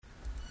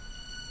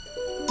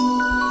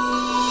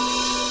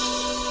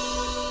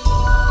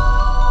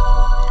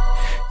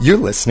You're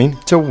listening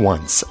to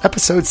Once,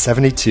 episode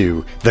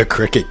 72, The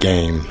Cricket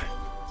Game.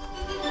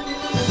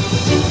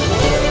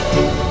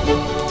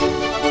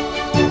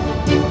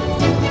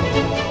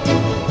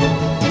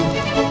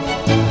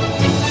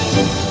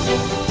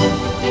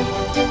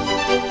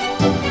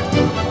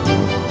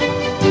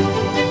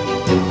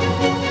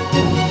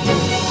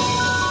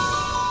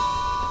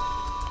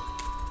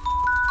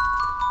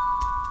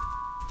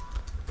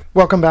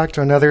 Welcome back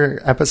to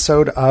another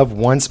episode of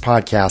Once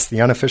Podcast,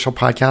 the unofficial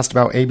podcast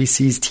about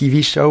ABC's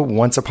TV show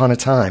Once Upon a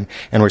Time,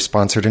 and we're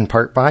sponsored in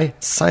part by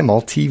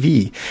Simul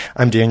TV.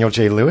 I'm Daniel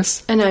J.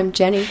 Lewis. And I'm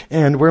Jenny.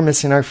 And we're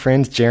missing our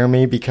friend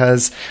Jeremy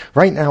because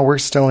right now we're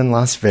still in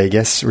Las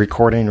Vegas,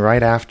 recording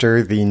right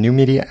after the New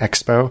Media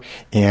Expo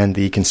and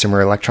the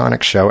Consumer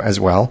Electronics Show as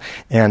well.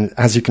 And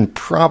as you can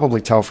probably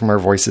tell from our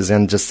voices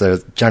and just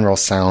the general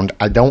sound,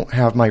 I don't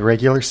have my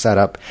regular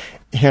setup.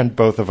 And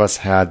both of us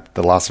had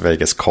the Las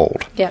Vegas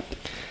cold. Yep.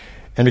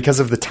 And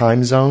because of the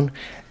time zone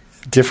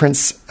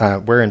difference,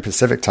 we're in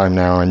Pacific time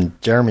now, and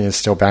Jeremy is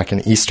still back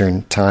in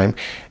Eastern time.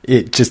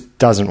 It just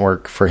doesn't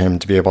work for him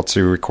to be able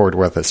to record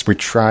with us. We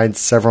tried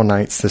several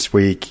nights this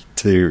week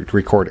to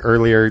record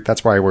earlier.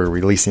 That's why we're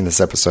releasing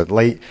this episode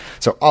late.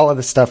 So all of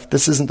this stuff,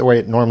 this isn't the way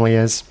it normally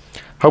is.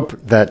 Hope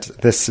that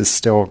this is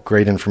still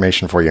great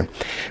information for you.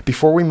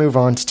 Before we move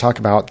on to talk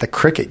about the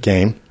cricket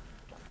game,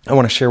 I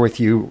want to share with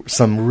you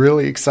some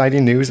really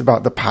exciting news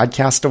about the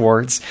Podcast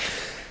Awards.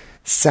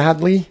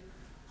 Sadly,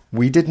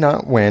 we did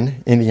not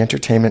win in the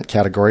entertainment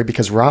category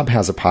because Rob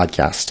has a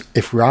podcast.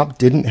 If Rob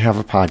didn't have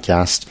a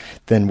podcast,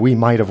 then we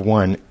might have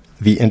won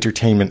the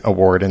entertainment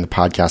award in the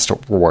Podcast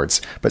Awards.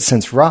 But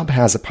since Rob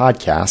has a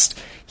podcast,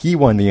 he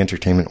won the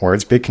entertainment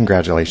awards. Big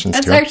congratulations to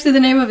him. That's actually the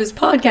name of his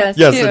podcast,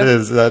 Yes, too. it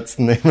is. That's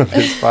the name of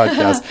his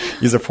podcast.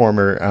 He's a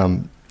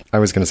former... I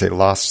was going to say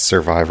Lost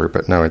Survivor,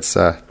 but no, it's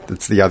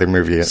the other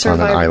movie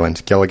Survivor. On an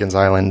island, Gilligan's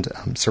Island.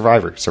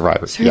 Survivor.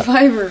 Survivor.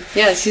 Yeah.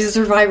 Yes, he's a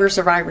survivor.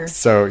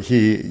 So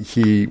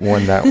he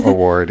won that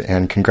award,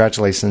 and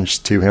congratulations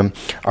to him.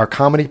 Our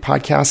comedy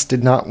podcast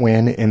did not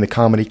win in the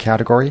comedy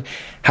category.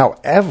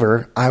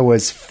 However, I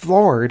was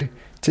floored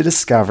to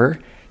discover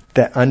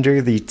that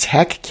under the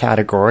tech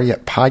category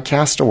at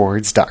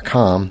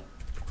podcastawards.com,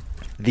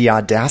 the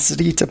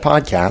Audacity to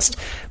Podcast,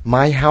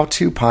 my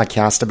how-to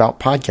podcast about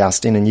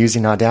podcasting and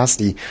using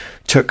Audacity,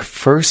 took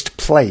first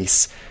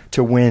place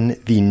to win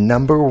the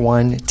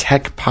 #1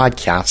 Tech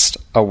Podcast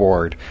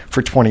Award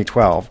for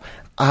 2012.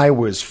 I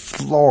was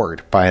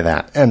floored by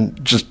that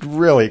and just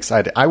really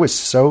excited. I was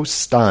so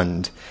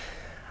stunned.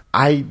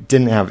 I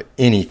didn't have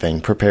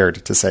anything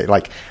prepared to say.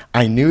 Like,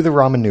 I knew the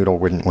Ramen Noodle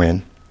wouldn't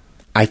win.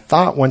 I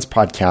thought Once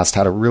Podcast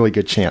had a really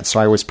good chance,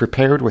 so I was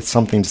prepared with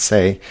something to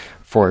say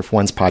for if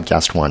Once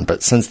Podcast won.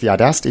 But since the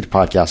Audacity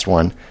Podcast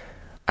won,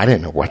 I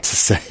didn't know what to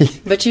say.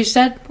 But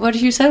what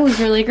you said was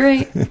really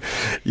great.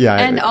 Yeah.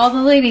 And all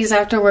the ladies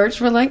afterwards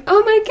were like,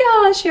 oh my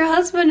gosh, your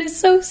husband is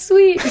so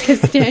sweet.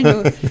 Because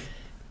Daniel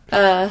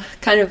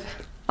kind of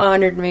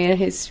honored me in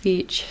his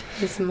speech.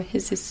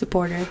 He's his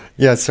supporter.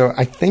 Yeah, so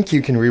I think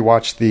you can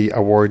rewatch the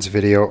awards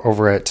video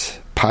over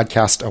at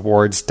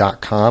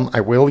podcastawards.com.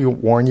 I will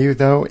warn you,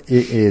 though, it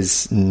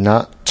is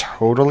not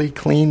totally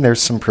clean.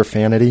 There's some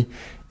profanity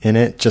in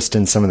it, just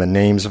in some of the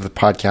names of the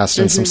podcast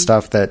and some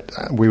stuff that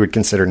we would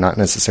consider not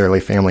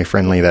necessarily family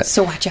friendly.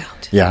 So watch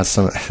out. Yeah,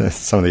 some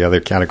of the other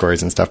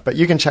categories and stuff. But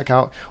you can check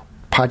out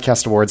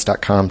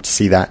podcastawards.com to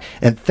see that.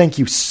 And thank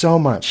you so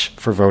much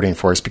for voting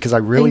for us, because I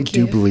really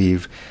do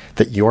believe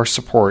that your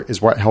support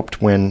is what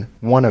helped win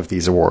one of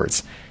these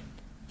awards.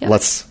 Yep.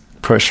 Let's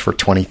push for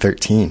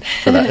 2013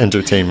 for that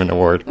entertainment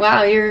award.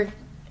 Wow, you're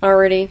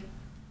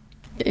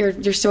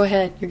still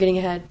ahead. You're getting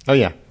ahead. Oh,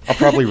 yeah. I'll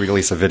probably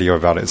release a video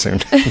about it soon.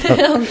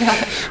 Oh,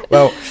 gosh.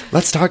 Well,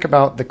 let's talk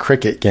about the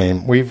cricket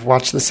game. We've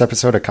watched this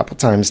episode a couple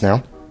times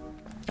now.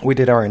 We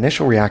did our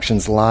initial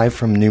reactions live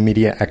from New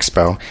Media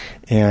Expo,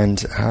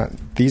 and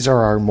these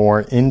are our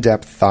more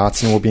in-depth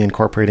thoughts, and we'll be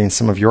incorporating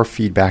some of your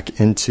feedback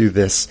into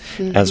this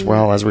as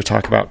well as we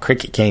talk about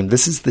cricket game.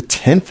 This is the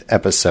 10th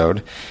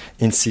episode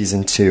in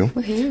Season 2.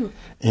 Woohoo.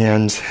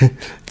 And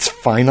it's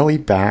finally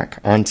back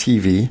on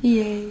TV.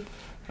 Yay.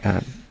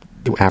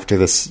 After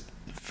this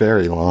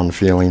very long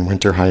feeling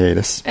winter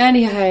hiatus.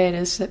 Any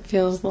hiatus that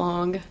feels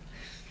long.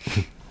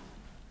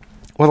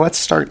 Well, let's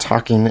start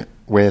talking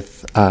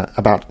with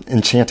about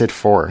Enchanted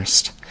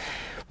Forest.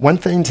 One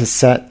thing to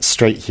set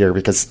straight here,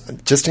 because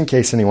just in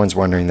case anyone's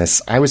wondering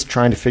this, I was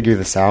trying to figure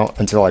this out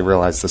until I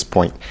realized this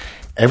point.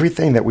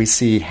 Everything that we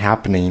see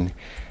happening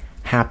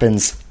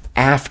happens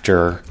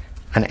after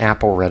an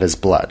apple red as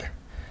blood.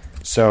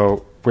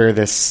 So where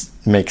this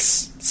makes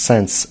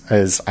sense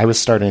is I was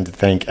starting to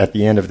think at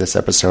the end of this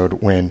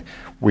episode when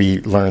we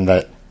learn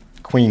that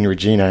Queen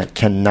Regina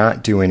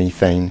cannot do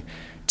anything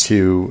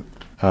to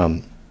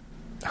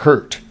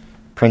hurt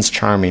Prince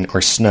Charming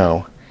or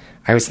Snow.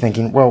 I was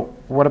thinking, well,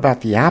 what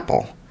about the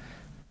apple?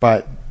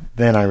 But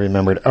then I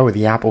remembered,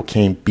 the apple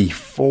came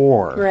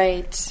before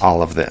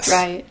all of this.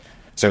 Right.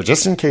 So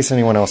just in case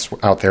anyone else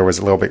out there was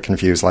a little bit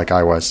confused like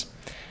I was,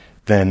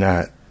 then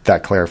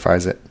that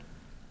clarifies it.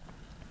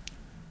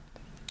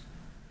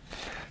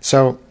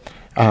 So,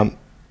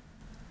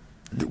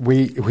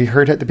 we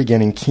heard at the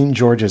beginning, King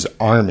George's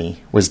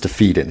army was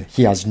defeated.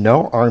 He has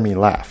no army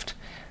left,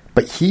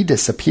 but he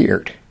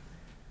disappeared.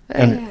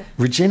 And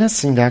Regina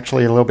seemed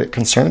actually a little bit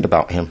concerned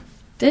about him.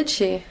 Did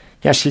she?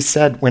 Yeah, she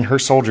said when her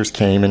soldiers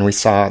came and we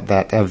saw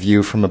that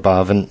view from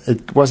above, and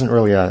it wasn't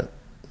really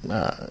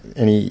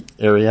any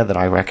area that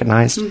I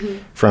recognized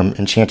from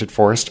Enchanted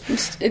Forest.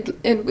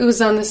 It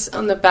was on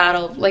the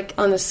battle, like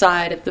on the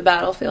side of the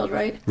battlefield,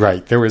 right?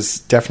 Right. There was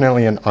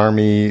definitely an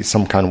army,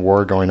 some kind of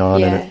war going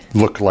on, and it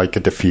looked like a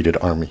defeated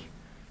army.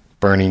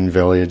 Burning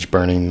village,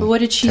 burning What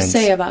did she tents.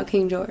 say about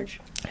King George?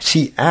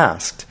 She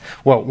asked,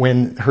 well,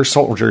 when her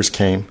soldiers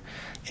came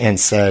and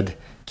said,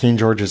 King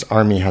George's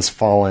army has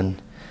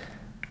fallen,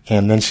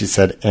 and then she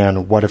said,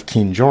 and what of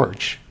King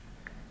George?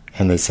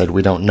 And they said,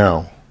 we don't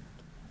know.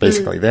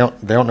 Basically, they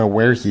don't know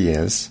where he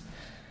is,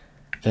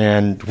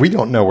 and we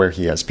don't know where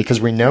he is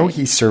because we know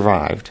he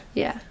survived.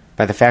 Yeah.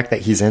 By the fact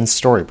that he's in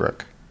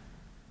Storybrooke.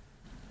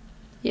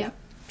 Yeah.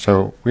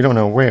 So we don't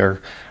know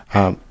where,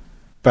 but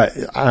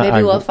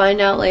maybe we'll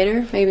find out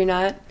later. Maybe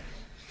not.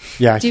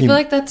 Yeah. Do you feel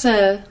like that's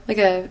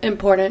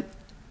important?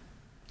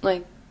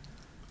 Like,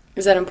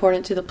 is that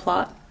important to the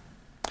plot?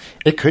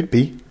 It could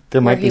be. There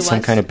might be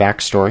some kind of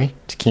backstory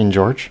to King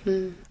George.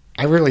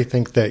 I really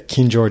think that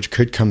King George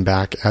could come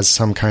back as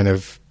some kind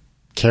of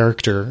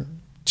character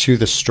to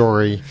the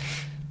story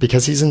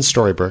because he's in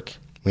Storybrooke.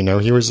 We know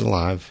he was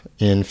alive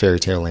in Fairy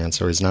Tale Land,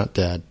 so he's not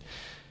dead.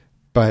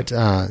 But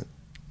I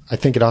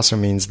think it also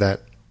means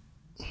that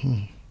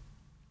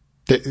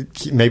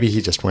maybe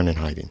he just went in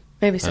hiding.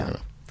 Maybe so. I don't know.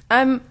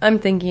 I'm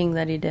thinking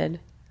that he did.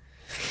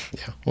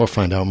 Yeah, we'll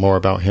find out more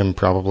about him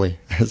probably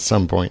at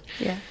some point.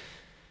 Yeah.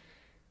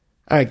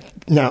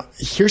 Now,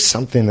 here's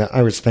something that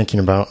I was thinking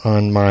about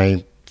on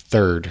my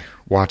third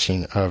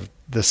watching of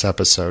this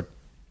episode.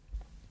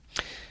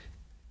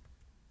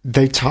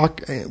 They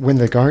talk when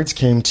the guards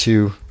came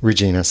to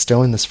Regina,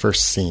 still in this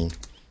first scene.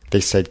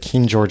 They said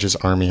King George's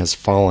army has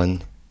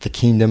fallen. The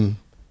kingdom,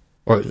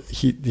 or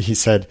he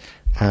said,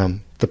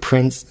 the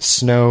Prince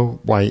Snow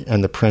White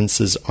and the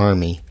Prince's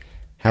army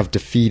have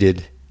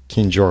defeated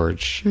King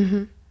George.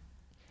 Mm-hmm.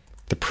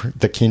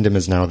 The kingdom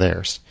is now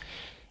theirs.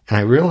 And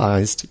I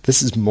realized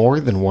this is more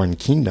than one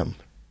kingdom.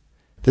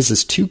 This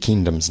is two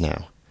kingdoms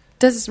now.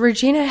 Does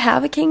Regina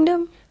have a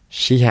kingdom?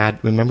 She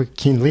had, remember,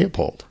 King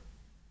Leopold.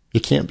 You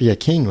can't be a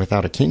king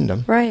without a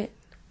kingdom. Right.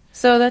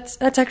 So that's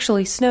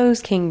actually Snow's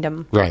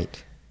kingdom.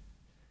 Right.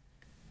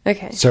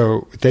 Okay.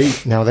 So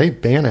they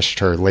banished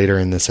her later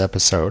in this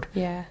episode.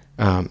 Yeah.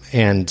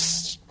 And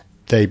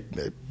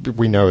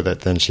we know that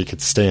then she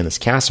could stay in this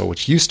castle,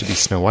 which used to be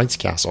Snow White's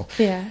castle.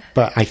 Yeah.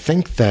 But I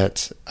think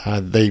that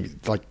they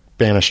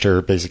banished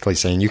her, basically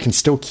saying you can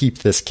still keep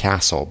this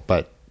castle,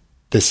 but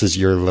this is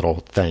your little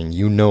thing.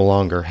 You no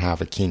longer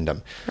have a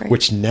kingdom, right.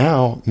 Which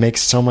now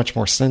makes so much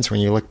more sense when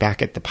you look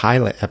back at the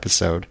pilot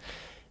episode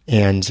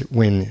and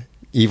when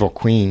Evil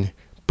Queen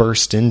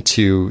burst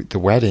into the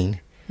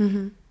wedding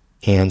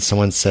and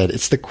someone said,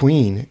 it's the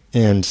queen,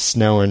 and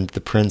Snow and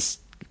the prince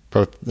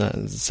both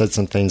said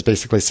some things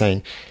basically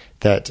saying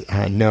that,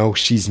 no,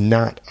 she's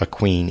not a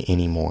queen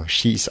anymore.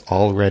 She's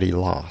already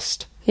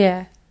lost.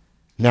 Yeah.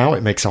 Now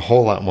it makes a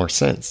whole lot more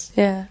sense.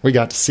 Yeah. We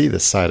got to see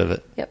this side of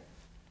it. Yep.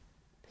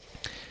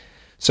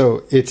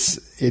 So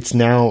it's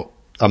now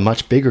a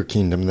much bigger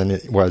kingdom than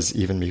it was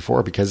even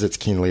before because it's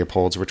King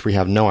Leopold's, which we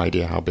have no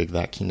idea how big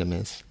that kingdom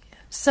is.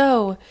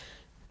 So,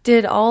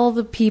 did all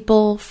the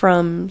people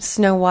from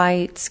Snow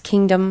White's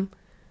kingdom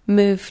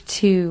move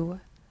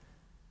to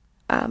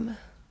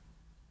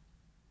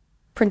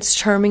Prince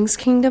Charming's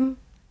kingdom?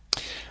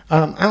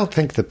 I don't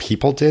think the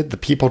people did. The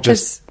people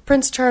just... Because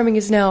Prince Charming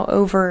is now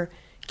over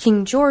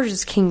King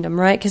George's kingdom,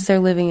 right? Because they're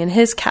living in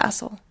his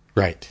castle.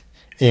 Right.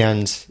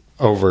 And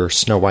over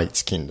Snow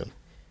White's kingdom.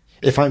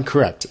 If I'm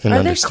correct in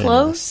understanding this. Are they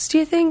close, do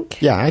you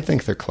think? Yeah, I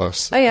think they're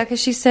close. Oh, yeah,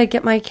 because she said,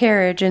 get my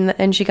carriage,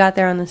 and she got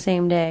there on the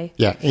same day.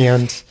 Yeah,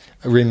 and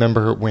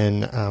remember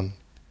when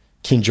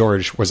King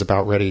George was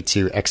about ready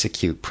to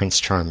execute Prince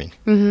Charming.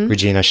 Mm-hmm.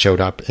 Regina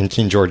showed up, and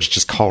King George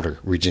just called her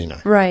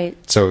Regina. Right.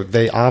 So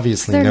they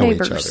obviously They're know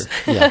neighbors.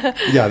 each other.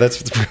 Yeah,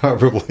 that's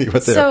probably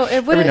what they are.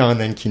 Every now and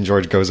then King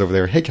George goes over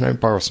there, hey, can I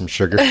borrow some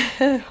sugar?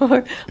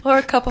 or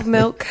a cup of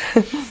milk.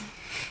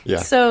 Yeah.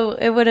 So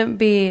it wouldn't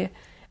be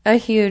a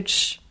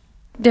huge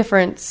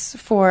difference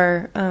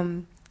for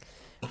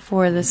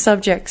the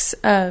subjects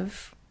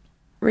of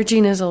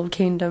Regina's old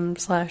kingdom /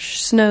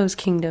 Snow's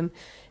kingdom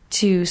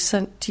to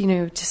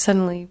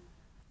suddenly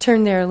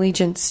turn their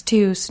allegiance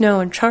to Snow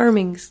and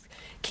Charming's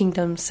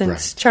kingdom,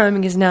 since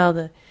Charming is now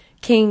the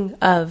king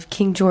of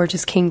King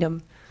George's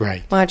kingdom.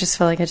 Right. Well, I just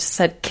feel like I just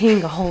said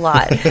king a whole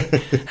lot.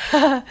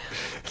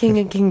 King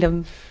and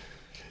kingdom.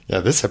 Yeah,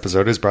 this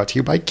episode is brought to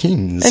you by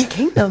Kings. And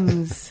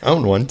Kingdoms. I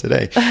own one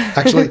today.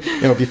 Actually,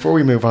 before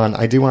we move on,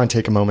 I do want to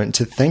take a moment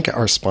to thank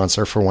our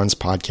sponsor for Once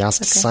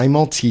Podcast,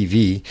 Simul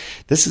TV.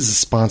 This is a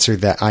sponsor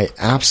that I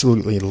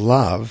absolutely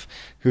love,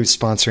 who's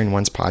sponsoring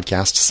Once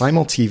Podcast.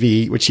 Simul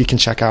TV, which you can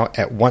check out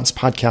at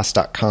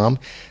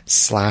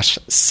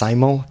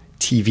oncepodcast.com/Simul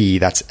TV,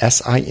 that's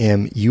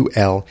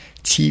SIMUL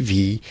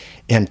TV,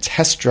 and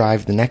test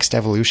drive the next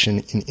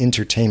evolution in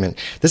entertainment.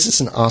 This is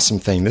an awesome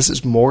thing. This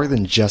is more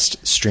than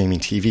just streaming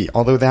TV,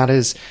 although that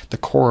is the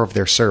core of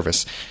their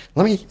service.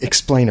 Let me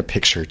explain a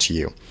picture to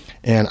you.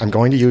 And I'm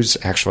going to use,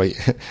 actually,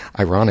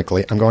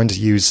 ironically, I'm going to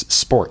use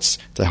sports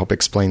to help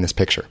explain this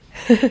picture.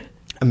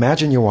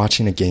 Imagine you're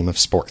watching a game of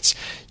sports.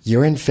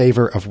 You're in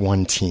favor of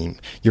one team.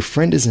 Your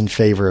friend is in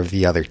favor of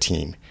the other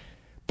team.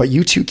 But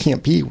you two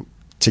can't be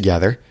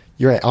together.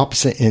 You're at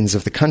opposite ends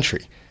of the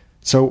country.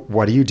 So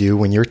what do you do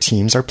when your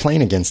teams are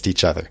playing against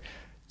each other?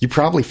 You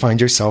probably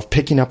find yourself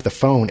picking up the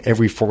phone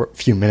every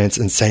few minutes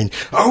and saying,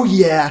 "Oh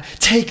yeah,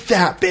 take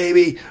that,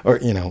 baby," or,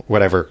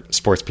 whatever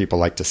sports people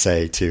like to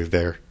say to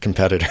their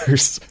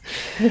competitors.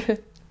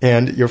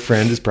 And your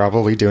friend is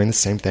probably doing the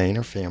same thing,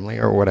 or family,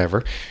 or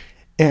whatever.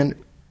 And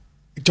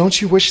don't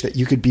you wish that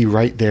you could be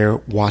right there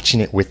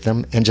watching it with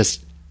them and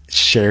just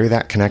share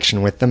that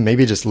connection with them?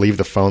 Maybe just leave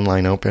the phone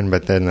line open,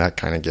 but then that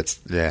kind of gets,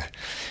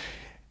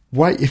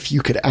 What if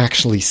you could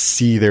actually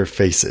see their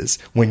faces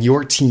when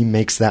your team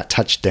makes that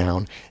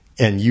touchdown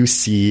and you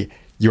see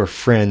your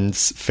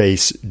friend's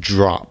face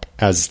drop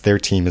as their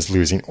team is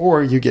losing,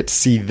 or you get to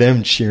see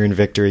them cheer in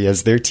victory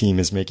as their team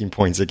is making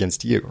points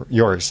against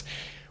yours?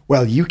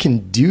 Well, you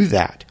can do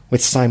that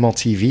with Simul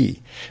TV,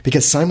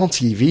 because Simul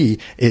TV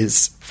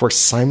is for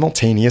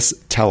simultaneous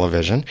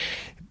television.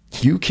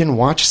 You can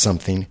watch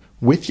something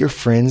with your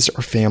friends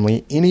or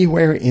family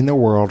anywhere in the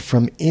world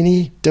from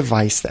any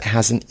device that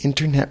has an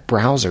internet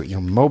browser,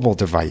 your mobile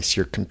device,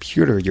 your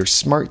computer, your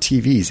smart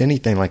TVs,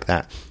 anything like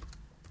that.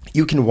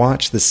 You can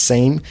watch the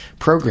same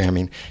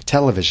programming,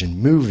 television,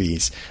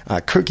 movies,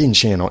 cooking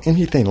channel,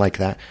 anything like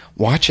that.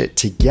 Watch it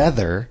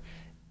together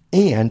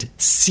and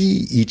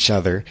see each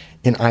other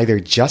in either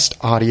just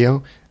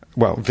audio,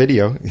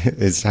 video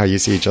is how you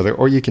see each other,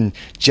 or you can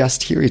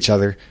just hear each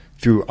other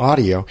through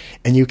audio,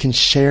 and you can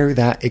share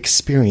that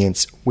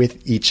experience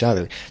with each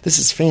other. This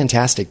is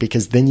fantastic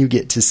because then you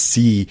get to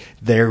see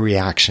their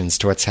reactions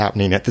to what's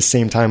happening at the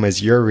same time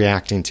as you're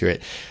reacting to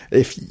it.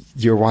 If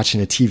you're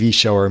watching a TV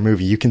show or a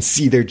movie, you can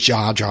see their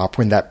jaw drop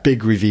when that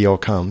big reveal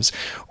comes,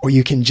 or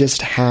you can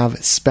just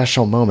have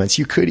special moments.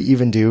 You could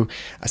even do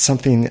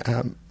something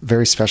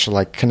very special,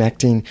 like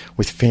connecting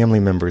with family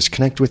members,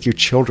 connect with your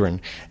children,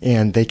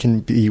 and they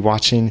can be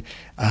watching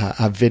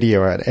a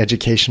video, an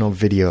educational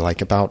video,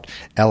 like about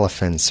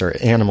elephants or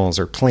animals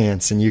or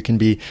plants, and you can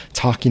be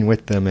talking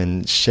with them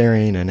and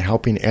sharing and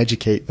helping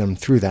educate them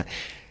through that.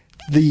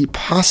 The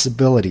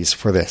possibilities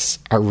for this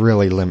are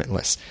really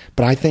limitless,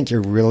 but I think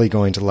you're really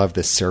going to love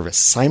this service.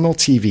 Simul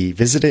TV,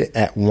 visit it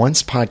at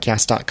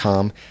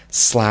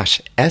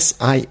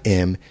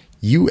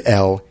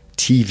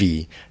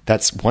oncepodcast.com/SIMULTV.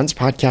 That's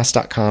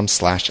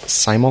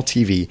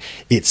oncepodcast.com/SimulTV.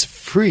 It's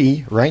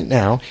free right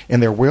now,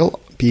 and there will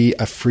be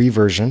a free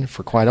version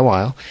for quite a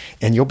while,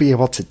 and you'll be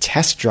able to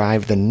test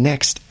drive the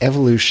next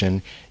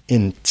evolution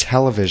in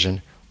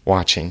television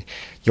watching.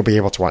 You'll be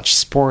able to watch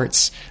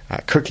sports,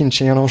 cooking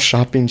channel,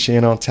 shopping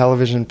channel,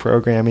 television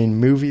programming,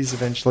 movies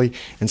eventually,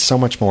 and so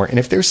much more. And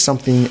if there's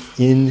something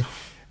in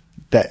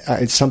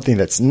that something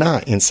that's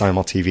not in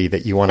Simul TV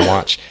that you want to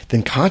watch,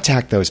 then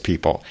contact those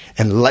people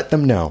and let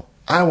them know,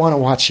 I want to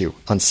watch you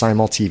on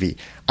Simul TV.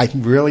 I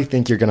really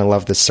think you're going to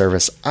love this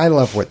service. I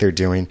love what they're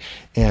doing,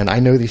 and I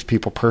know these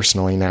people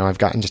personally now. I've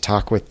gotten to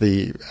talk with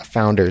the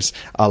founders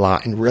a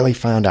lot and really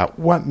found out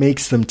what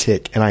makes them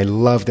tick, and I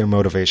love their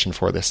motivation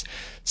for this.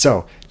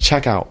 So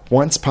check out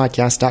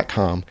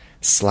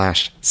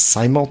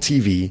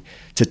oncepodcast.com/SimulTV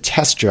to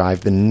test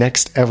drive the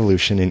next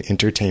evolution in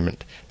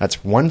entertainment. That's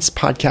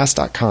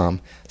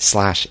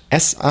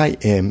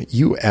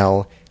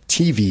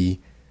oncepodcast.com/SIMULTV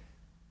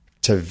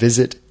to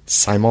visit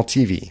Simul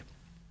TV.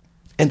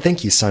 And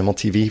thank you, Simul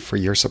TV, for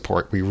your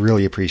support. We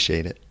really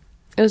appreciate it.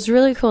 It was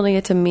really cool to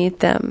get to meet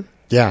them.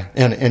 Yeah,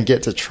 and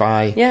get to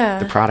try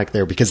the product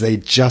there, because they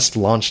just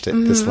launched it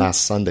this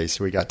last Sunday,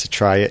 so we got to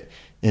try it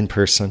in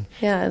person.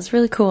 Yeah, it's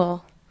really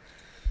cool.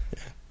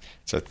 Yeah.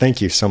 So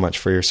thank you so much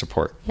for your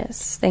support.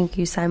 Yes, thank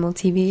you, Simul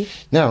TV.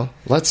 Now,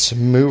 let's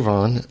move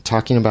on,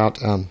 talking about...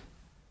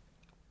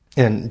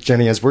 and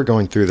Jenny, as we're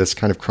going through this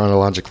kind of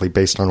chronologically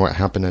based on what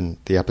happened in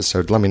the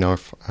episode, let me know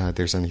if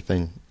there's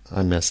anything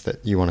I missed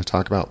that you want to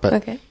talk about. But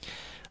okay.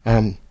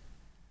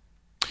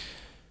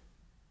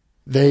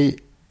 They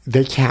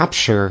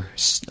capture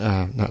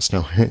not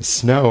Snow.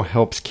 Snow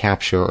helps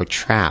capture or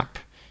trap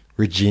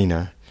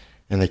Regina,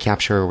 and they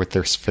capture her with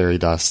their fairy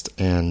dust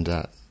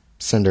and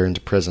send her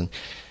into prison.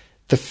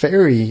 The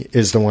fairy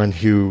is the one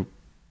who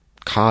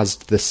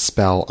caused this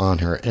spell on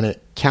her, and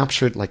it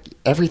captured like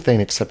everything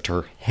except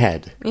her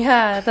head.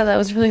 Yeah, I thought that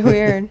was really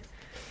weird.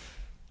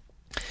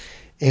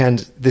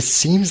 And this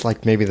seems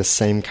like maybe the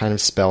same kind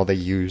of spell they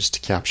used to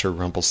capture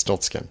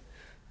Rumpelstiltskin.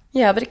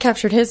 Yeah, but it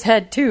captured his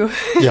head too.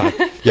 yeah,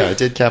 it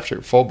did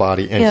capture full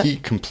body, and he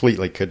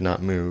completely could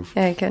not move.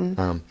 Yeah, he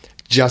couldn't.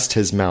 Just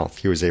his mouth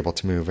he was able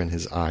to move, and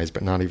his eyes,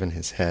 but not even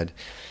his head.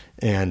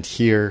 And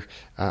here,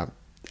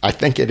 I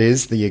think it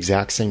is the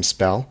exact same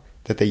spell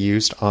that they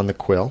used on the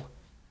quill.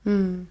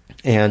 And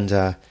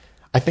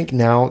I think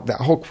now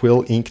that whole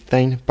quill ink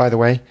thing, by the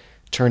way,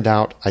 turned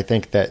out, I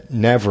think that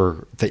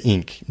the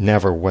ink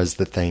never was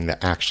the thing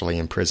that actually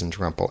imprisoned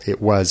Rumple.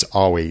 It was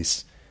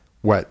always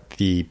what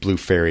the blue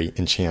fairy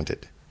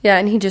enchanted. Yeah,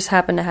 and he just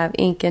happened to have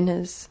ink in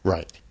his...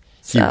 Right.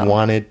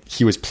 So.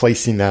 He was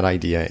placing that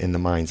idea in the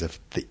minds of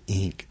the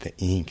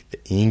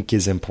ink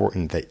is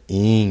important, the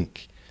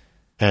ink.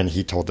 And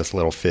he told this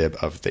little fib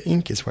of the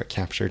ink is what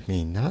captured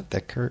me, not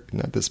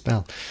the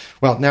spell.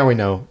 Well, now we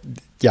know,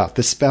 yeah,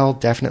 the spell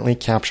definitely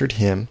captured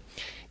him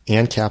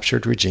and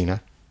captured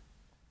Regina.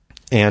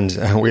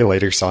 And we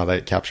later saw that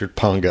it captured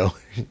Pongo,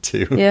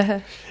 too.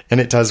 Yeah.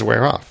 And it does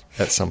wear off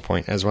at some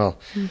point as well.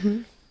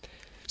 Mm-hmm.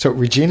 So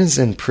Regina's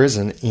in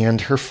prison,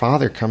 and her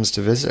father comes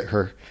to visit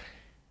her.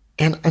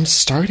 And I'm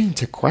starting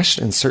to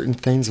question certain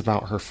things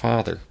about her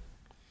father.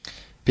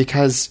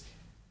 Because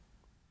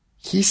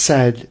he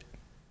said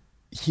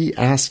he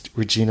asked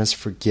Regina's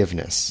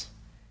forgiveness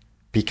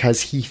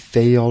because he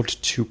failed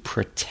to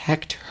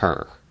protect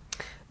her.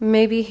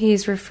 Maybe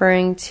he's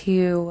referring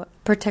to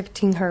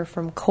protecting her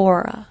from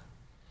Cora.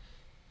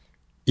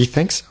 You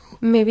think so?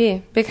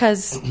 Maybe,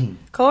 because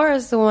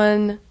Cora's the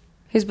one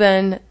who's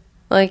been,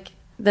 like,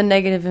 the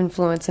negative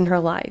influence in her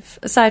life,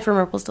 aside from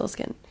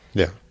Rumpelstiltskin.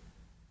 Yeah.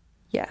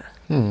 Yeah.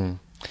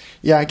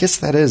 Yeah, I guess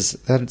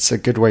that's a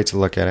good way to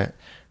look at it.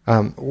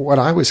 What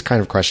I was kind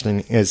of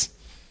questioning is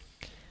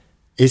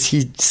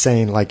he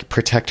saying, like,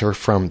 protect her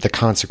from the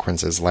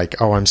consequences?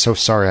 Like, oh, I'm so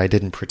sorry I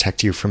didn't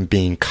protect you from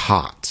being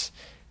caught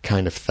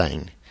kind of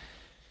thing.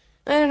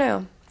 I don't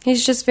know.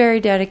 He's just very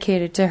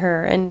dedicated to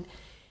her,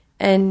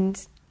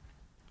 and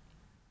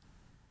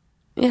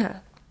yeah.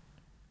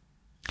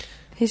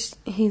 He's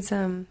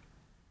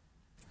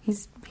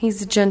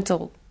a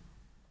gentle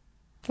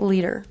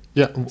leader.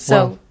 Yeah.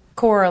 So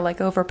Cora,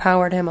 like,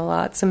 overpowered him a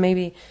lot, so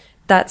maybe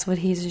that's what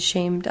he's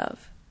ashamed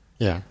of.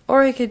 Yeah.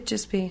 Or he could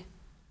just be...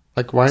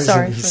 Like, why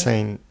isn't he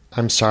saying,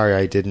 I'm sorry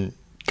I didn't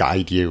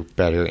guide you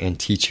better and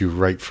teach you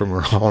right from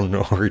wrong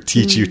or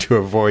teach you to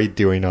avoid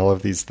doing all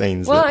of these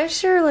things? Well, I'm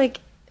sure, like,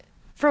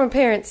 from a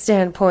parent's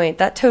standpoint,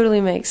 that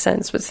totally makes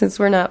sense. But since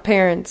we're not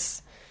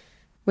parents,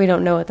 we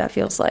don't know what that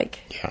feels like.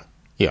 Yeah.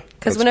 Yeah.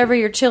 Because whenever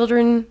your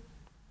children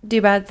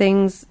do bad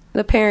things,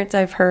 the parents,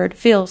 I've heard,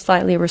 feel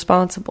slightly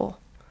responsible.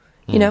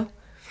 You know?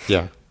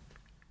 Yeah.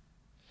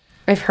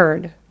 I've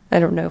heard. I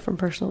don't know from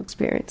personal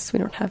experience. We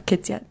don't have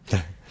kids yet.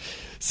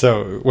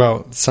 So,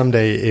 well,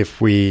 someday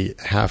if we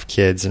have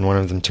kids and one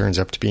of them turns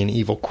up to be an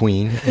evil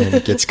queen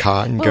and gets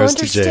caught and goes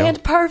to jail.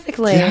 Understand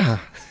perfectly. Yeah.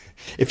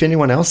 If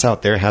anyone else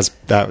out there has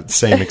that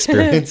same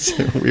experience,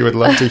 we would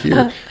love to hear.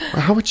 Well,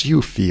 how would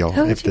you feel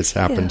if this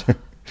happened?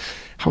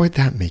 How would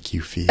that make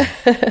you feel?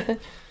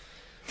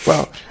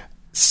 Well,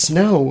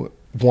 Snow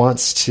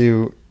wants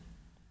to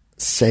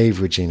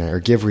save Regina or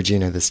give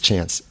Regina this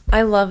chance.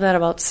 I love that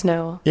about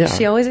Snow. Yeah.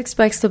 She always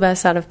expects the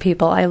best out of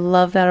people. I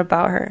love that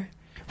about her.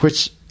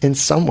 Which, in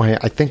some way,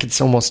 I think it's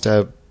almost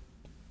a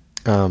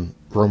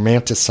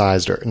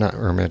romanticized, or not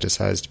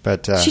romanticized,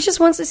 but... she just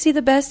wants to see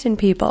the best in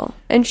people.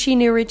 And she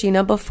knew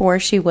Regina before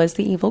she was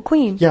the evil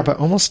queen. Yeah, but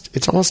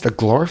it's almost a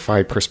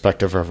glorified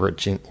perspective of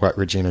what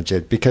Regina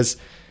did. Because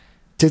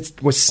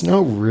was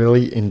Snow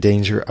really in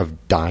danger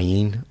of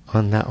dying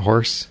on that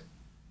horse?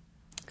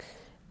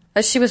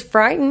 She was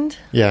frightened.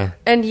 Yeah.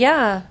 And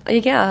yeah,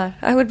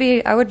 I would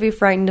be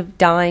frightened of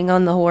dying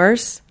on the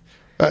horse.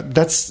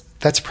 That's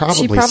probably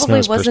She probably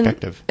Snow's wasn't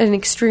perspective. an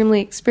extremely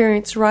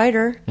experienced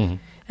rider. Mm-hmm.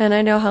 And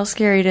I know how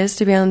scary it is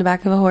to be on the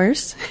back of a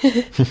horse.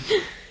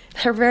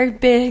 They're very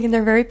big and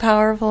they're very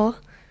powerful.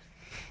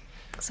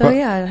 So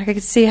yeah, I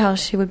could see how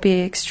she would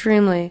be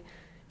extremely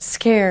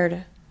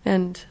scared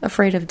and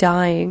afraid of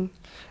dying.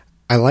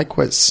 I like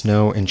what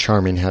Snow and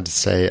Charming had to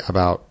say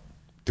about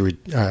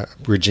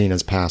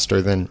Regina's past,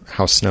 or then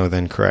how Snow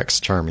then corrects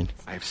Charming.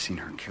 I've seen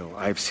her kill.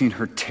 I've seen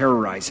her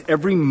terrorize.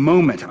 Every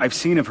moment I've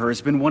seen of her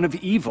has been one of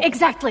evil.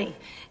 Exactly.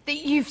 That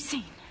you've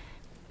seen.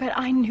 But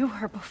I knew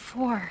her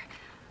before.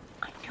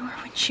 I knew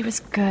her when she was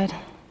good.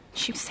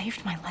 She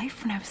saved my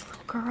life when I was a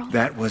little girl.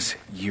 That was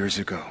years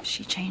ago.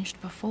 She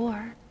changed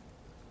before.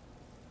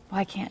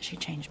 Why can't she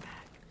change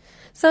back?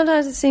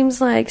 Sometimes it seems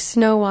like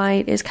Snow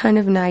White is kind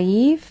of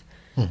naive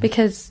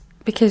because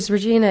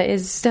Regina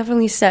is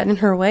definitely set in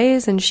her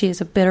ways and she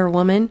is a bitter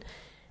woman.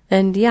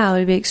 And yeah, it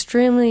would be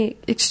extremely,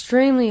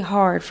 extremely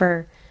hard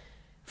for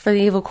the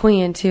evil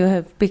queen to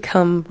have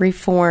become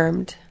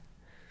reformed.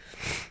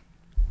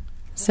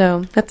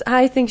 So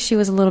I think she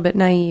was a little bit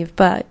naive,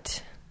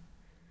 but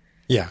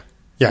yeah,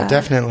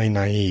 definitely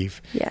naive.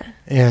 Yeah,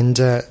 and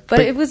but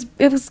it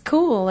was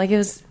cool. Like it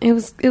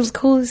was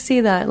cool to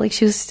see that. Like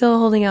she was still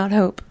holding out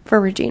hope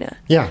for Regina.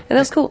 Yeah, and that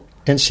was cool.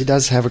 And she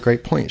does have a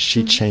great point.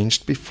 She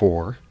changed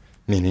before,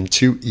 meaning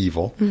to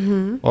evil.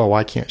 Mm-hmm. Well,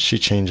 why can't she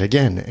change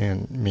again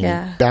and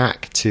meaning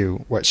back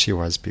to what she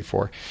was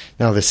before?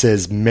 Now, this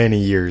is many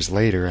years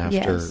later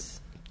after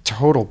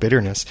total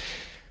bitterness.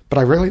 But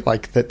I really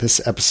like that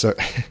this episode...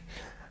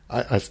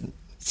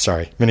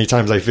 Sorry, many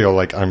times I feel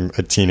like I'm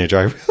a teenager.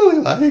 I really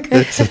like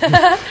this.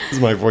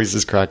 My voice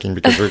is cracking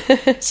because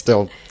we're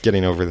still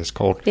getting over this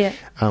cold. Yeah.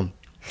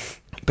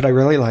 But I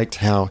really liked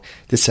how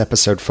this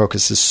episode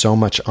focuses so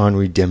much on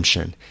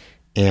redemption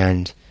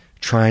and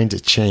trying to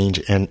change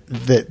and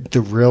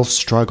the real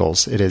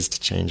struggles it is to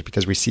change,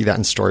 because we see that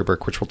in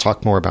Storybrooke, which we'll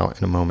talk more about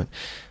in a moment.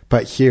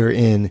 But here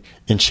in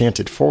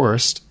Enchanted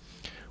Forest,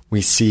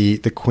 we see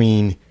the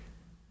queen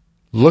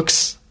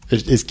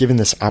is given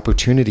this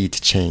opportunity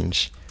to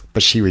change,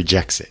 but she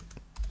rejects it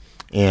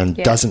and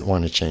doesn't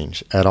want to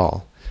change at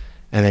all.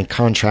 And then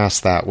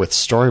contrast that with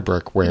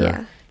Storybrooke,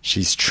 where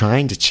she's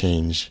trying to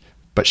change,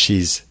 but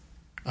she's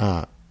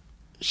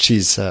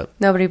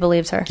nobody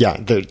believes her. Yeah,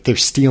 they're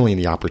stealing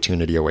the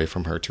opportunity away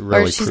from her to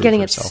really or she's prove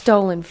getting herself. it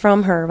stolen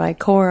from her by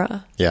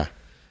Cora. Yeah,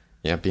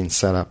 being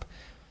set up.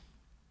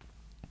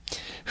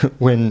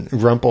 When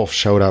Rumpel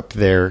showed up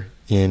there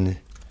in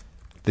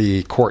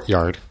the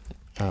courtyard,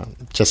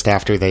 just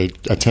after they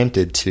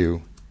attempted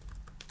to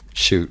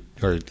shoot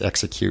or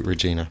execute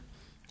Regina,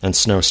 and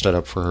Snow stood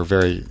up for her,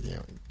 very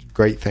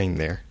great thing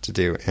there to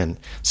do, and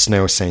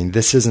Snow saying,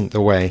 "This isn't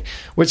the way,"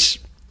 which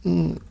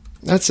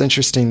that's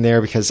interesting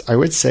there, because I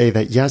would say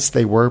that yes,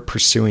 they were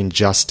pursuing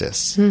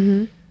justice,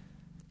 and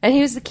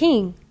he was the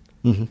king,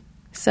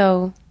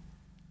 so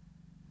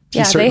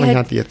he certainly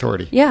had the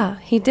authority. Yeah,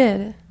 he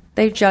did.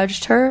 They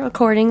judged her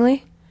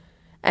accordingly,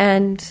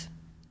 and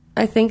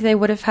I think they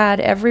would have had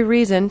every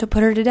reason to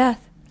put her to death.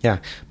 Yeah,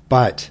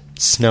 but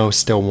Snow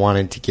still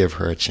wanted to give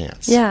her a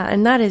chance. Yeah,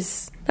 and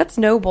that's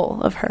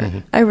noble of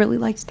her. I really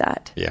liked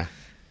that. Yeah.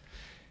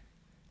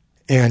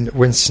 And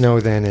when Snow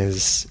then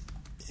is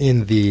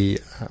in the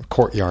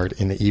courtyard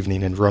in the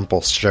evening and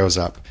Rumpel shows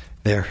up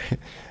there,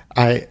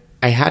 I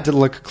had to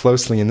look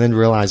closely and then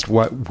realized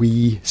what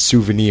wee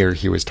souvenir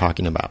he was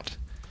talking about.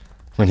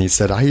 When he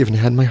said, "I even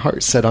had my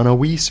heart set on a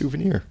wee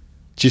souvenir."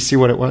 Did you see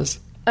what it was?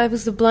 It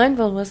was the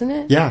blindfold, wasn't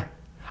it? Yeah.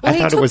 Well,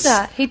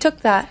 He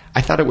took that.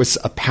 I thought it was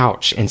a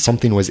pouch and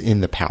something was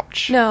in the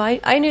pouch. No,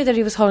 I knew that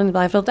he was holding the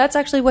blindfold. That's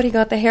actually what he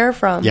got the hair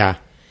from. Yeah.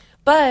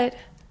 But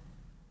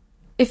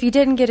if he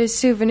didn't get his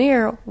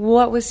souvenir,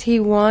 what was he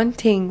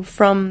wanting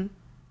from...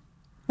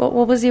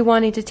 What was he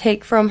wanting to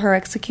take from her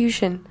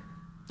execution?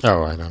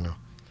 Oh, I don't know.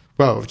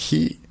 Well,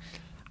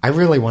 I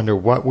really wonder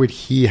what would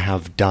he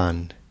have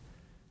done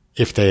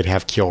if they'd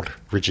have killed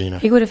Regina.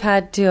 He would have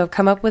had to have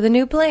come up with a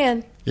new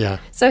plan. Yeah.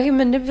 So he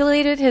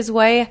manipulated his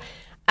way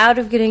out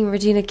of getting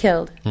Regina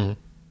killed.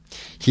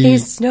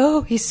 He's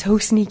so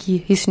sneaky.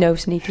 He's Snow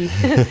sneaky.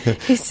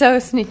 He's so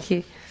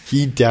sneaky.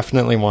 He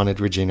definitely wanted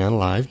Regina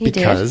alive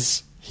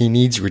because he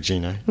needs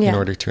Regina in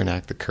order to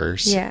enact the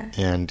curse. Yeah.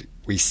 And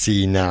we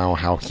see now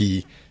how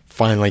he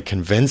finally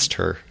convinced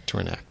her to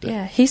enact it.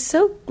 Yeah, he's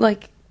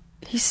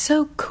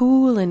so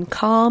cool and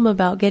calm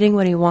about getting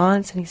what he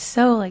wants, and he's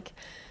so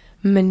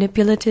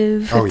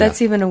manipulative, if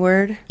that's even a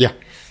word. Yeah.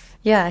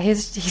 Yeah,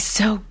 he's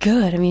so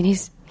good. I mean,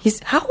 he's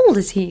how old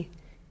is he?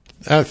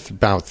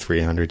 About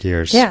 300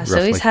 years. Yeah, roughly.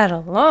 so he's had a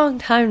long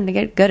time to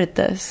get good at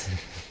this.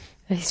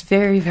 And he's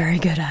very, very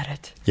good at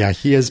it. Yeah,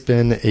 he has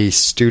been a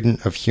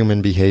student of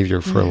human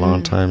behavior for a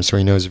long time, so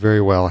he knows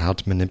very well how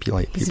to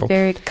manipulate people. He's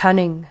very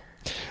cunning.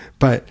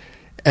 But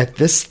at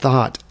this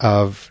thought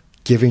of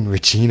giving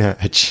Regina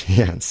a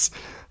chance,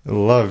 I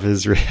love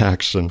his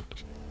reaction.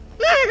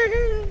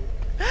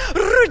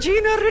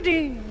 Regina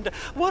redeemed.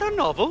 What a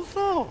novel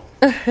thought.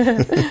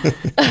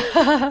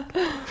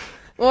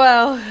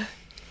 Well,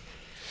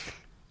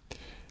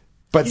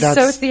 but he's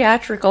so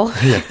theatrical.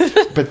 Yeah,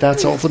 but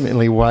that's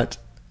ultimately what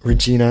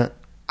Regina...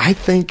 I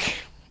think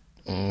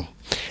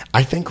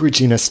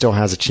Regina still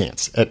has a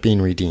chance at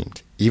being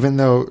redeemed, even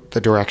though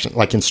the direction,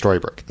 like in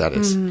Storybrooke, that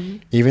is,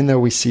 even though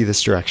we see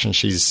this direction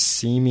she's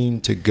seeming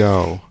to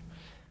go,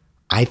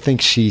 I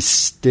think she's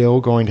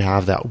still going to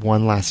have that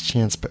one last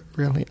chance. But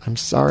really, I'm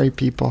sorry,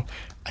 people,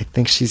 I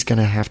think she's going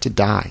to have to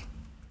die.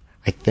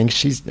 I think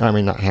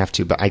not have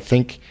to, but I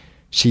think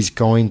she's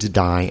going to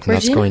die, and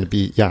that's going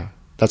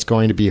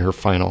to be her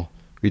final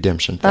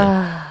redemption thing.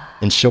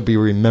 And she'll be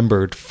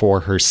remembered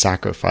for her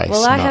sacrifice.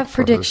 Well, I have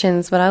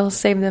predictions, but I will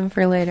save them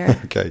for later.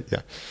 Okay,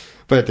 yeah.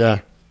 But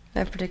I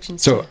have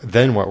predictions. So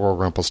then what will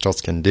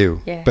Rumpelstiltskin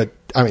do? Yeah. But,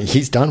 I mean,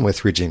 he's done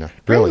with Regina,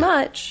 really. Pretty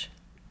much.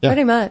 Yeah.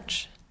 Pretty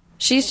much.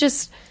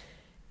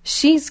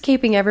 She's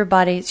keeping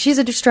everybody... She's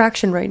a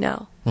distraction right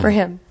now for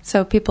him,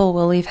 so people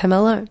will leave him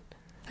alone.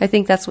 I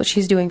think that's what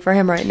she's doing for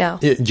him right now.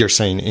 You're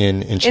saying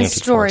in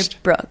Enchanted Forest?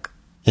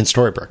 In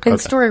Storybrooke. In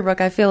Storybrooke,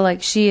 I feel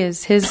like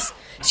she's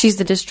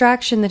the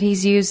distraction that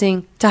he's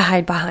using to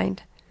hide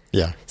behind.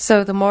 Yeah.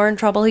 So the more in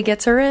trouble he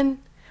gets her in,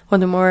 or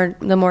the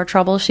more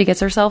trouble she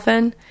gets herself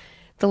in,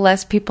 the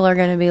less people are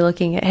going to be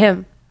looking at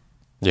him.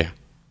 Yeah.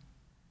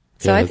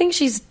 So I think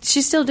she's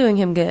still doing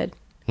him good.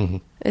 Mm-hmm.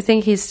 I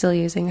think he's still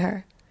using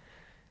her.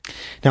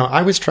 Now,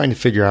 I was trying to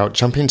figure out,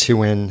 jumping to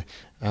when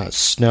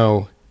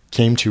Snow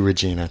came to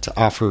Regina to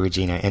offer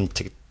Regina and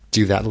to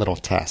do that little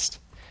test.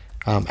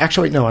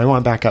 Actually, no, I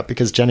want to back up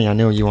because, Jenny, I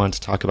know you wanted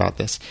to talk about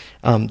this.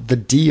 The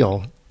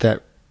deal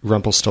that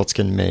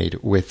Rumpelstiltskin made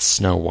with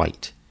Snow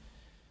White.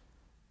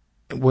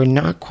 We're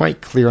not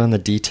quite clear on the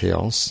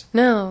details.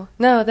 No,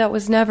 that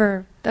was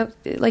never...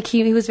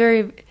 he was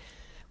very...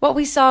 What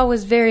we saw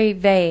was very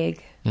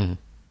vague. Mm-hmm.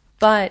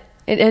 But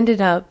it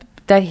ended up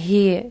that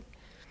he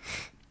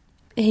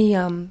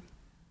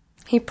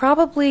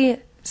probably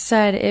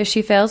said if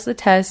she fails the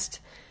test,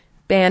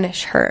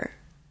 banish her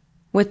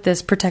with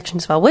this protection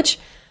spell. Which,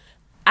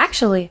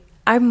 actually,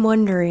 I'm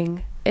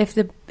wondering if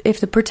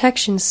the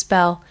protection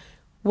spell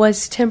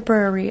was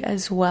temporary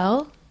as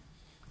well,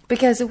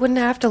 because it wouldn't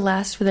have to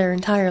last for their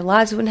entire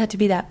lives. It wouldn't have to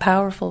be that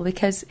powerful,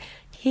 because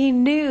he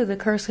knew the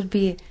curse would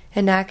be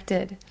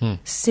enacted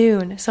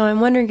soon. So I'm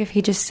wondering if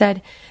he just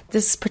said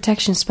this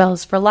protection spell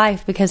is for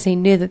life because he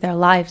knew that their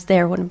lives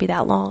there wouldn't be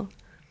that long.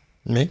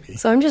 Maybe.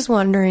 So I'm just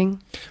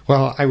wondering.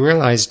 Well, I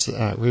realized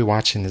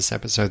rewatching this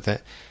episode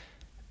that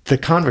the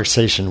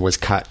conversation was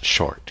cut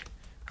short.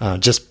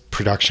 Just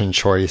production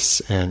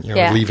choice and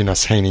leaving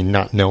us hanging,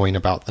 not knowing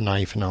about the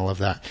knife and all of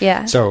that.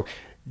 Yeah. So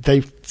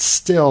they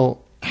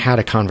still had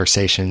a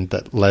conversation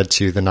that led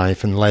to the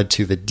knife and led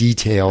to the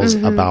details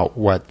about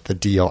what the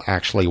deal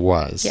actually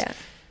was. Yeah.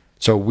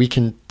 So we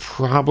can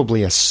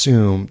probably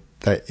assume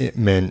that it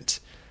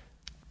meant,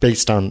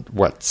 based on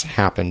what's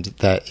happened,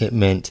 that it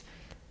meant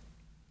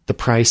the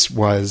price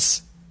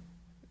was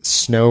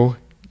Snow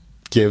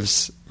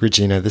gives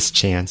Regina this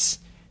chance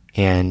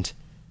and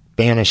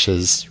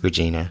banishes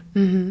Regina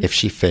if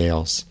she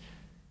fails.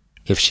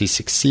 If she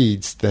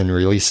succeeds, then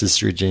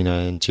releases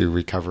Regina into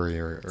recovery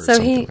or So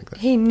something like that.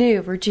 he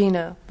knew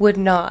Regina would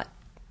not,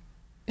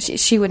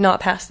 she would not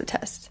pass the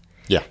test.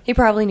 Yeah. He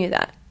probably knew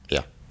that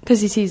Yeah.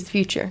 because he sees the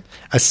future.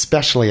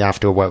 Especially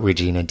after what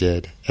Regina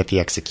did at the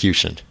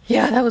execution.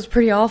 Yeah, that was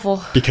pretty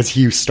awful. Because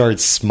he started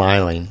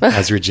smiling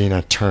as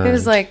Regina turned. It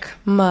was like,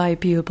 my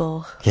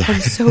pupil.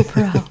 I'm so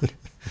proud.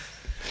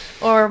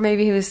 Or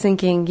maybe he was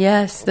thinking,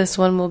 yes, this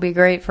one will be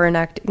great for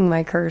enacting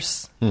my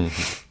curse.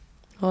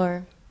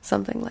 Or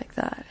something like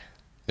that.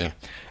 Yeah.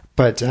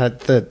 But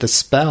the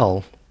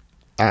spell,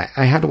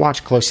 I had to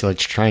watch closely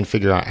to try and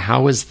figure out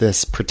how is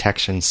this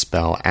protection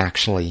spell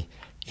actually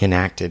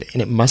enacted.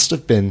 And it must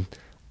have been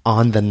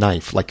on the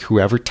knife, like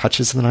whoever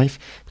touches the knife,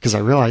 because I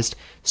realized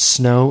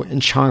Snow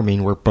and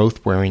Charming were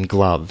both wearing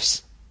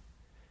gloves.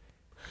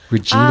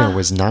 Regina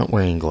was not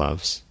wearing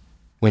gloves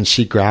when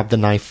she grabbed the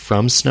knife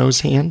from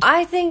Snow's hand.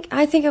 I think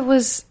it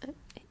was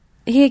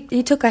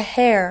he took a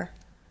hair.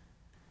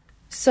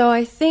 So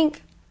I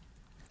think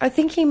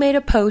he made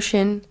a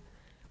potion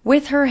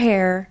with her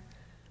hair,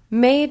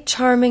 made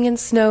Charming and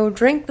Snow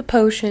drink the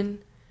potion,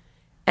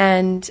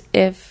 and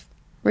if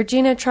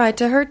Regina tried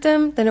to hurt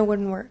them, then it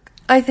wouldn't work.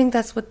 I think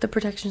that's what the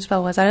protection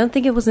spell was. I don't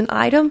think it was an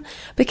item,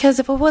 because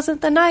if it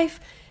wasn't the knife,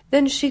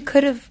 then she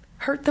could have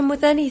hurt them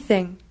with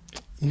anything.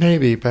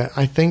 Maybe, but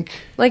I think...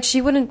 Like,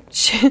 she wouldn't...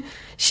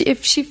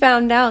 if she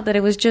found out that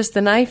it was just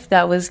the knife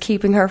that was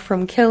keeping her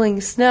from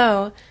killing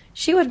Snow,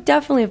 she would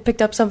definitely have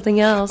picked up something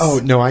else. Oh,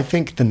 no, I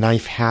think the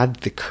knife had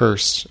the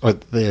curse, or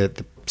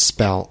the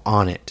spell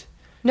on it.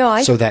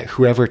 No, so that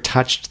whoever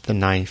touched the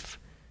knife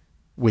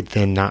would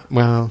then not...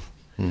 Well,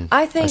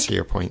 I see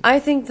your point. I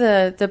think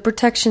the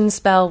protection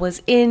spell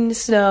was in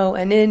Snow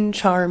and in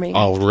Charming.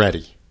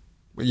 Already.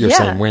 You're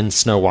saying when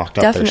Snow walked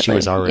up there, she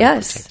was already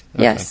protected.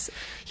 Okay. Yes.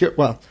 Here,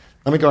 well...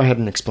 Let me go ahead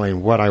and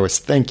explain what I was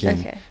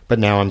thinking, but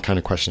now I'm kind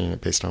of questioning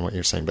it based on what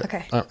you're saying. But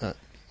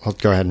I'll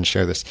go ahead and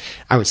share this.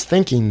 I was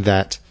thinking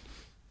that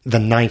the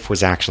knife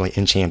was actually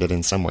enchanted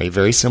in some way,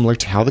 very similar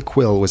to how the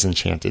quill was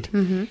enchanted,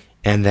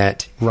 and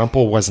that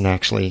Rumple wasn't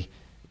actually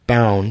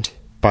bound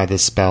by the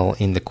spell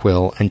in the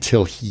quill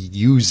until he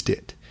used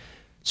it.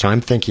 So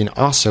I'm thinking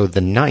also the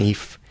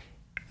knife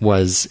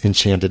was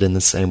enchanted in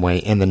the same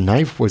way, and the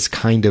knife was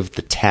kind of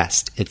the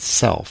test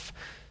itself,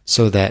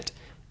 so that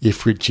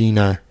if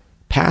Regina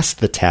passed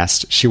the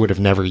test, she would have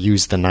never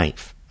used the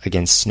knife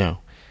against Snow.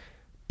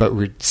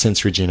 But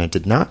since Regina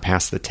did not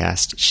pass the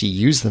test, she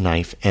used the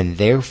knife, and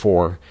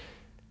therefore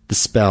the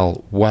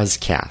spell was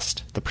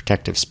cast, the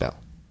protective spell.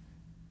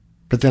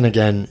 But then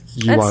again,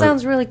 that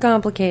sounds really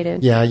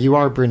complicated. Yeah, you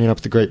are bringing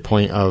up the great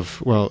point of,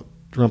 well,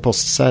 Rumple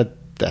said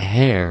the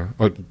hair,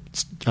 or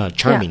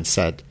Charming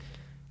said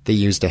they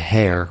used a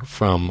hair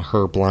from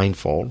her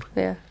blindfold.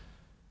 Yeah.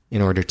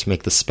 In order to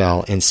make the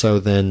spell, and so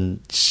then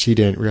she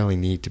didn't really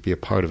need to be a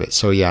part of it.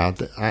 So yeah,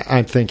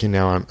 I'm thinking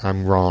now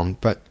I'm wrong,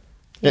 but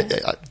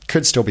it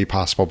could still be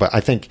possible. But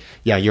I think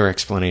your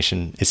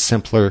explanation is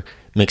simpler,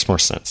 makes more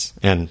sense.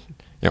 And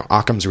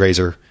Occam's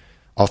razor,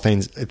 all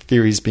things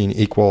theories being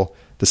equal,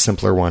 the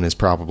simpler one is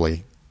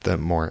probably the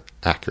more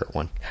accurate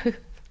one.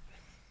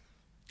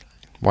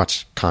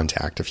 Watch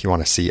Contact if you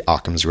want to see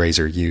Occam's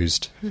razor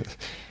used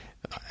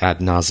ad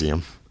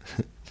nauseum.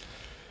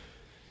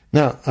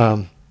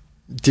 Now.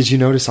 Did you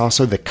notice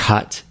also the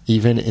cut,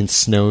 even in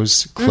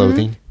Snow's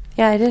clothing?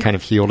 Yeah, I did. Kind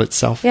of healed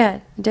itself? Yeah,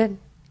 it did.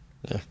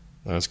 Yeah,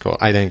 that was cool.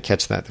 I didn't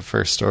catch that the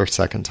first or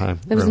second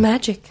time. It was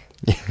magic.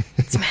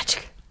 It's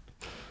magic.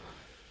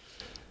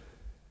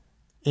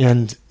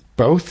 And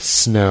both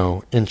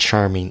Snow and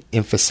Charming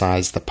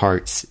emphasized the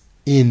parts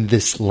in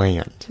this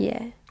land.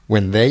 Yeah.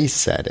 When they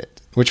said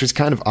it, which was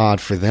kind of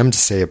odd for them to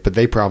say it, but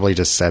they probably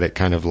just said it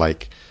kind of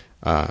like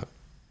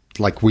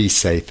like we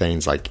say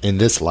things like in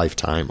this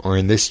lifetime or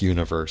in this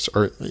universe,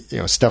 or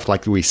stuff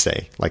like we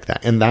say like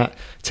that. And that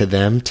to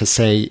them to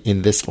say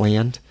in this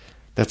land,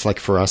 that's like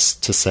for us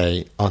to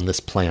say on this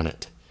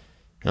planet.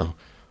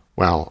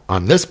 Well,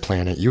 on this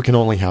planet you can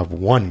only have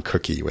one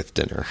cookie with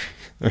dinner,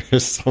 or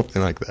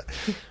something like that.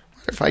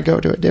 What if I go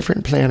to a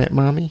different planet,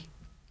 Mommy?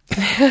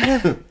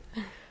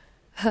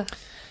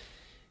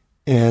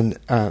 And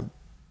I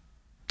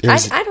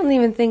don't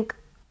even think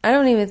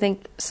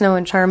Snow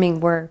and Charming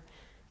were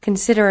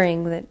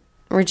considering that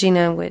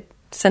Regina would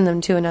send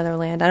them to another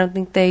land. I don't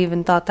think they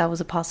even thought that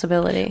was a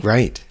possibility.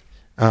 Right.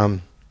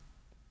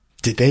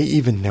 Did they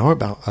even know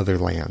about other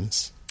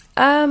lands?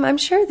 I'm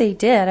sure they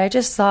did. I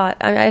just thought,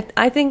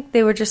 I think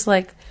they were just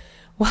like,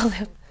 well,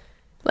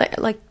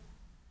 like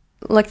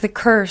the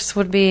curse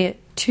would be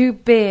too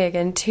big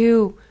and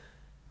too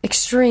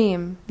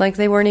extreme. Like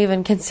they weren't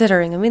even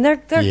considering. I mean, they're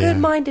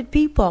good-minded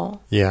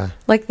people. Yeah.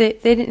 Like they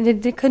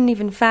couldn't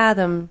even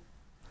fathom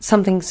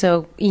something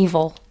so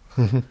evil.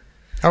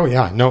 Oh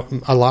yeah, no,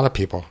 a lot of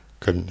people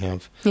couldn't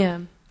have. Yeah.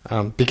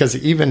 Because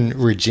even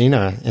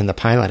Regina in the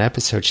pilot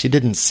episode, she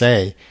didn't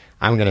say,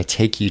 "I'm going to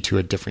take you to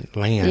a different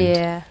land."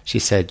 Yeah. She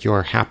said,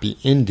 "Your happy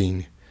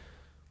ending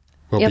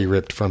will be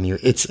ripped from you."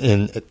 It's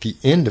at the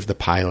end of the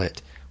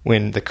pilot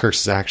when the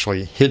curse is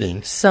actually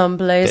hitting.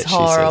 Someplace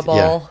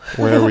horrible. Says,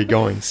 where are we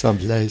going?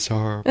 Someplace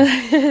horrible.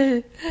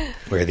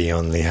 Where the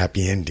only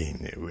happy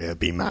ending will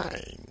be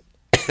mine.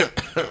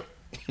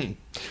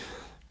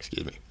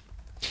 Excuse me.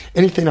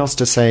 Anything else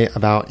to say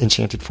about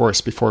Enchanted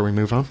Forest before we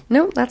move on?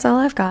 No, that's all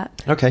I've got.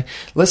 Okay.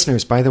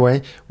 Listeners, by the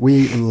way,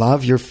 we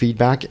love your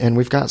feedback, and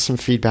we've got some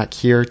feedback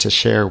here to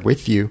share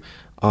with you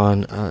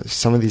on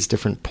some of these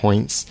different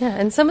points. Yeah,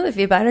 and some of the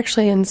feedback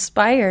actually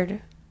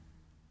inspired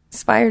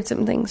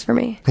some things for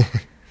me.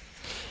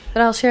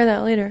 But I'll share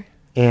that later.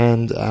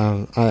 And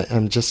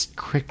I'm just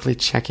quickly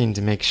checking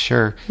to make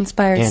sure.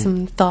 Inspired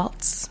some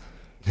thoughts.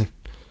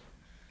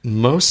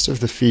 Most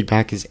of the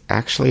feedback is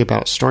actually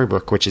about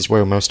Storybrooke, which is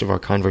where most of our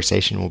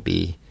conversation will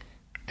be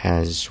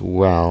as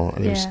well.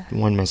 There's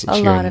one message a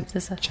here. lot of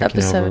this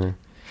episode. Over.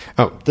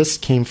 Oh, this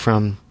came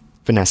from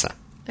Vanessa.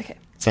 Okay.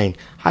 Saying,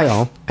 "Hi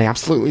all, I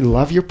absolutely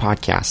love your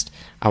podcast.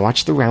 I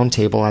watch the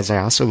roundtable as I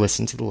also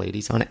listen to the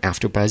ladies on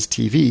AfterBuzz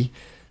TV,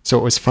 so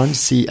it was fun to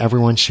see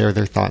everyone share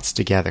their thoughts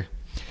together.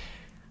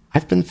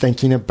 I've been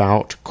thinking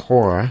about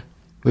Cora,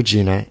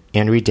 Regina,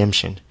 and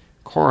Redemption.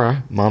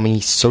 Cora, mommy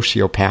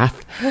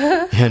sociopath,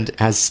 and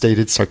as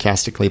stated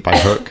sarcastically by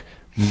Hook,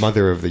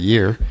 Mother of the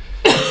Year,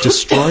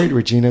 destroyed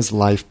Regina's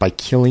life by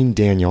killing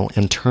Daniel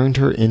and turned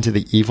her into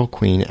the evil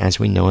queen as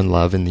we know and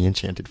love in the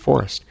Enchanted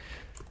Forest.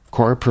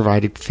 Cora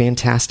provided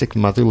fantastic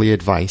motherly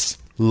advice.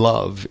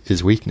 Love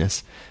is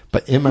weakness.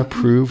 But Emma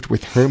proved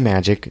with her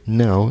magic,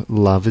 no,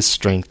 love is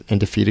strength,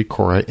 and defeated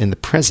Cora in the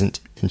present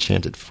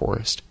Enchanted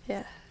Forest.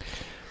 Yeah.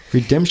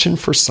 Redemption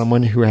for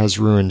someone who has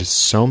ruined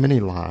so many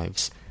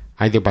lives,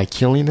 either by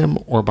killing them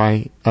or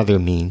by other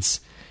means,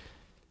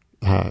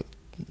 in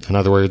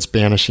other words,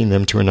 banishing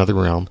them to another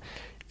realm,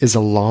 is a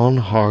long,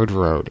 hard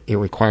road. It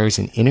requires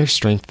an inner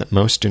strength that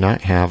most do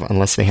not have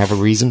unless they have a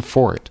reason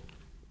for it.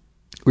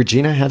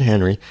 Regina had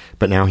Henry,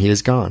 but now he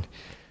is gone.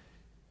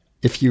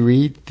 If you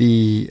read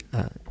the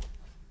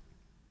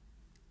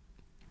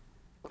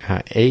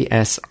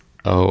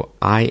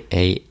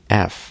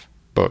ASOIAF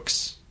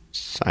books,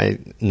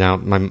 now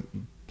my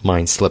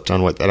mind slipped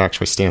on what that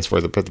actually stands for,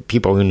 but the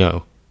people who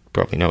know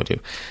probably know too.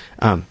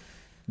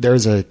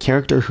 There's a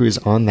character who is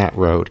on that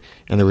road,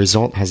 and the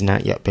result has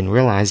not yet been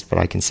realized, but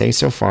I can say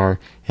so far it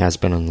has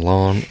been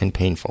long and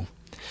painful.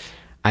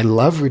 I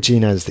love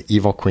Regina as the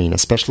evil queen,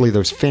 especially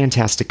those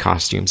fantastic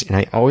costumes, and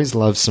I always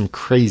love some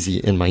crazy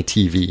in my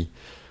TV.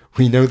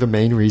 We know the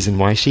main reason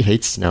why she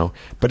hates Snow,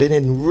 but it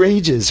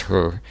enrages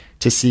her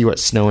to see what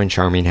Snow and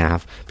Charming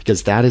have,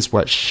 because that is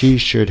what she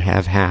should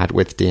have had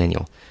with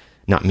Daniel.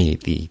 Not me,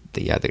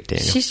 the other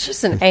Daniel. She's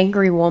just an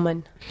angry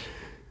woman.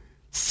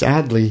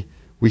 Sadly,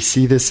 we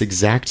see this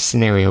exact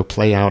scenario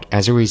play out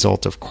as a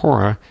result of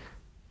Cora,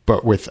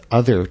 but with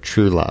other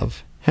true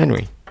love,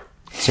 Henry.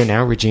 So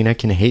now Regina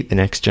can hate the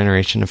next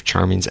generation of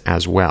Charmings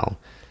as well.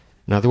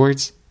 In other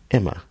words,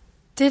 Emma.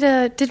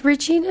 Did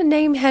Regina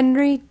name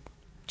Henry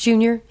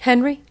Jr.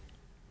 Henry?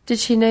 Did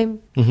she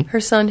name her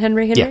son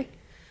Henry? Yeah.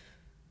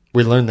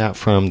 We learned that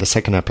from the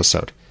second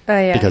episode. Oh,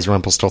 yeah. Because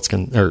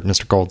Rumpelstiltskin, or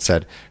Mr. Gold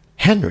said,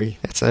 Henry,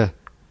 that's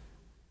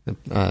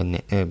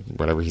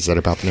whatever he said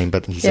about the name,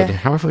 but he said,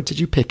 however did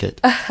you pick it?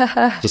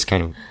 Just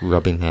kind of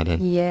rubbing that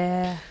in.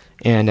 Yeah.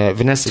 And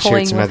Vanessa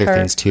shared some other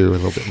things too, a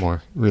little bit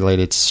more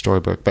related to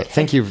Storybook. But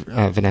thank you,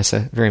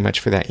 Vanessa, very much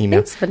for that email.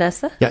 Thanks,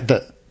 Vanessa. Yeah,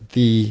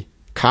 the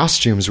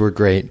costumes were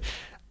great.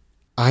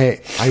 I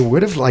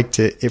would have liked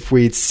it if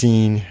we'd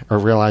seen or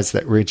realized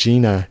that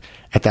Regina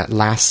at that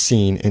last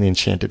scene in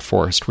Enchanted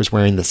Forest was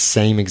wearing the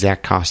same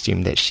exact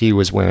costume that she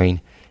was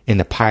wearing in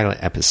the pilot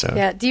episode.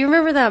 Yeah. Do you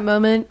remember that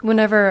moment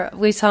whenever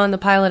we saw in the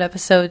pilot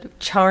episode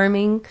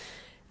Charming,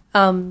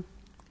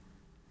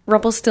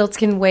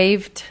 Rumpelstiltskin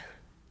waved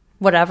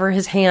whatever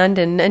his hand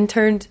and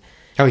turned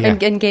Oh, yeah.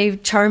 and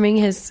gave Charming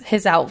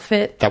his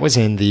outfit. That was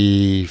in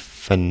the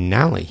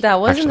finale. That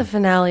was in actually. the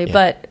finale,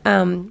 Yeah.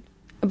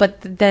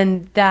 but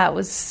then that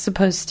was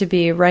supposed to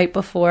be right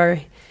before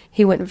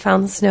he went and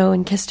found the snow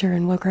and kissed her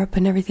and woke her up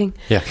and everything.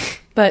 Yeah.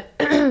 But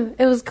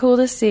it was cool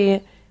to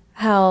see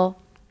how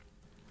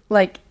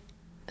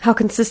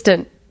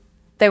consistent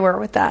they were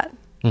with that,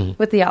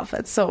 with the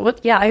outfits. So,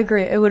 yeah, I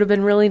agree. It would have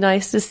been really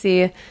nice to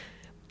see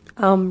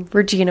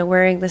Regina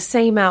wearing the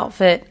same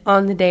outfit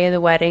on the day of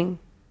the wedding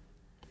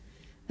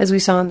as we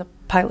saw in the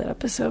pilot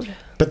episode.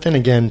 But then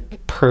again,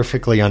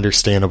 perfectly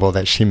understandable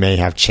that she may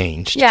have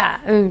changed.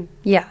 Yeah,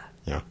 yeah.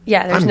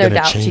 Yeah, there's I'm no gonna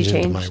doubt change she into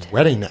changed. my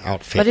wedding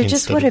outfit. But it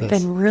just instead would of have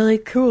this. been really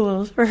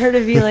cool for her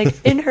to be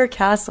like in her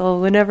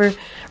castle whenever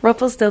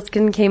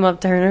Rumpelstiltskin came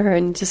up to her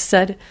and just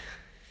said,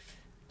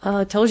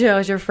 "Told you I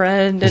was your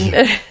friend,"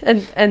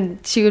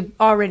 and she would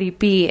already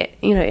be,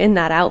 in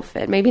that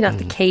outfit. Maybe not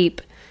the cape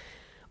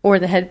or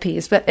the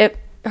headpiece, but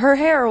her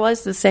hair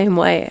was the same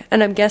way,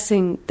 and I'm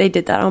guessing they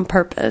did that on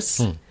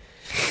purpose.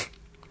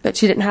 But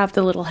she didn't have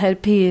the little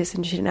headpiece,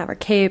 and she didn't have her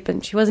cape,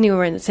 and she wasn't even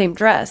wearing the same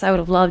dress. I would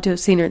have loved to have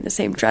seen her in the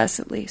same dress,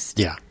 at least.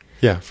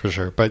 Yeah, for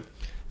sure. But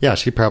yeah,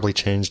 she probably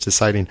changed,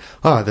 deciding,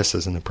 this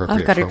isn't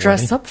appropriate. I've got to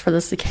dress up for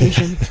this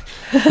occasion.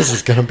 This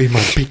is going to be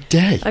my big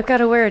day. I've got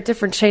to wear a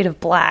different shade of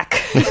black.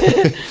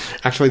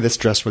 Actually, this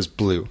dress was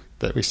blue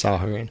that we saw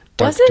her in.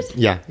 Was it?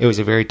 Yeah, it was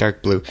a very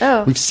dark blue.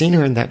 Oh. We've seen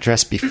her in that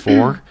dress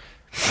before.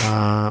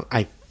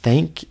 I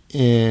think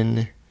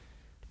in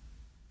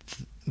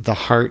The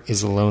Heart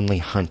is a Lonely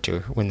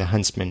Hunter, when the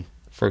huntsman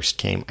first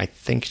came. I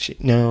think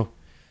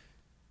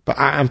but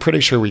I'm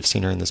pretty sure we've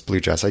seen her in this blue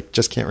dress. I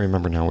just can't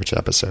remember now which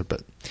episode,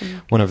 but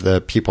one of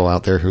the people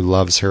out there who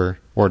loves her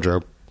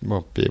wardrobe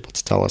will be able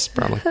to tell us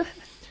probably.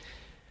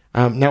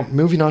 Now,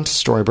 moving on to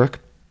Storybrooke.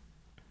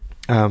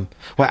 Well,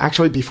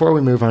 actually, before we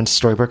move on to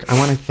Storybrooke, I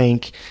want to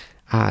thank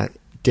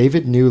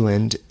David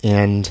Newland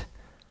and,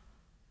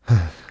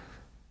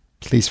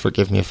 please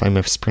forgive me if I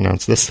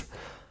mispronounce this,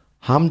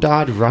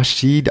 Hamdad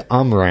Rashid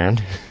Amran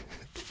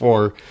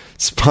for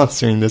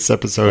sponsoring this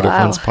episode of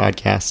Once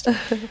Podcast.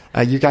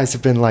 You guys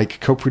have been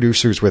like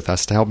co-producers with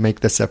us to help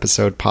make this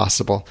episode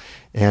possible,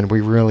 and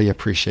we really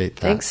appreciate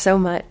that. Thanks so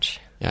much.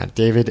 Yeah,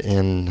 David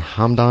and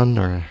Hamdan,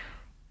 or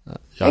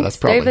Thanks, that's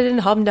probably David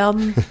and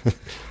Hamdan.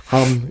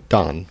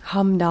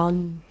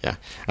 Hamdan. Yeah,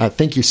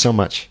 thank you so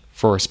much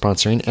for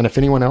sponsoring. And if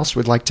anyone else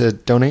would like to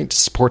donate to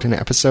support an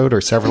episode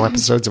or several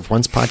episodes of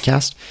Once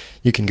Podcast,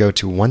 you can go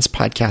to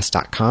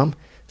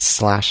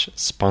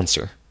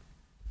oncepodcast.com/sponsor.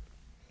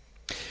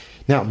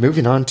 Now,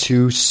 moving on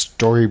to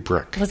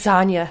Storybrooke.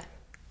 Lasagna.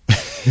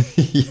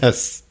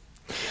 Yes.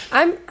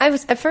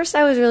 At first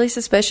I was really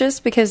suspicious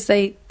because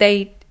they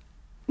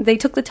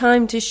took the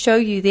time to show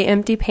you the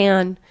empty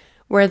pan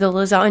where the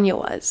lasagna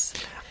was.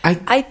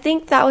 I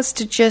think that was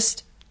to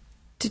just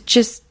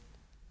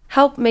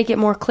help make it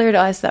more clear to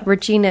us that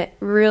Regina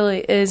really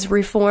is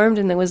reformed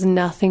and there was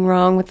nothing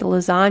wrong with the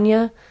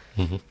lasagna.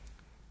 Mm-hmm.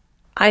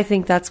 I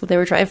think that's what they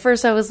were trying. At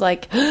first I was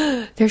like,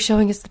 they're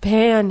showing us the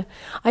pan.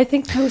 I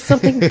think there was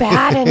something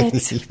bad in it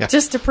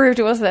just to prove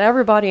to us that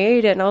everybody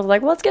ate it. And I was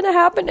like, what's going to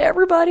happen to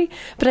everybody?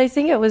 But I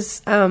think it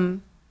was,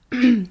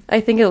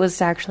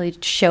 actually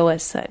to show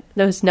us that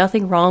there was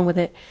nothing wrong with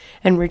it.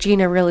 And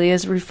Regina really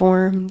is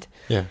reformed.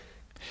 Yeah.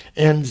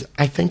 And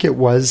I think it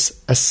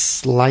was a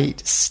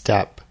slight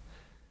step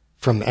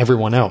from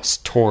everyone else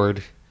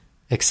toward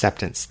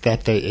acceptance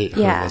that they ate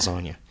her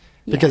lasagna.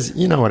 Because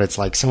you know what it's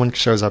like. Someone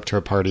shows up to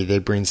a party, they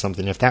bring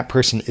something. If that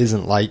person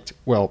isn't liked,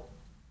 well,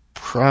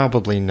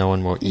 probably no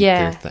one will eat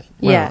their thing.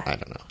 Well, I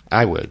don't know.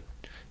 I would,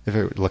 if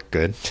it would look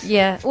good.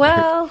 Yeah,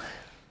 well...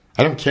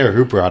 I don't care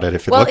who brought it.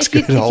 If it looks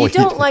good, I'll eat it. If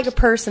you don't like a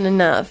person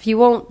enough, you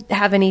won't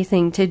have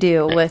anything to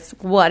do with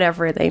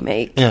whatever they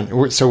make. And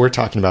we're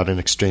talking about an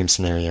extreme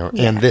scenario.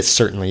 Yeah. And this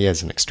certainly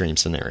is an extreme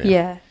scenario.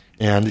 Yeah.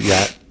 And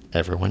yet...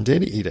 everyone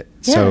did eat it.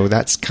 Yeah. So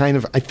that's kind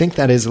of, I think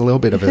that is a little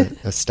bit of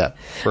a step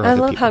for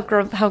other people. I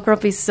love how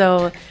Grumpy's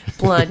so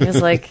blunt.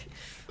 He's like,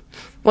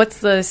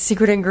 what's the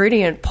secret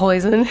ingredient?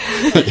 Poison.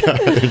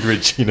 In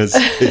Regina's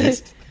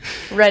face.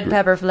 Red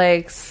pepper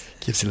flakes.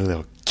 Gives it a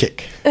little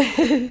kick.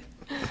 I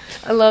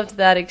loved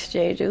that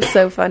exchange. It was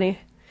so funny.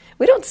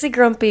 We don't see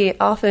Grumpy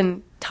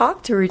often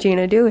talk to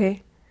Regina, do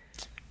we?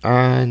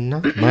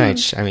 Not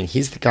much. I mean,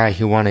 he's the guy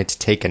who wanted to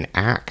take an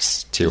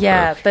axe to her.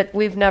 Yeah, but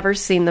we've never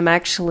seen them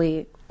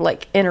actually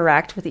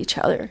interact with each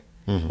other,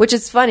 which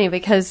is funny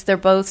because they're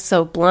both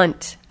so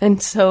blunt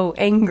and so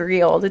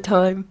angry all the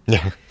time.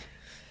 Yeah,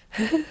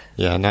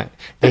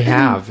 they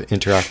have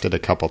interacted a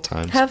couple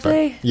times. Have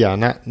they? Yeah,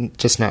 not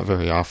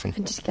very often. I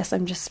just guess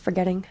I'm just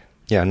forgetting.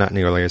 Yeah, not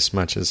nearly as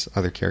much as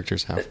other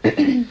characters have.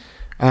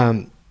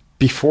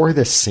 Before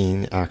this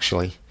scene,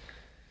 actually,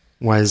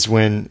 was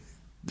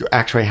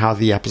how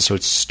the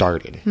episode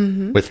started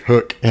with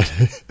Hook. And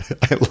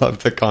I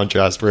love the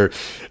contrast where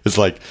it's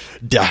like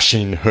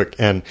dashing Hook,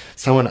 and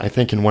someone, I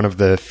think in one of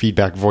the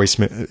feedback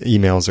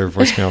emails or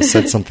voicemails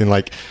said something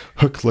like,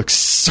 Hook looks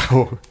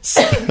so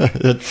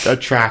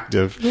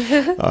attractive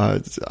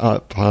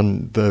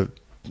upon the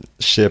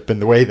ship,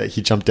 and the way that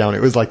he jumped down,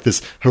 it was like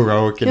this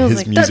heroic, and It was his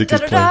like, music da,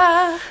 is da, playing.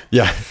 da, da.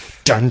 Yeah.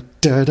 Dun,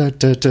 da, da,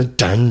 da, da,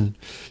 dun.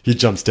 He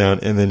jumps down,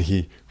 and then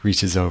he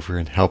reaches over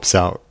and helps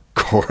out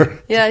Cora.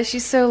 Yeah,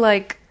 she's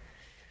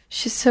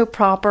so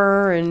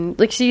proper, and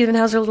like she even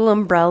has her little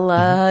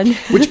umbrella.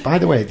 Which, by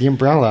the way, the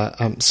umbrella,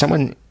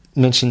 someone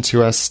mentioned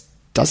to us,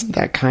 doesn't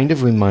that kind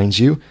of remind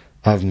you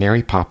of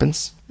Mary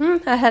Poppins?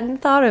 I hadn't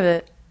thought of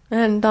it. I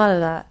hadn't thought of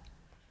that.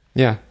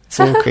 Yeah. It's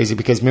a little crazy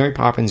because Mary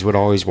Poppins would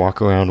always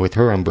walk around with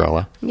her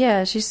umbrella.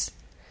 Yeah,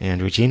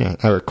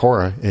 And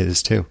Cora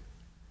is too.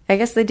 I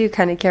guess they do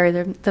kind of carry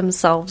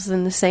themselves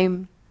in the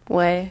same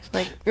way.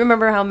 Like,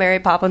 remember how Mary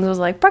Poppins was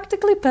like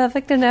practically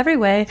perfect in every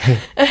way,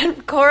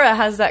 and Cora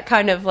has that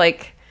kind of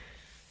like,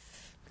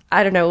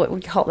 I don't know what we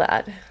call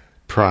that.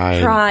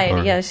 Pride.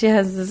 or- Yeah, she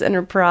has this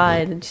inner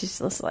pride, and she's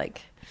just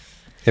like,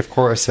 If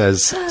Cora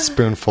says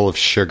spoonful of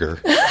sugar,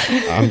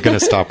 I'm going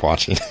to stop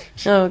watching.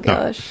 oh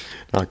gosh.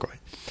 No, not quite.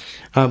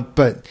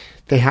 But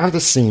they have the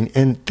scene,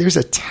 and there's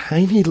a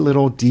tiny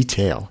little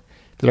detail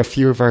that a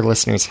few of our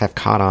listeners have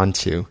caught on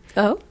to.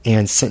 Oh?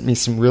 And sent me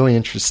some really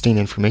interesting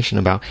information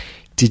about.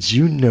 Did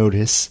you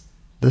notice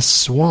the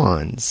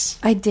swans?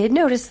 I did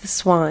notice the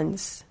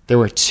swans. There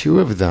were two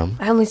of them.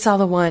 I only saw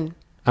the one.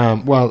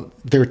 Well,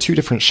 there were two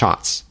different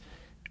shots.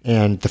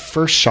 And the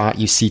first shot,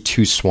 you see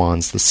two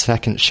swans. The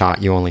second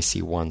shot, you only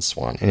see one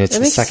swan. And it's That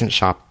the makes- second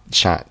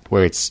shot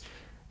where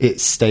it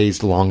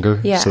stays longer.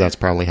 Yeah. So that's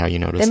probably how you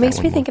notice It that makes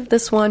one me more. think of the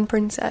Swan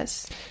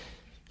Princess.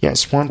 Yeah,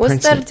 Swan Was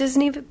Princess. that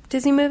a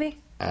Disney movie?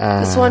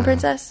 The Swan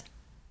Princess?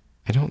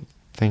 I don't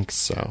think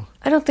so.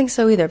 I don't think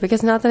so either,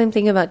 because now that I'm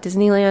thinking about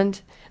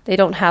Disneyland, they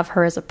don't have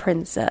her as a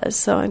princess,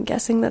 so I'm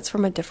guessing that's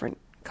from a different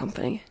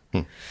company.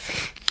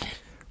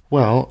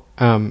 Well,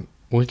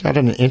 we got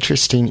an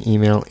interesting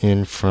email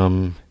in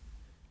from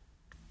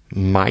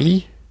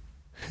Mai,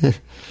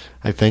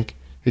 I think,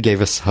 who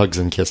gave us hugs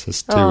and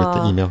kisses too with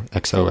the email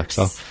XOXO,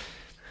 Thanks.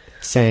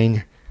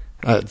 saying,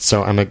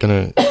 so I'm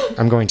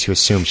going to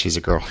assume she's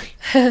a girl.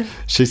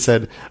 She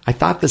said, I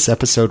thought this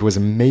episode was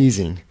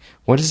amazing.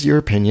 What is your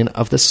opinion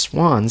of the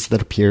swans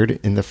that appeared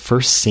in the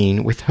first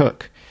scene with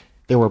Hook?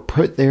 They were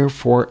put there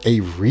for a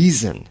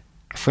reason.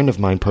 A friend of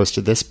mine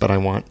posted this, but I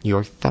want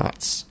your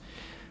thoughts.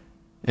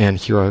 And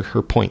here are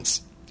her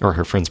points, or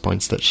her friend's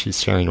points that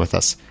she's sharing with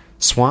us.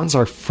 Swans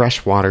are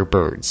freshwater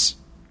birds.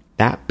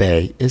 That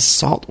bay is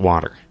salt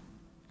water.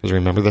 Because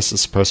remember, this is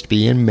supposed to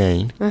be in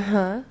Maine,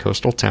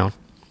 coastal town.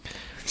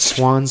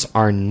 Swans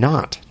are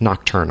not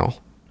nocturnal.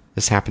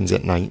 This happens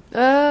at night.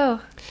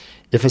 Oh,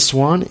 If a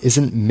swan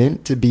isn't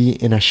meant to be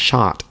in a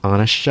shot on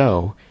a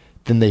show,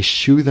 then they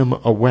shoo them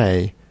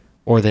away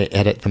or they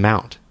edit them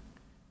out.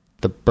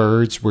 The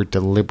birds were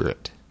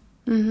deliberate.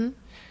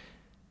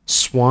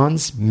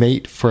 Swans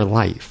mate for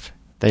life.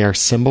 They are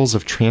symbols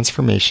of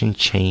transformation,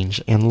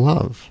 change, and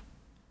love.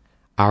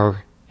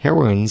 Our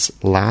heroine's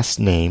last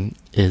name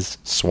is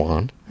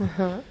Swan.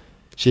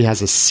 She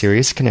has a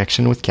serious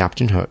connection with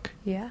Captain Hook.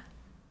 yeah.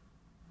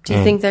 Do you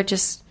And- think they're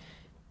just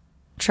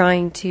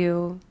trying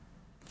to,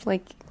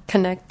 like,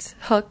 connect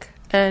Hook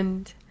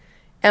and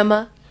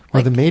Emma?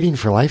 Well, the mating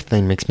for life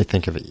thing makes me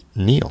think of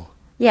Neil.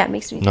 Yeah, it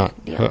makes me Not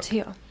think Hook.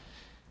 too.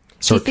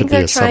 So Do you it could think be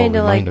they're a subtle trying to,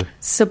 reminder. like,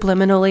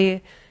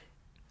 subliminally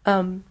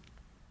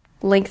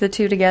link the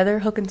two together,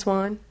 Hook and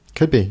Swan?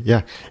 Could be,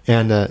 yeah.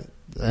 And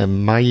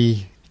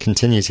Mai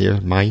continues here.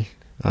 Mai,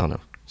 I don't know.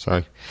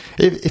 Sorry.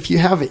 If you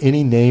have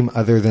any name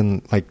other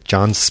than like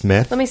John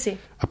Smith, Let me see.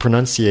 a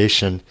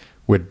pronunciation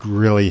would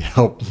really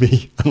help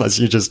me, unless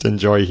you just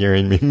enjoy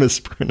hearing me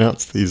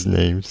mispronounce these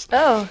names.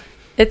 Oh,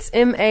 it's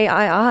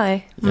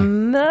Maii.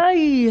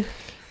 Mai.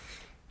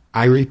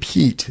 I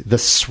repeat, the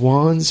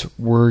swans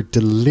were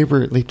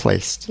deliberately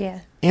placed. Yeah.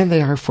 And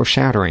they are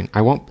foreshadowing.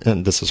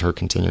 And this is her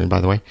continuing,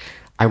 by the way,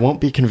 I won't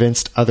be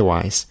convinced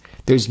otherwise.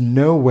 There's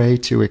no way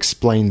to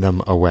explain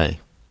them away.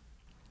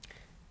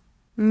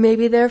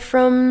 Maybe they're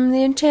from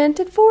the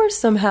Enchanted Forest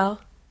somehow.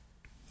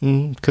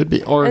 Could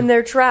be. Or And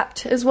they're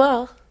trapped as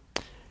well.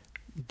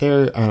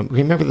 they're,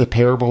 remember the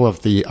parable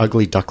of the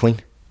ugly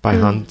duckling by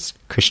Hans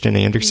Christian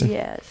Andersen?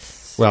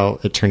 Yes. Well,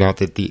 it turned out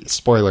that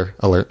spoiler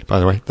alert, by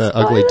the way, the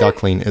ugly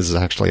duckling is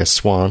actually a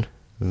swan.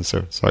 And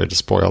so, sorry to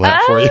spoil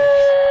that for you.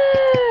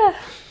 Ah!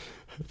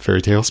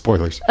 Fairy tale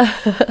spoilers.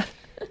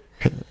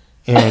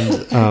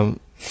 And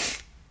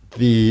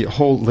the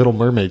whole Little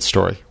Mermaid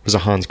story was a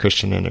Hans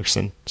Christian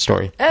Andersen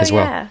story Oh, as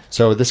well. yeah.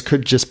 So this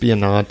could just be a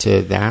nod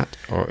to that,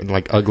 or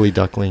like ugly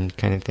duckling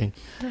kind of thing.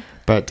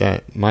 But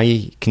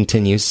Mai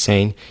continues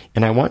saying,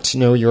 and I want to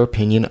know your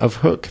opinion of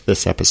Hook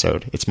this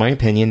episode. It's my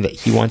opinion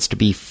that he wants to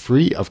be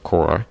free of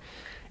Cora.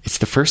 It's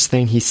the first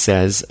thing he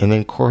says, and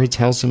then Cora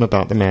tells him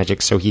about the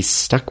magic, so he's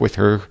stuck with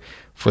her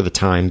for the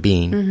time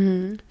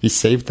being. He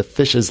saved the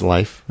fish's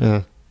life.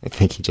 I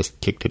think he just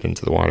kicked it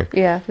into the water.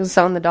 Yeah, he was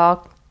on the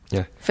dock.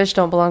 Yeah. Fish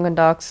don't belong on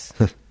docks.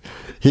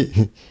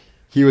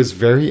 He was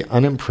very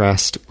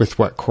unimpressed with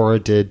what Cora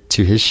did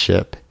to his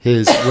ship.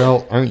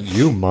 Well, aren't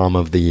you Mom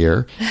of the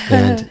Year?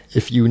 And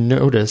if you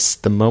notice,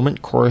 the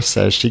moment Cora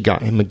says she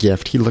got him a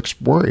gift, he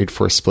looks worried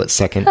for a split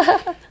second.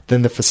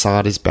 Then the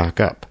facade is back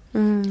up.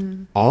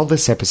 All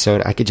this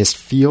episode, I could just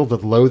feel the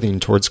loathing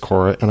towards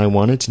Cora, and I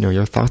wanted to know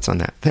your thoughts on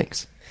that.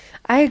 Thanks.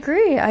 I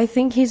agree. I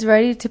think he's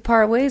ready to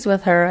part ways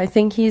with her. I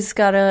think he's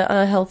got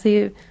a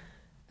healthy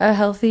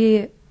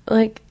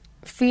like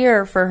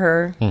fear for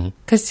her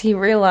because he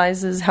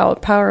realizes how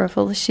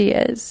powerful she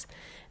is,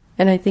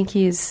 and I think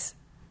he's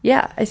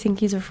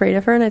afraid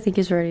of her, and I think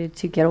he's ready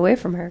to get away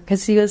from her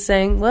because he was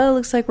saying, "Well, it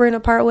looks like we're gonna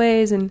part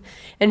ways," and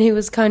he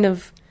was kind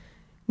of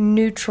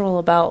neutral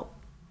about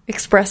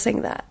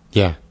expressing that.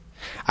 Yeah,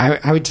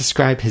 I would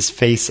describe his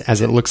face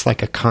as it looks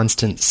like a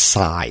constant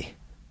sigh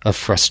of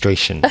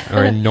frustration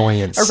or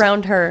annoyance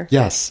around her.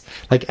 Yes,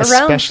 like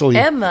around especially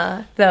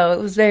Emma, though it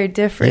was very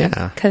different.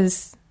 Yeah,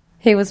 because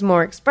he was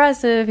more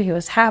expressive. He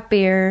was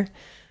happier.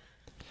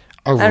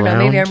 I don't know.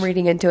 Maybe I'm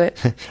reading into it.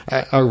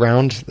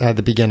 Around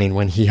the beginning,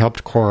 when he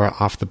helped Cora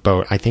off the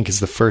boat, I think is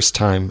the first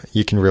time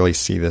you can really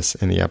see this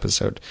in the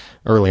episode.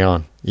 Early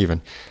on,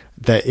 even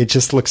that it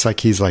just looks like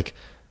he's like,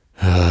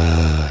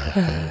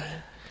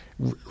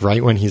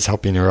 right when he's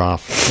helping her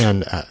off.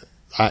 And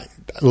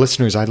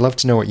listeners, I'd love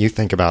to know what you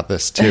think about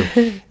this too.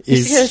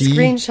 Is get a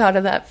screenshot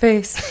of that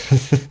face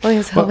while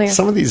he's helping her.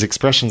 Some of these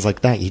expressions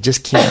like that, you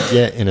just can't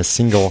get in a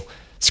single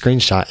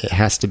screenshot. It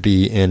has to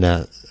be in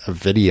a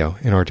video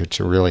in order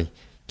to really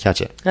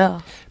catch it.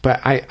 Oh.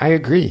 But I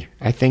agree.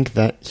 I think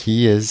that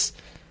he's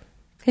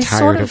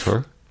tired of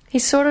her.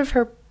 He's sort of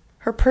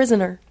her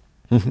prisoner.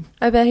 Mm-hmm.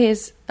 I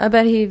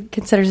bet he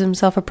considers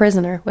himself a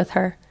prisoner with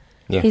her.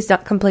 Yeah. He's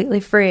not completely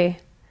free.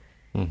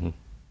 Mm-hmm.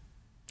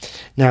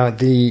 Now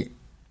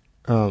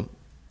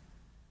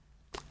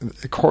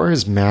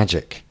Cora's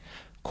magic.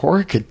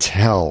 Cora could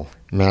tell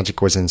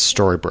magic was in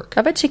Storybrooke.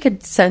 I bet she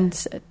could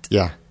sense it.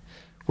 Yeah.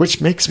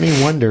 Which makes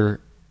me wonder,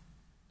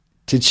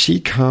 did she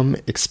come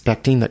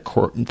expecting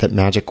that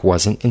magic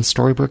wasn't in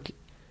Storybrooke?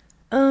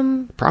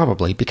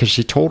 Probably, because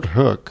she told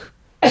Hook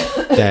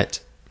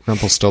that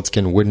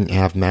Rumpelstiltskin wouldn't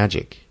have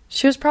magic.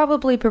 She was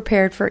probably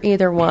prepared for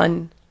either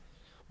one.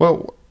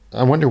 Well,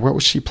 I wonder what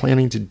was she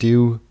planning to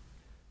do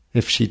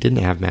if she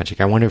didn't have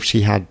magic. I wonder if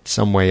she had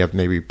some way of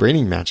maybe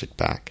bringing magic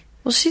back.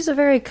 Well, she's a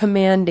very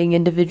commanding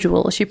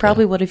individual. She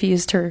probably would have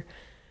used her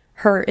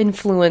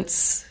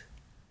influence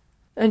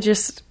and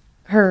just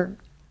her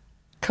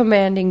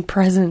commanding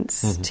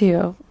presence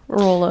to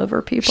roll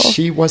over people.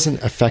 She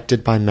wasn't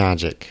affected by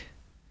magic.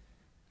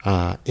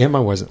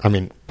 Emma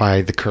wasn't,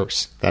 by the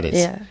curse, that is.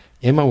 Yeah.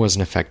 Emma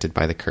wasn't affected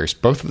by the curse.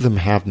 Both of them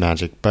have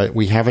magic, but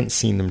we haven't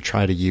seen them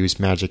try to use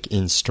magic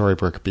in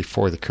Storybrooke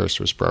before the curse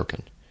was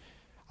broken.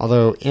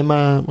 Although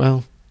Emma,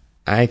 well,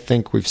 I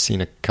think we've seen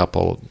a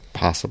couple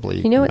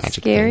possibly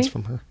magic things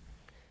from her.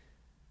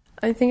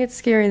 I think it's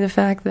scary the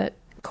fact that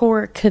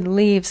Cora could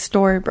leave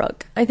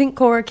Storybrooke. I think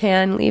Cora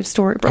can leave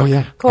Storybrooke. Oh,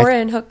 yeah. Cora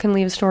and Hook can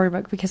leave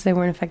Storybrooke because they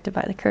weren't affected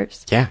by the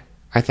curse. Yeah,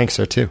 I think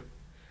so too.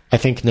 I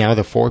think now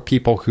the 4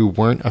 people who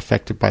weren't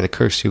affected by the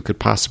curse who could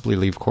possibly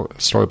leave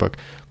Storybrooke: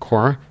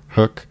 Cora,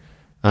 Hook,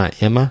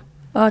 Emma,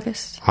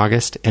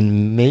 August,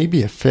 and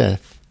maybe a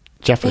 5th,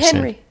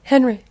 Jefferson.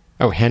 Henry.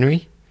 Oh,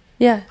 Henry?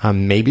 Yeah.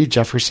 Maybe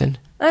Jefferson.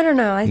 I don't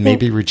know.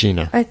 Maybe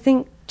Regina. I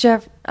think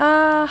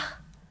I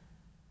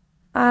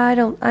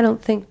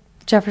don't think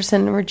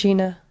Jefferson and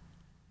Regina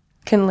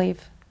can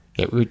leave.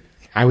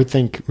 I would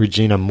think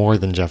Regina more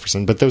than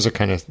Jefferson, but those are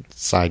kind of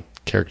side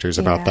characters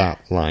about that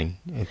line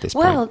at this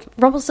point. Well,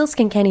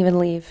 Rumpelstiltskin can't even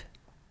leave.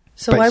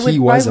 So but he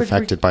was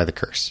affected by the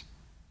curse.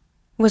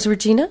 Was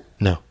Regina?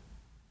 No.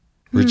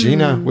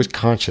 Regina was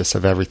conscious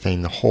of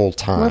everything the whole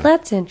time. Well,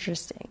 that's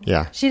interesting.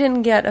 Yeah. She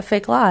didn't get a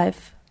fake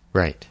life.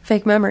 Right.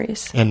 Fake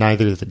memories. And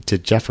neither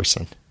did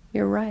Jefferson.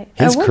 You're right.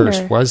 His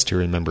curse was to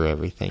remember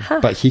everything. Huh.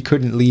 But he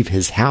couldn't leave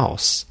his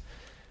house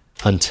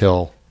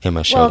until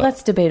Emma showed up. Well,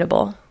 that's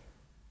debatable.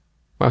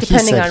 Well,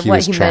 depending he said on he what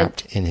was he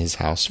trapped meant. in his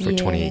house for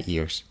 28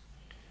 years.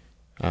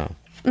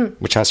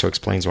 Which also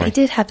explains why. He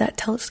did have that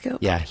telescope.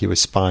 Yeah, he was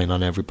spying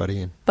on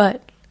everybody.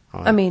 But,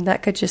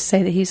 that could just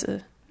say that he's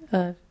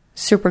a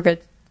super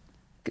good...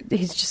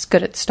 He's just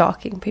good at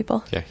stalking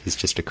people. Yeah, he's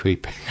just a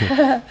creep.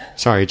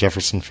 Sorry,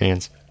 Jefferson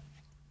fans.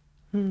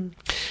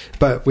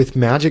 But with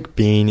magic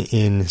being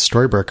in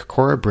Storybrooke,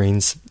 Cora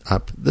brings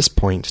up this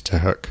point to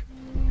Hook.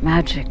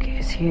 Magic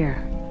is here,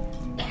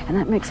 and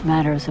that makes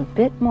matters a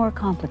bit more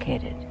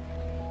complicated.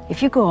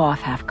 If you go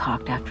off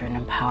half-cocked after an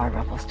empowered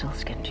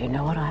Rumpelstiltskin, do you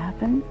know what'll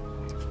happen?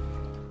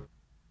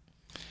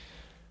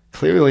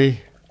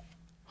 Clearly,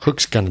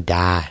 Hook's gonna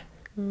die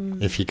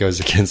if he goes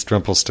against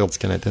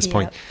Rumpelstiltskin at this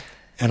point.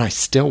 And I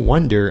still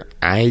wonder,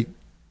 I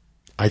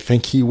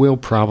think he will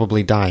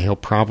probably die. He'll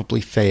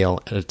probably fail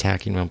at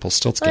attacking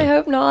Rumpelstiltskin. I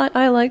hope not.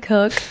 I like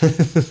Hook.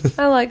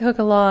 I like Hook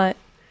a lot.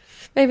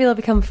 Maybe they'll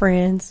become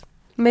friends.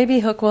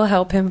 Maybe Hook will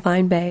help him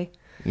find Bay.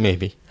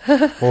 Maybe.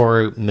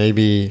 Or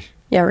maybe...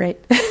 Yeah, right.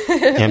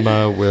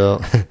 Emma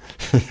will...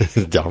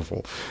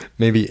 Doubtful.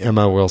 Maybe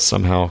Emma will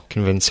somehow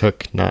convince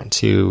Hook not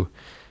to...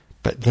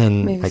 But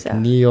then,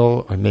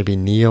 Neil, or maybe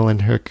Neil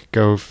and Hook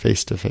go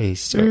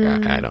face-to-face.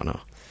 I don't know.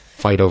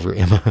 Fight over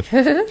Emma.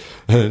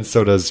 And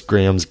so does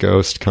Graham's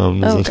ghost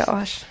comes. Oh,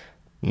 gosh.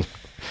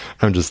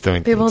 I'm just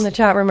doing People in the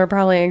chat room are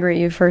probably angry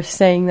at you for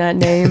saying that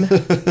name.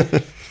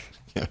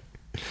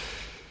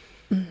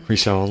 We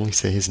shall only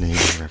say his name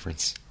in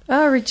reference.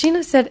 Oh,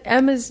 Regina said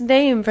Emma's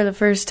name for the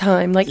first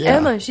time. Like Yeah.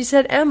 Emma. She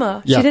said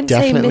Emma. Yeah, she didn't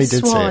say definitely Miss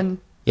did say it. Swan.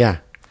 Yeah.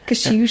 Because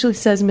she usually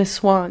says Miss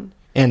Swan.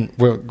 And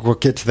we'll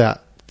get to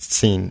that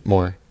scene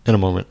more in a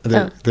moment.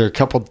 There are a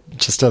couple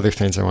just other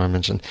things I want to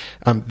mention.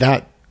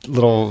 That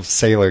little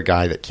sailor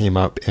guy that came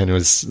up and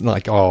was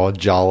like all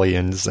jolly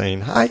and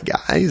saying, "Hi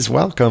guys,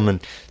 welcome," and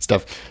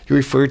stuff. He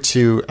referred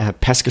to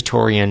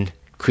pescatorian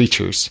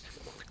creatures.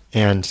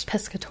 And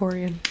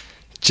Pescatorian.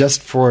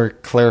 just for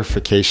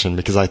clarification,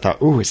 because I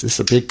thought, "Ooh, is this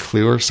a big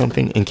clue or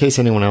something?" In case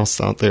anyone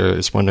else out there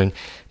is wondering,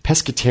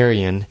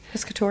 pescatarian,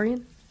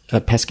 Pescatorian?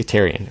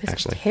 pescatarian,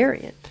 actually.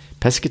 Pescatarian.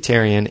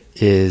 Pescatarian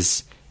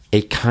is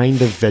a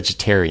kind of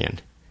vegetarian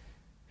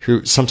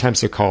who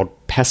sometimes they're called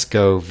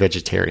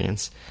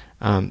pesco-vegetarians,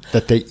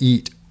 that they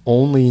eat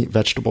only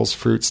vegetables,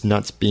 fruits,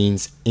 nuts,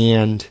 beans,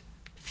 and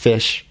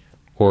fish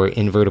or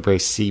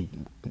invertebrate sea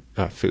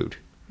food.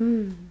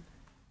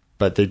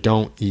 But they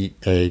don't eat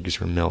eggs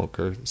or milk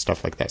or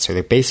stuff like that. So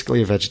they're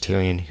basically a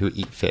vegetarian who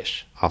eat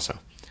fish also.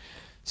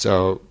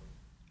 So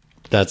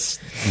that's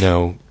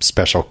no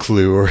special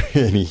clue or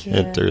any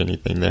hint or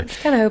anything there. I was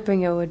kind of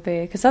hoping it would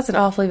be, because that's an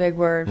awfully big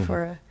word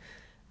for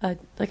a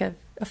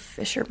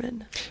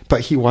fisherman.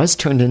 But he was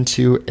turned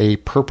into a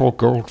purple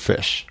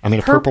goldfish. I mean,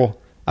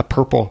 a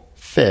purple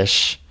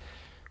fish,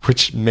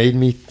 which made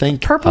me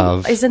think Purple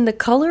of is in the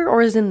color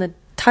or is in the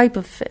type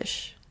of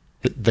fish?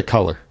 the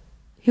color.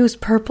 He was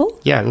purple?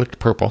 Yeah, it looked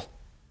purple.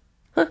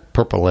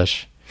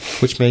 Purplish.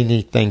 Which made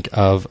me think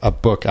of a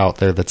book out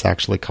there that's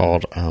actually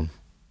called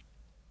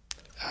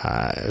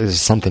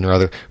something or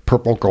other,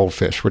 Purple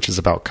Goldfish, which is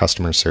about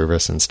customer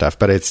service and stuff,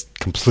 but it's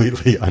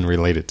completely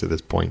unrelated to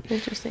this point.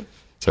 Interesting.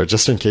 So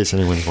just in case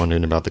anyone's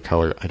wondering about the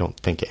color, I don't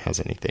think it has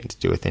anything to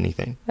do with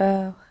anything.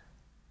 Oh.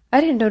 I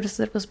didn't notice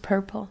that it was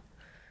purple.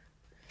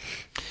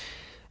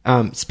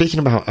 Speaking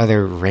about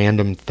other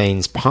random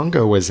things,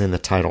 Pongo was in the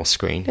title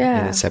screen in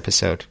Yeah. this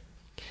episode.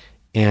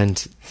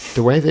 And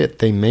the way that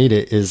they made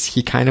it is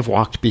he kind of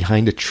walked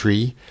behind a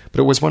tree, but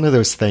it was one of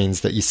those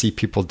things that you see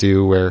people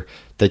do where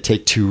they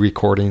take two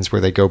recordings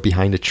where they go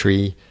behind a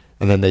tree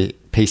and then they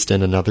paste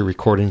in another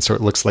recording so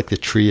it looks like the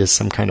tree is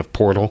some kind of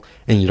portal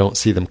and you don't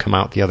see them come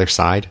out the other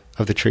side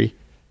of the tree.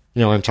 You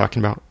know what I'm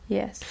talking about?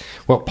 Yes.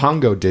 Well,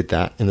 Pongo did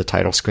that in the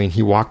title screen.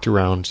 He walked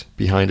around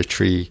behind a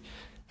tree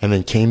and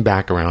then came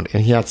back around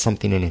and he had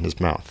something in his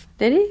mouth.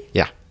 Did he?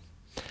 Yeah.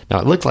 Now,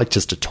 it looked like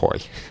just a toy.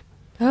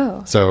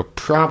 Oh. So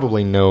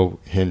probably no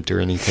hint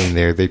or anything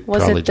there. They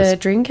Was probably it the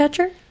dream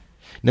catcher?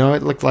 No,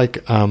 it looked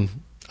like a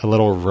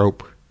little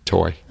rope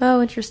toy.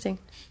 Oh, interesting.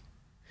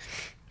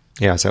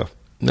 Yeah, so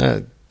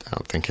I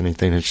don't think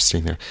anything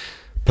interesting there.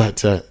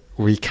 But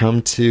we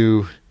come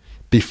to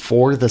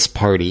before this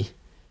party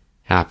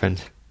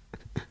happened,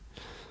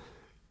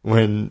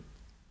 when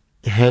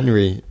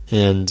Henry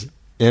and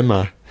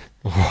Emma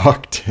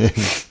walked in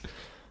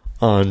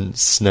on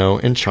Snow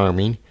and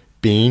Charming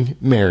being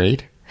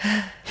married.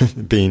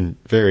 Being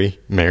very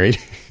married.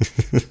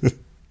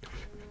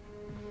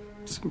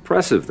 It's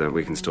impressive that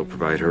we can still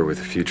provide her with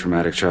a few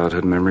traumatic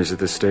childhood memories at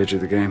this stage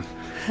of the game.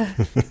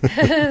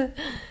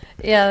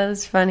 Yeah, that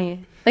was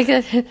funny. Like,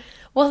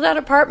 well, that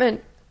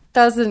apartment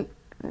doesn't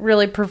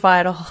really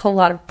provide a whole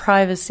lot of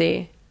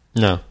privacy.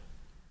 No.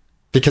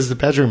 Because the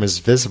bedroom is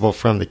visible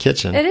from the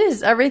kitchen. It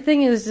is.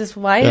 Everything is just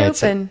wide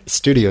It's open. a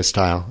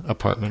studio-style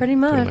apartment. Pretty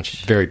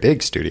much. Very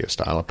big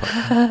studio-style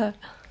apartment.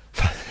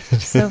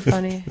 So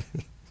funny.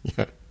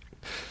 Yeah.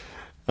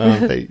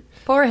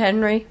 Poor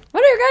Henry.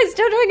 What are you guys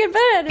still doing in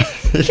bed?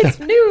 It's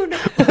noon.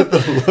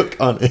 The look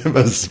on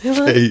Emma's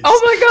face.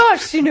 Oh my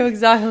gosh, you knew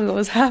exactly what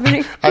was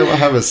happening. I will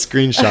have a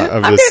screenshot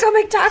of I'm this. gonna go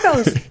make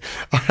tacos.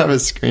 I'll have a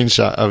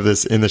screenshot of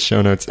this in the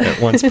show notes at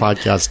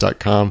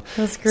oncepodcast.com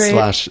That's great.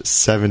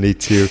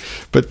 /72.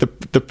 But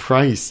the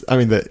price, I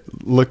mean, the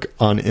look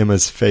on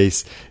Emma's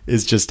face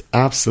is just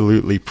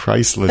absolutely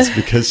priceless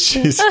because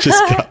she's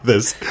just got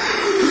this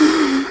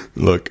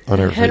look on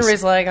her face.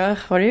 Henry's like,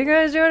 what are you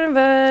guys doing in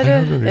bed?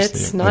 understand.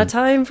 It's not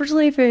time for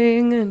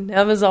sleeping. And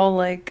Emma's all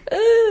like,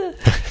 ugh.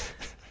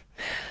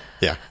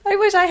 Yeah. I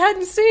wish I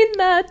hadn't seen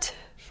that.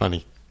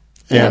 Funny.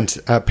 And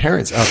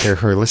parents out there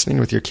who are listening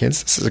with your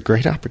kids, this is a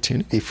great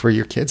opportunity for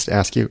your kids to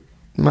ask you,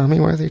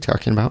 Mommy, what are they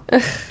talking about?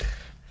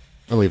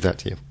 I'll leave that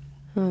to you.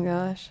 Oh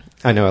gosh.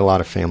 I know a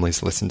lot of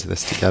families listen to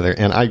this together,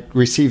 and I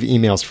receive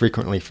emails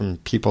frequently from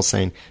people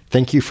saying,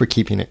 thank you for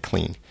keeping it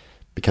clean,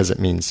 because it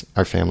means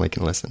our family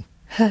can listen.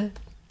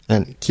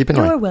 And keep in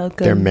You're mind,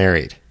 welcome. they're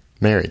married.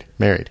 They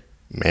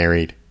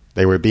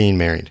were being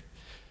married.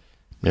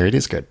 Married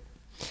is good.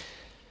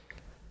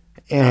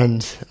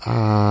 And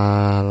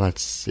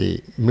let's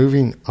see.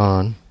 Moving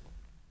on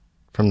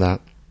from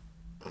that.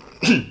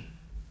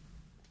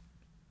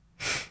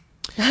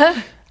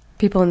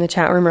 People in the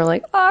chat room are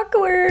like,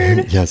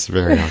 awkward. Yes,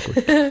 very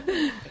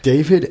awkward.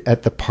 David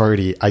at the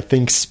party, I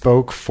think,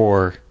 spoke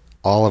for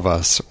all of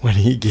us when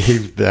he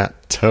gave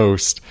that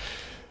toast,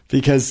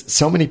 Because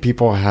so many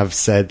people have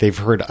said they've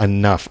heard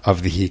enough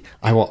of the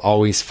 "I will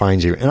always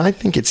find you," and I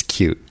think it's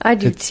cute. I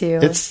do too.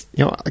 It's,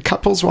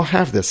 couples will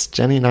have this.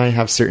 Jenny and I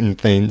have certain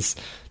things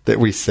that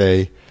we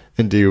say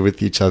and do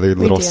with each other,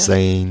 little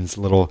sayings,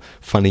 little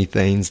funny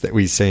things that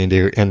we say and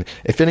do. And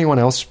if anyone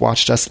else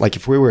watched us, like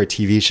if we were a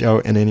TV show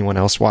and anyone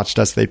else watched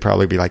us, they'd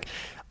probably be like,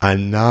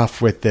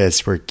 enough with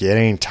this. We're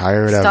getting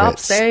tired of it. Stop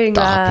saying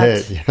Stop that.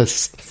 it.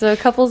 Yes. So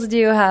couples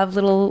do have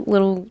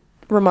little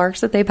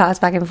remarks that they pass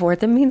back and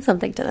forth that mean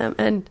something to them.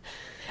 And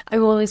 "I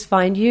will always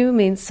find you"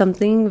 means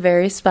something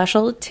very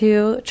special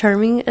to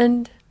Charming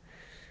and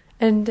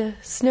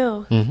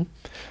Snow. Mm-hmm.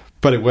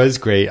 But it was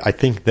great. I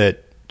think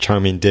that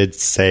Charming did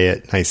say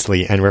it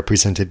nicely and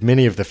represented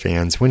many of the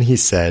fans when he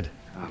said,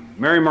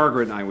 Mary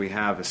Margaret and I, we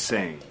have a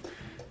saying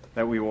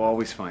that we will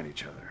always find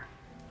each other.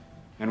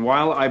 And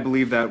while I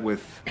believe that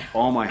with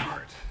all my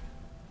heart,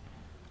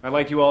 I'd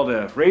like you all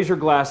to raise your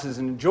glasses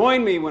and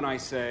join me when I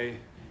say,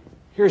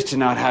 here's to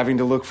not having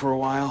to look for a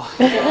while.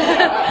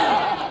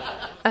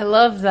 I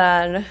love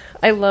that.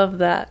 I love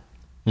that.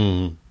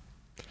 Mm.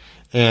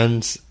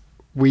 And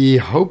we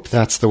hope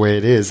that's the way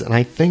it is. And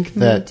I think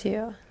that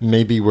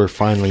maybe we're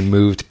finally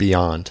moved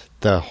beyond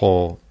the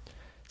whole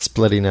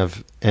splitting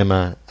of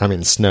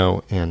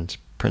Snow and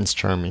Prince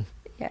Charming.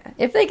 Yeah.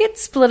 If they get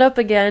split up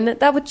again,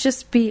 that would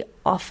just be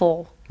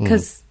awful.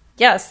 Because,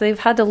 yes, they've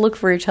had to look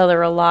for each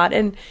other a lot.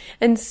 And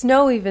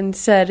Snow even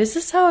said, "Is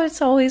this how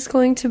it's always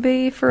going to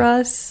be for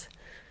us?"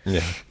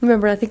 Yeah.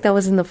 Remember, I think that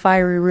was in the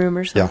fiery room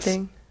or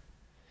something.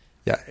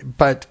 Yes. Yeah.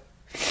 But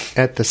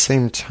at the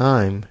same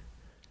time,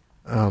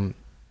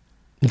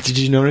 did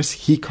you notice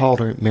he called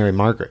her Mary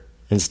Margaret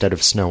instead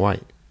of Snow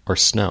White or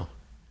Snow?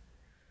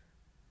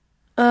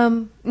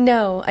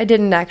 No, I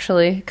didn't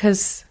actually,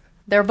 because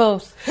they're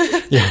both.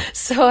 Yeah.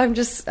 So I'm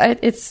just,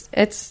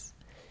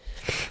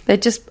 they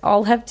just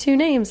all have two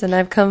names, and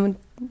I've come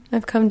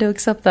to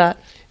accept that.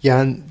 Yeah,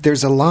 and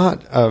there's a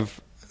lot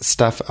of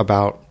stuff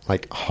about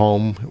like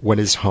home. What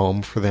is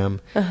home for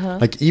them? Uh-huh.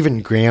 Like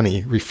even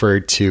Granny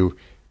referred to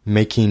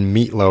making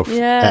meatloaf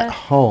at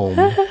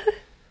home.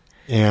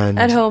 And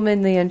at home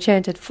in the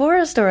Enchanted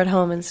Forest or at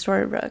home in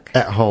Storybrooke?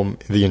 At home,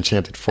 the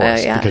Enchanted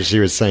Forest, because she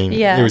was saying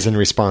it was in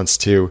response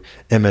to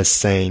Emma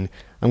saying,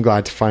 "I'm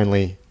glad to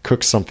finally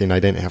cook something I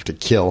didn't have to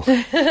kill."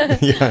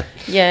 Yeah.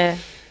 Yeah.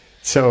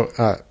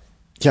 So,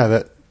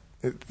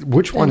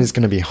 which one is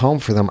going to be home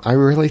for them? I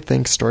really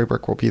think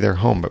Storybrooke will be their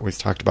home, but we've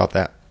talked about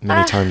that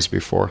many times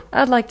before.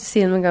 I'd like to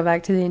see them go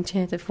back to the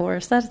Enchanted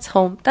Forest. That's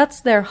home.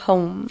 That's their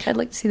home. I'd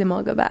like to see them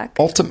all go back.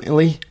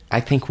 Ultimately, I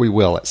think we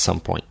will at some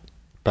point.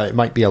 But it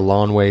might be a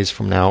long ways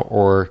from now,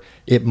 or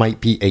it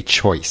might be a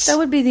choice. That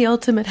would be the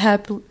ultimate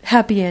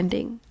happy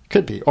ending.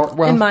 Could be. Or,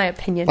 well, in my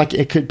opinion. Like,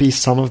 it could be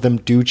some of them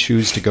do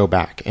choose to go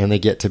back, and they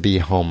get to be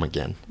home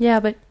again. Yeah,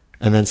 but...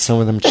 And then some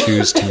of them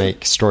choose to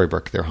make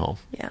Storybrooke their home.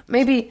 Yeah,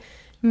 maybe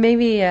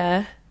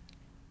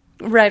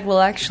Red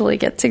will actually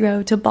get to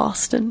go to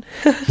Boston.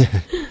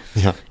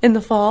 Yeah. In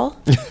the fall,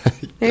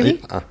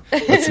 maybe? Yeah,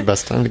 that's the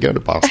best time to go to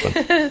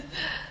Boston.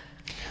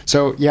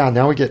 So, yeah,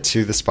 now we get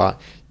to the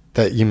spot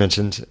that you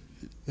mentioned...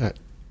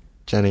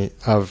 Jenny,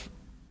 of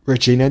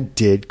Regina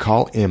did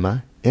call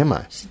Emma.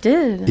 She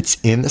did. It's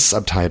in the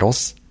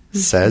subtitles.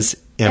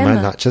 Says Emma,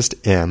 not just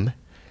M,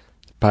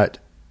 but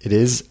it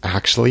is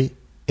actually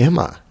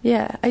Emma.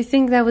 Yeah, I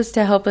think that was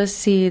to help us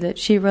see that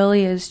she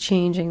really is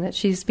changing, that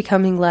she's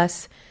becoming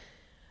less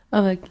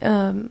of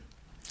a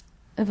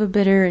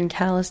bitter and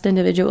calloused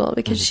individual,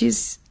 because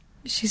she's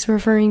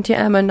referring to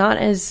Emma not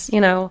as,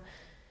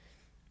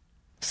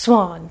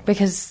 Swan,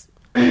 because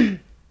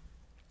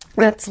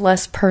that's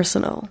less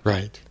personal.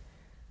 Right.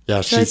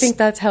 Yeah, so I think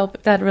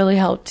that really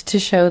helped to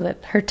show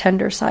that her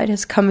tender side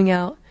is coming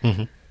out.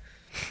 Mm-hmm.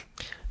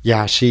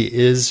 Yeah, she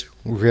is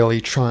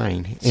really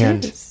trying.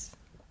 And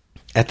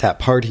at that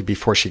party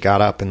before she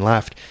got up and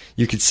left,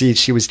 you could see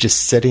she was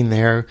just sitting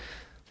there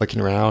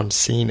looking around,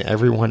 seeing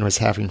everyone was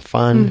having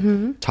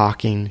fun,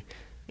 talking,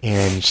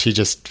 and she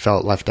just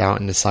felt left out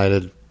and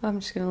decided,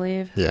 I'm just going to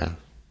leave. Yeah,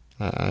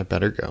 I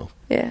better go.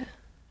 Yeah.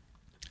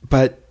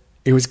 But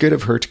it was good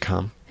of her to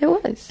come. It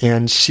was.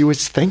 And she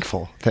was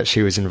thankful that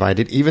she was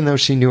invited. Even though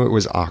she knew it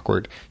was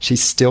awkward, she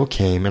still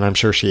came, and I'm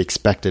sure she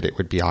expected it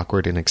would be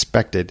awkward and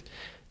expected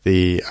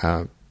the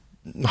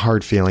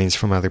hard feelings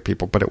from other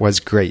people. But it was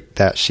great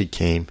that she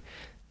came,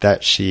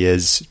 that she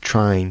is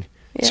trying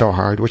so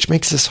hard, which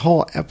makes this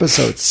whole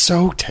episode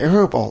so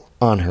terrible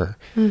on her.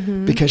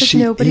 Mm-hmm. Because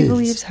nobody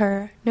believes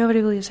her. Nobody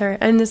believes her.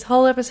 And this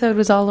whole episode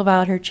was all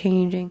about her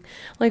changing.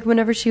 Like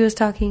whenever she was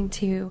talking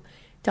to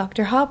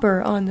Dr.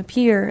 Hopper on the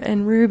pier,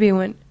 and Ruby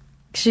went...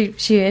 She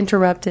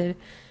interrupted,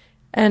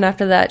 and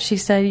after that she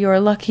said, "You're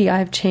lucky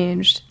I've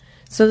changed."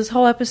 So this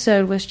whole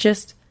episode was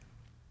just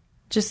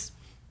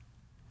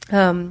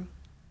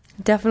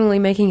definitely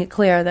making it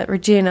clear that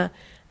Regina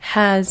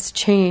has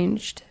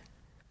changed.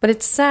 But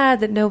it's sad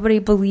that nobody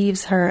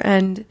believes her,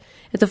 and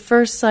at the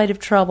first sight of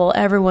trouble,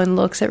 everyone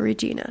looks at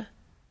Regina.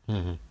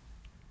 Mm-hmm.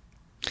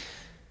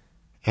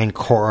 And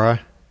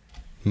Cora,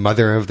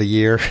 Mother of the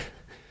Year,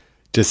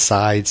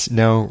 decides,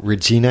 no,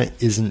 Regina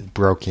isn't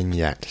broken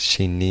yet.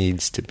 She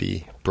needs to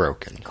be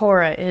broken.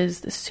 Cora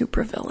is the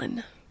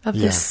supervillain of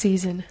this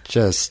season.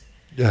 Just,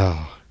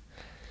 oh.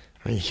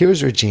 I mean,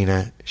 here's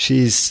Regina.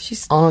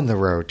 She's on the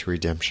road to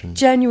redemption.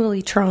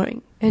 Genuinely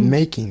trying. And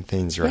making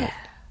things right.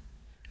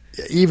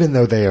 Yeah. Even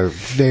though they are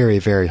very,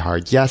 very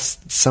hard. Yes,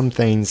 some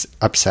things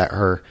upset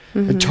her.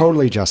 Mm-hmm.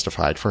 Totally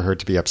justified for her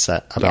to be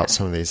upset about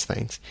some of these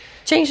things.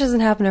 Change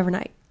doesn't happen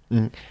overnight.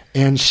 And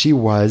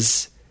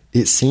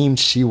it seemed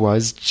she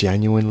was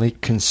genuinely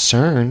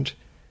concerned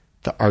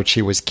that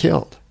Archie was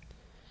killed.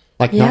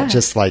 Like, not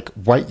just like,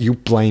 what, you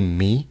blame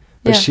me?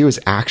 But she was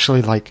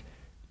actually like,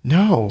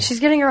 no. She's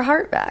getting her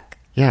heart back.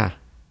 Yeah.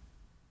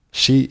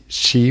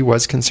 She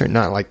was concerned.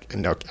 Not like,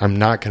 no, I'm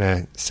not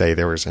going to say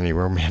there was any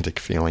romantic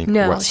feeling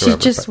whatsoever.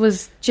 She just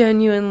was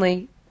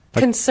genuinely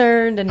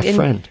concerned. And a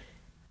friend.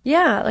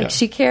 Yeah,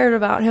 she cared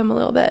about him a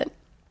little bit.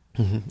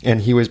 Mm-hmm.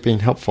 And he was being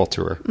helpful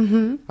to her.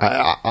 Mm-hmm.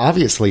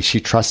 Obviously, she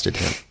trusted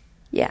him.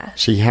 Yeah.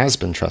 She has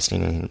been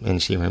trusting him,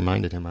 and she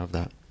reminded him of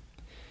that.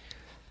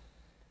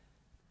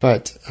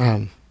 But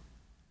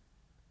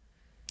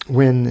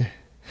when,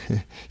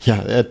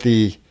 at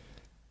the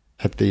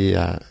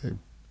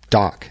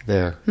dock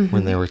there,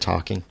 when they were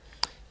talking,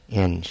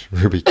 and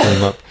Ruby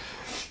came up,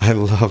 I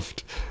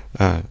loved,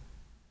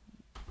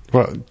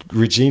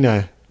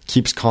 Regina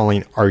keeps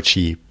calling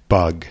Archie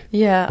Bug.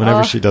 Yeah.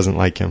 Whenever she doesn't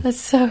like him. That's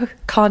so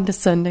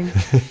condescending.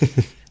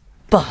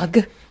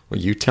 Bug. Well,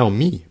 you tell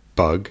me,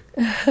 Bug.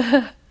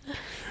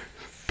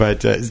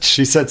 But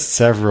she said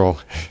several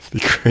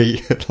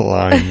great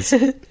lines.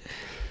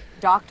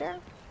 Doctor,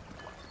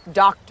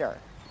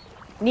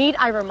 need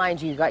I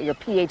remind you got your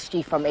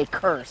PhD from a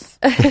curse?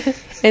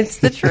 It's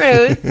the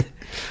truth.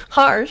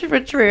 Harsh,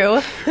 but true.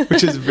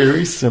 Which is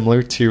very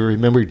similar to,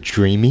 remember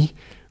Dreamy?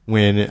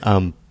 When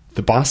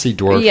the bossy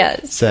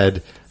dwarf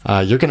said,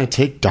 you're going to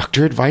take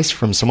doctor advice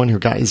from someone who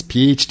got his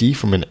PhD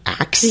from an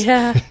axe?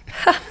 Yeah.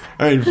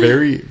 I mean,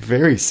 very,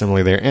 very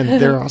similar there.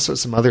 And there are also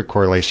some other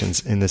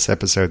correlations in this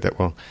episode that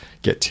we'll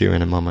get to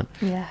in a moment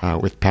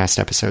with past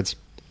episodes.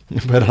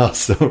 But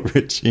also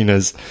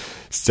Regina's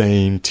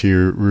saying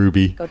to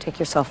Ruby, go take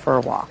yourself for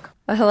a walk.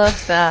 I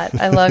loved that.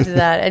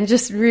 And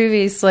just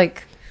Ruby's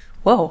like,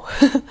 whoa.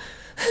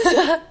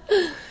 I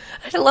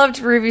loved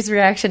Ruby's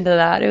reaction to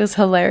that. It was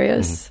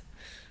hilarious.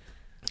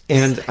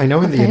 And I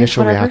know in the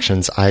initial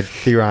reactions, I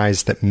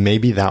theorized that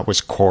maybe that was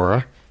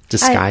Cora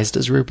disguised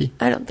as Ruby.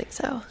 I don't think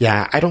so.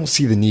 Yeah, I don't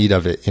see the need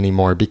of it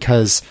anymore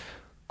because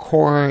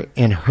Cora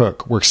and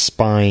Hook were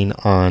spying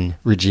on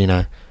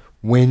Regina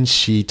when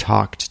she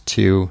talked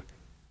to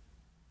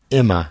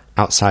Emma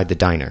outside the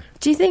diner.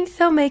 Do you think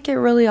they'll make it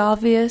really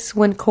obvious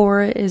when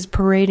Cora is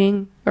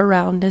parading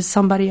around as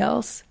somebody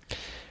else?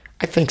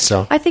 I think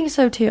so. I think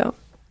so too.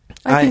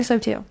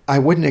 I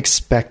wouldn't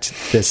expect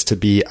this to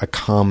be a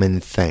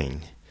common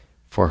thing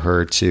for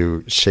her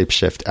to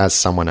shapeshift as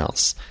someone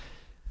else.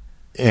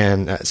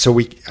 And so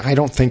I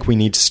don't think we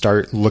need to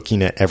start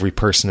looking at every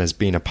person as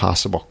being a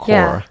possible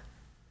Cora.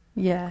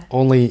 Yeah.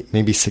 Only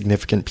maybe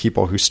significant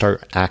people who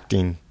start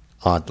acting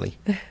oddly.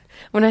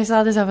 When I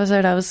saw this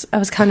episode, I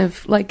was kind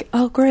of like,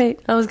 oh, great.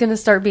 I was going to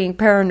start being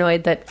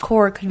paranoid that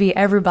Cora could be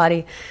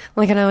everybody.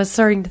 And I was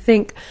starting to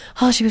think,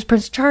 oh, she was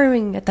Prince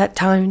Charming at that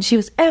time, and she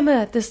was Emma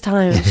at this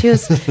time, and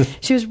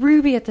she was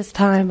Ruby at this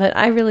time. But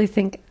I really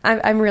think,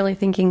 I'm really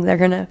thinking they're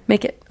going to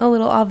make it a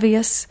little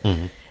obvious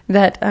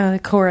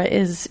that Cora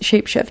is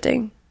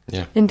shapeshifting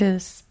into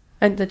this,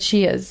 and that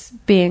she is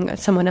being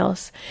someone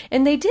else.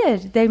 And they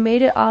did. They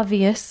made it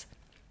obvious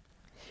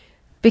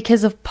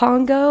because of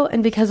Pongo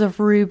and because of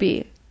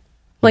Ruby.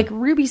 Like,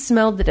 Ruby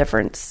smelled the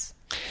difference.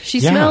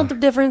 She smelled the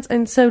difference,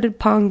 and so did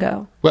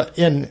Pongo. Well,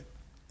 and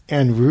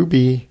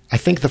Ruby, I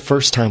think the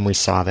first time we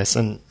saw this,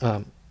 and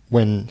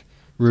when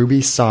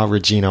Ruby saw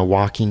Regina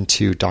walking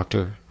to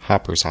Dr.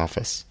 Hopper's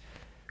office,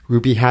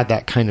 Ruby had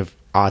that kind of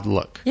odd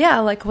look. Yeah,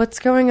 like, what's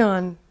going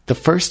on? The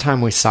first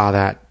time we saw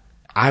that,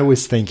 I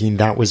was thinking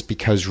that was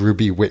because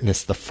Ruby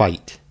witnessed the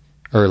fight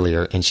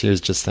earlier, and she was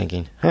just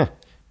thinking,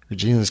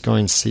 Regina's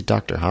going to see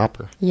Dr.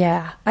 Hopper.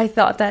 Yeah, I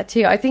thought that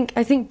too. I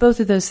think both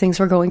of those things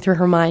were going through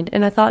her mind,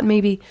 and I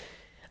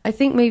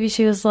think maybe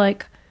she was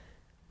like,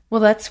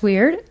 "Well, that's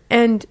weird,"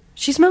 and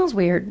she smells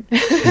weird.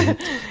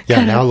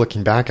 Yeah, now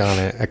looking back on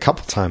it, a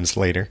couple times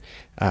later,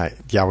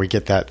 we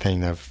get that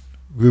thing of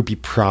Ruby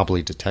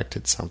probably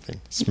detected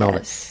something, smelled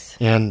it,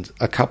 and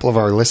a couple of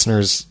our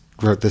listeners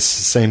wrote this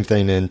same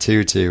thing in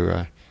too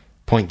to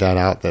point that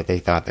out, that they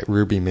thought that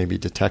Ruby maybe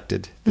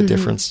detected the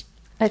difference.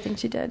 I think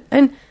she did,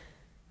 and.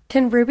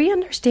 Can Ruby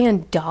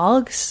understand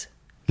dogs?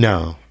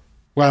 No.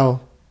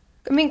 Well,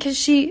 I mean, because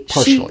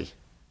partially.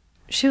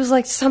 She was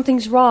like,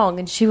 something's wrong,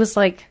 and she was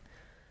like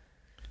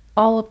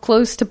all up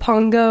close to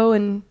Pongo,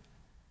 and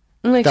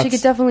like she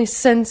could definitely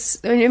sense.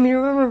 I mean,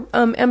 remember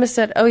Emma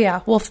said, "Oh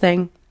yeah, wolf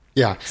thing."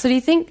 Yeah. So do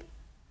you think?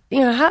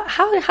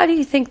 How do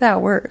you think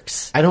that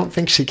works? I don't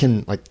think she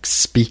can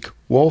speak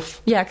wolf.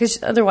 Yeah,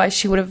 because otherwise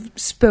she would have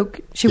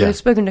spoken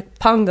to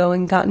Pongo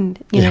and gotten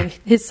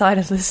his side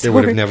of the story. They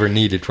would have never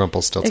needed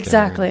Rumpelstiltskin.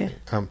 Exactly.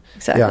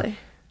 Exactly.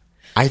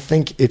 I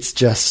think it's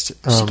just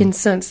She can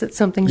sense that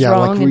something's yeah,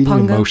 wrong like in reading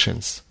Pongo.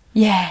 emotions.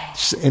 Yeah.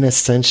 In a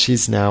sense,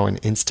 she's now an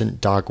instant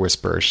dog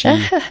whisperer.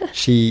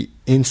 She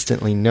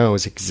instantly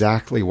knows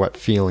exactly what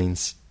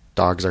feelings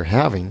dogs are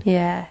having.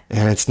 Yeah.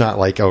 And it's not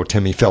like, oh,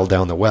 Timmy fell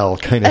down the well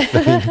kind of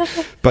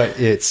thing, but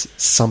it's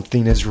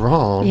something is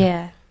wrong.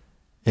 Yeah.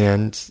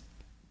 And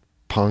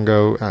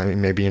Pongo, I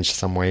mean, maybe in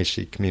some way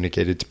she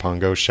communicated to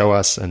Pongo, show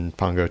us, and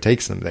Pongo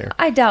takes them there.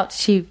 I doubt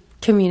she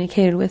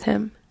communicated with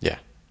him. Yeah.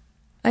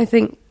 I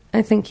think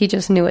he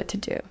just knew what to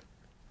do,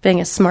 being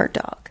a smart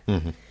dog.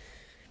 Mm-hmm.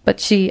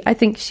 But I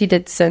think she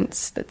did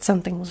sense that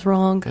something was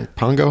wrong. And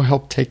Pongo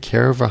helped take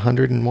care of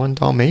 101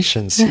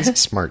 Dalmatians. He's a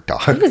smart He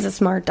dog. was a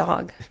smart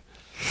dog.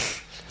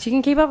 If you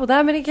can keep up with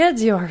that many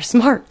kids, you are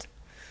smart.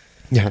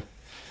 Yeah.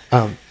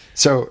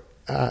 So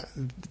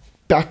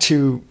back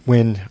to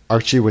when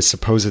Archie was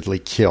supposedly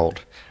killed.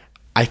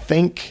 I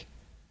think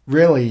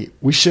really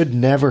we should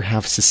never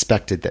have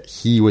suspected that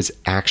he was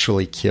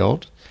actually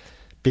killed,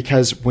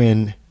 because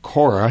when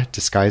Cora,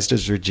 disguised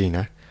as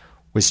Regina,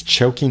 was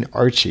choking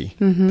Archie,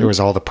 there was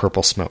all the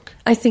purple smoke.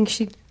 I think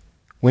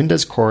When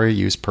does Cora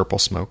use purple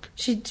smoke?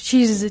 she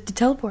uses it to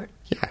teleport.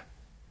 Yeah.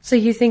 So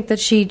you think that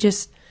she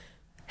just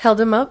held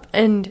him up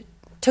and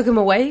took him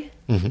away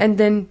and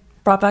then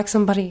brought back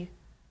somebody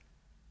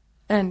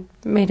and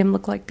made him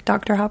look like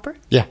Dr. Hopper?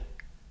 Yeah.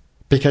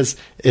 Because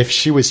if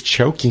she was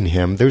choking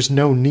him, there's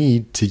no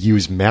need to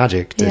use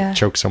magic to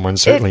choke someone.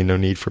 Certainly no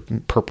need for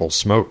purple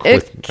smoke.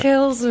 It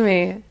kills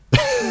me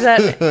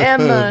that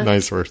Emma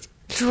Nice word.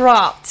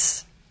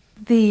 dropped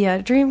the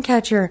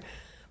Dreamcatcher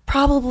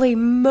probably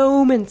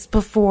moments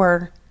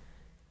before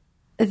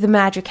the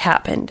magic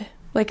happened.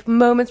 Like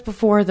moments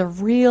before the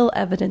real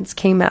evidence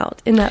came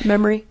out in that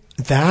memory.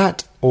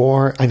 That,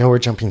 or, I know we're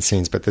jumping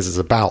scenes, but this is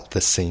about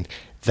this scene.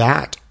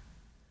 That,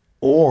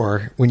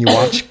 or when you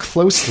watch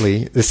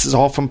closely, this is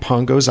all from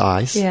Pongo's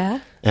eyes. Yeah.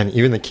 And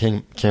even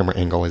the camera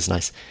angle is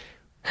nice.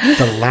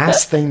 The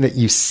last thing that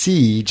you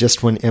see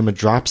just when Emma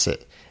drops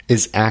it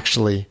is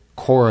actually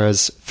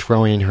Cora's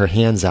throwing her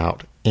hands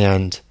out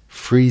and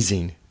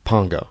freezing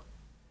Pongo.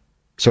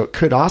 So it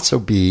could also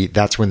be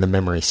that's when the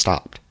memory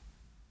stopped.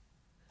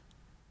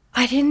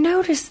 I didn't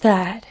notice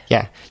that.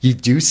 Yeah. You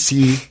do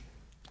see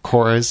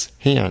Cora's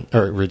hand,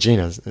 or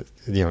Regina's,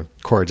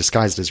 Cora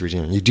disguised as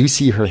Regina. You do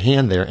see her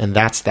hand there, and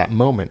that's that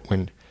moment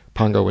when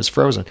Pongo was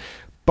frozen.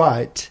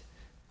 But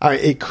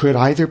it could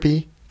either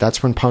be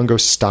that's when Pongo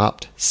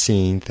stopped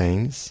seeing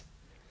things,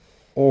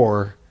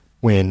 or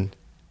when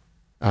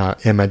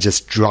Emma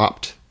just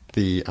dropped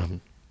the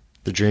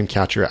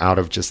Dreamcatcher out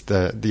of just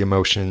the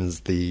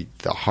emotions, the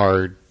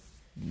hard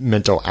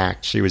mental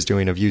act she was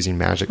doing of using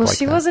magic like that. Well,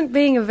 she wasn't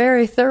being a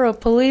very thorough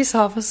police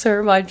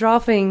officer by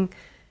dropping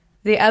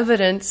the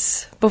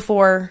evidence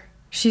before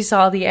she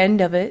saw the end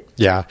of it.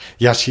 Yeah,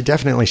 she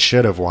definitely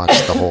should have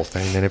watched the whole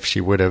thing, and if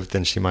she would have,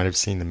 then she might have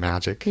seen the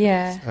magic.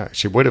 Yeah.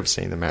 She would have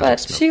seen the magic But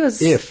smoke she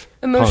was if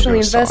emotionally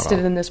Pongo saw it invested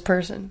all. in this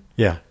person.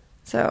 Yeah.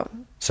 So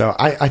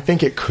I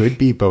think it could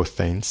be both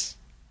things.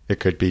 It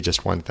could be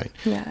just one thing.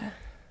 yeah.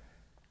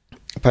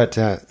 But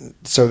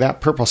so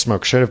that purple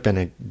smoke should have been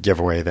a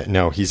giveaway that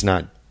no, he's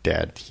not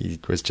dead. He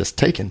was just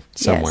taken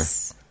somewhere.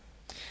 Yes.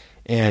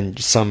 And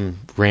some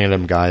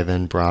random guy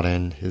then brought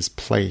in his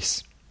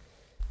place.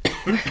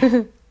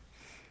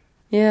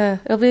 Yeah,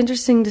 it'll be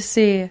interesting to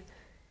see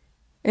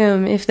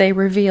if they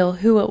reveal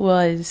who it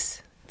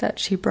was that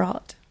she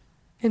brought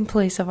in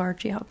place of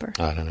Archie Hopper.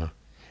 I don't know.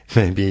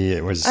 Maybe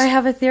it was... I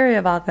have a theory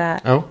about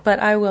that. Oh? But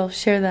I will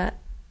share that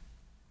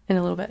in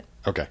a little bit.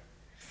 Okay.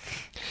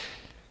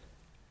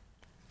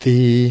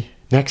 The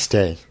next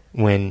day,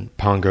 when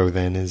Pongo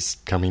then is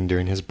coming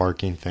doing his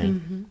barking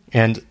thing,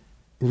 and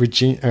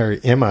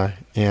Emma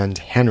and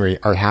Henry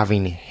are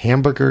having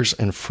hamburgers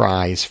and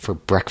fries for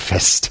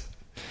breakfast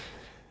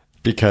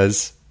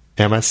because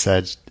Emma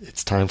said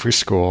it's time for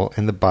school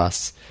and the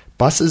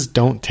buses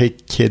don't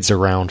take kids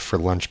around for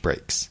lunch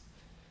breaks.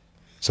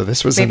 So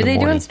this was Maybe in the they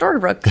do morning. in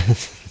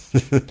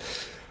Storybrooke.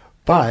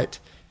 But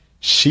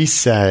she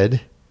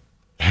said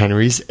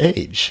Henry's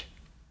age,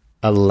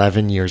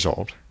 11 years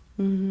old.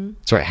 Mm-hmm.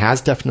 So it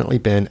has definitely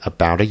been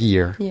about a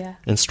year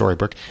in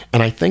Storybrooke.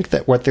 And I think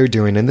that what they're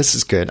doing, and this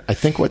is good, I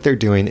think what they're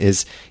doing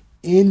is,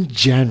 in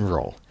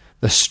general,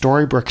 the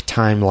Storybrooke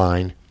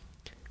timeline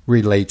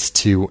relates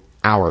to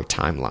our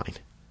timeline.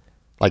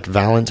 Like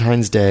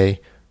Valentine's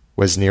Day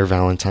was near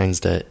Valentine's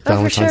Day.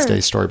 Valentine's Day,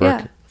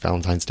 Storybrooke. Yeah.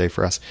 Valentine's Day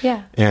for us.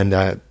 Yeah.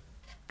 And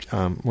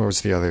what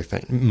was the other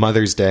thing?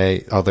 Mother's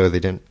Day, although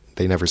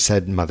they never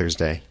said Mother's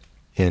Day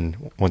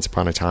in Once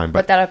Upon a Time.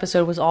 But that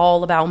episode was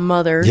all about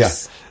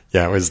mothers.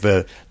 Yeah, it was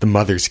the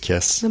mother's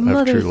kiss of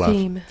mother true love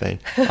theme. thing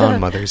on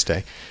Mother's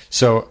Day.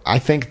 So I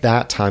think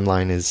that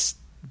timeline is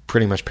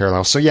pretty much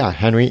parallel. So yeah,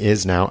 Henry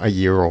is now a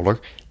year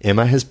older.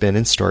 Emma has been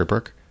in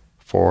Storybrooke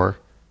for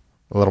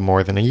a little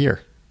more than a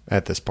year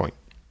at this point.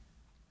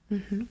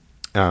 Mm-hmm.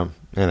 And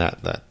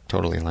that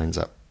totally lines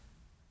up.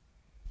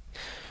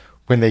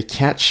 When they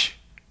catch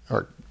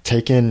or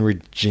take in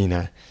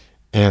Regina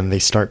and they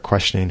start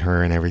questioning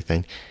her and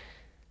everything,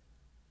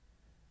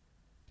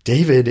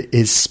 David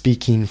is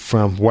speaking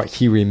from what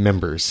he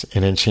remembers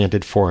in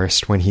Enchanted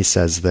Forest when he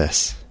says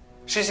this.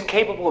 She's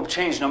incapable of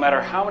change no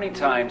matter how many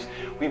times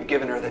we've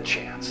given her the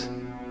chance.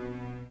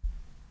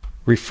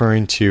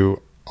 Referring to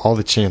all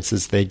the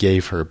chances they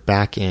gave her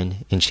back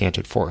in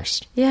Enchanted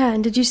Forest. Yeah,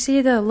 and did you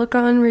see the look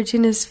on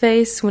Regina's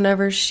face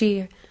whenever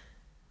she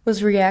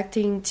was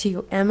reacting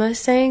to Emma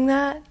saying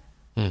that?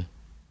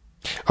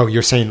 Oh,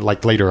 you're saying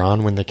like later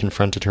on when they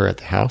confronted her at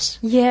the house?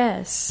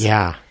 Yes.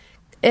 Yeah.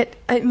 It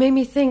made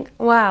me think,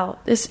 wow,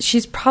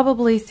 she's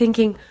probably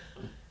thinking,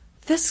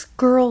 this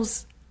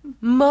girl's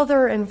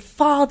mother and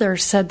father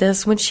said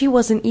this when she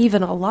wasn't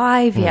even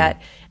alive yet.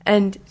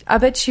 And I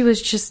bet she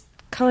was just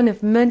kind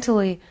of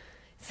mentally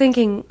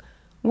thinking,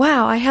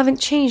 wow, I haven't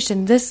changed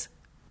in this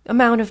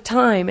amount of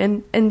time.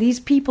 And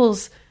these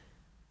people's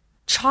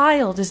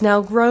child is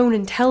now grown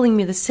and telling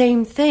me the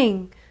same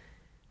thing.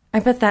 I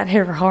bet that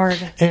hit her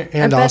hard.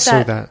 And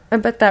also that... I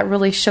bet that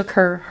really shook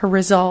her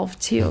resolve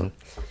to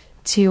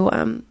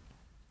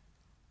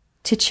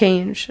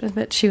change. I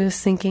bet she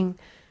was thinking,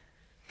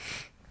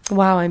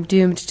 wow, I'm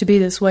doomed to be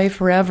this way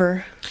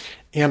forever.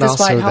 And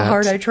despite also how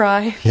hard I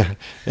try. Yeah.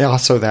 And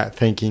also that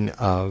thinking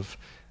of,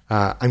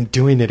 I'm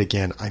doing it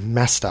again. I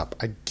messed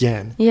up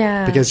again.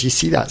 Yeah. Because you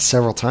see that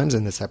several times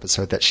in this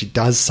episode that she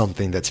does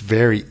something that's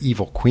very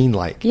evil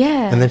queen-like.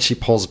 Yeah. And then she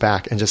pulls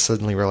back and just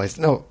suddenly realizes,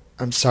 no,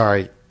 I'm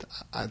sorry.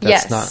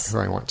 That's not who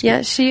I want to be.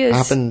 Yeah, she is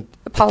happened,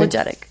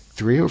 apologetic.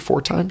 3 or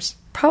 4 times?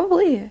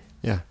 Probably.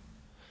 Yeah.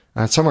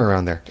 Somewhere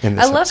around there in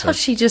this I love episode. how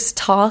she just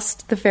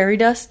tossed the fairy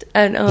dust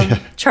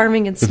at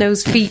Charming and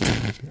Snow's feet.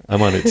 I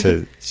wanted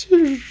to...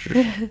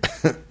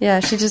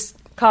 Yeah, she just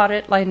caught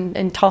it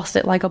and tossed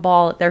it like a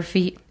ball at their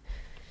feet.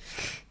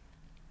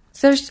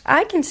 So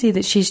I can see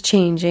that she's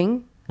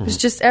changing. It's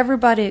just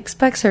everybody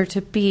expects her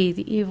to be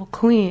the evil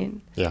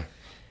queen. Yeah.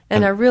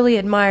 And I really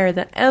admire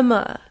that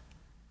Emma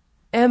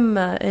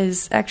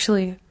is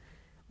actually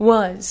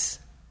was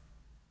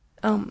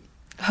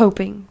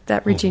hoping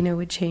that Regina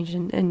would change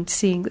and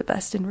seeing the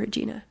best in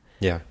Regina.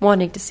 Yeah.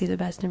 Wanting to see the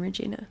best in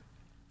Regina.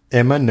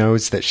 Emma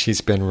knows that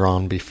she's been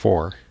wrong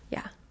before.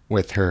 Yeah.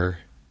 With her...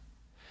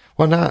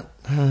 Well, not...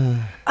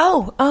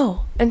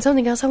 Oh, and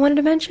something else I wanted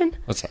to mention.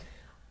 What's that?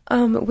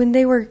 When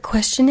they were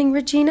questioning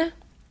Regina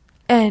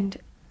and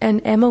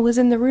Emma was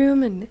in the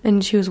room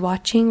and she was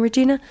watching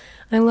Regina,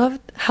 I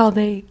loved how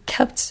they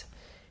kept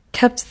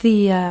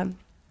the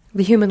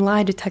human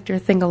lie detector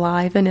thing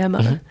alive in Emma.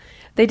 Mm-hmm.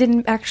 They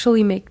didn't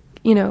actually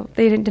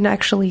they didn't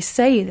actually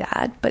say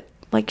that, but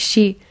like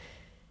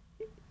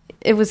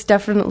it was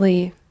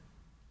definitely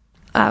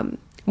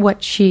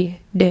what she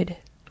did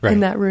in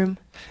that room.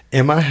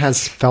 Emma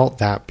has felt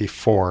that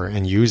before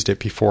and used it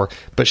before,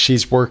 but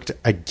she's worked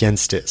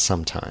against it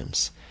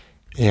sometimes.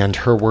 And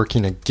her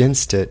working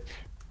against it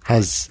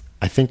has,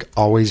 I think,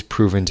 always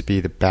proven to be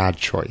the bad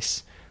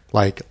choice.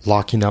 Like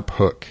locking up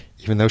Hook.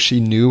 Even though she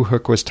knew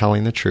Hook was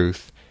telling the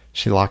truth,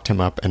 she locked him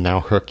up, and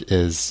now Hook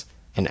is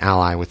an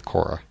ally with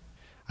Cora.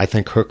 I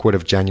think Hook would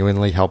have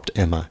genuinely helped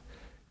Emma.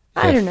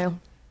 I don't know.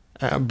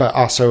 But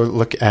also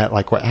look at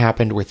like what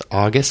happened with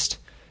August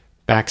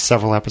back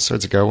several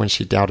episodes ago when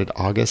she doubted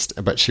August,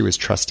 but she was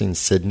trusting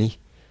Sydney.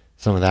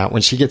 Some of that.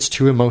 When she gets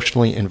too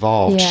emotionally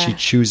involved, she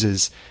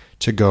chooses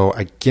to go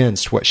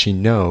against what she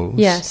knows.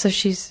 Yeah, so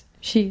she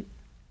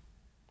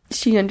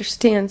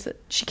understands that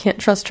she can't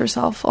trust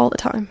herself all the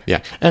time.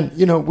 Yeah, and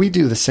we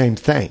do the same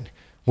thing.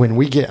 When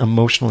we get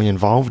emotionally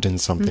involved in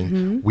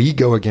something, we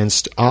go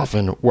against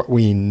often what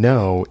we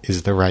know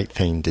is the right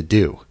thing to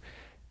do.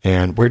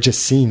 And we're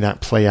just seeing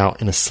that play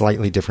out in a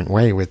slightly different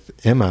way with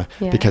Emma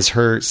because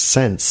her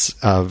sense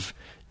of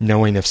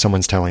knowing if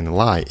someone's telling a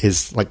lie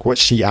is like what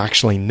she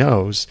actually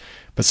knows,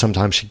 but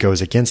sometimes she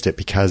goes against it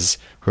because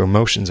her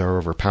emotions are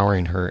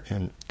overpowering her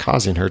and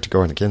causing her to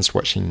go against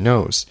what she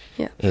knows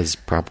is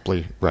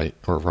probably right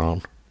or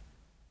wrong.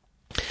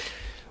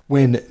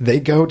 When they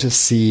go to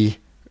see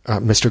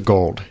Mr.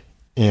 Gold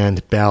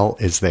and Belle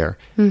is there,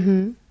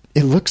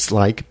 it looks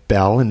like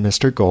Belle and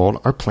Mr. Gold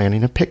are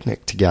planning a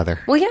picnic together.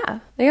 Well, yeah,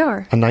 they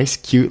are. A nice,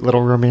 cute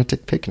little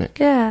romantic picnic.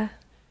 Yeah.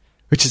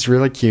 Which is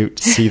really cute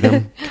to see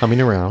them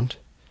coming around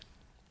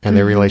and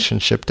their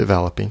relationship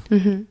developing.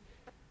 Mm-hmm.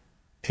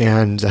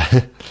 And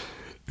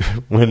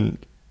when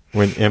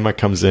Emma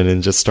comes in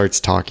and just starts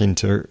talking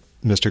to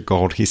Mr.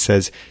 Gold, he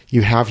says,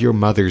 "You have your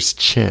mother's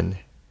chin."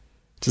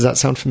 Does that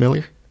sound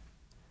familiar?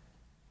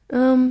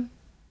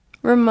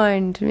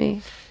 Remind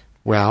me.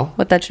 Well,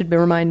 what that should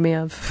remind me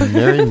of.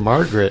 Mary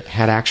Margaret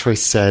had actually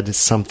said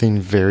something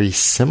very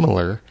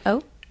similar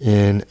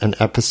in an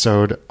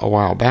episode a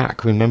while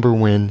back. Remember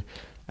when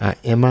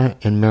Emma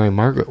and Mary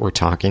Margaret were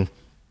talking?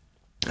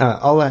 I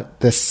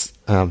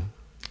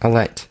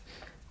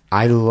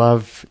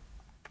love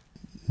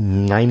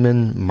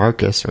Neiman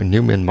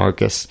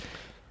Marcus,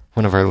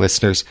 one of our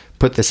listeners,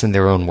 put this in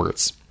their own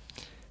words.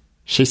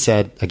 She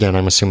said, again,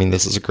 I'm assuming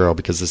this is a girl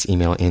because this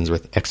email ends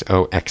with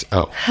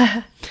XOXO.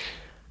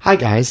 Hi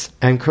guys,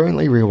 I'm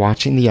currently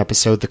rewatching the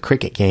episode The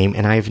Cricket Game,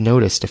 and I have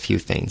noticed a few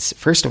things.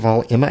 First of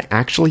all, Emma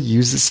actually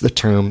uses the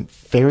term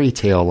fairy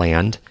tale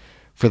land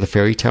for the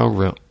fairy tale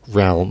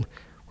realm,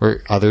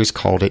 where others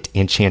called it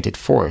Enchanted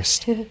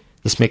Forest.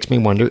 This makes me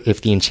wonder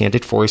if the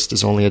Enchanted Forest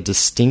is only a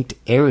distinct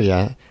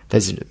area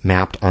that's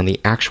mapped on the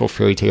actual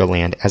fairy tale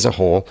land as a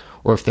whole,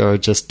 or if there are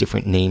just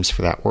different names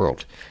for that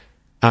world.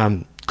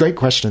 Great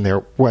question there.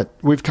 What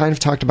we've kind of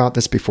talked about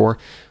this before.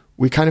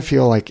 We kind of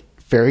feel like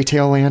fairy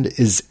tale land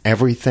is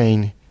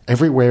everything,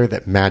 everywhere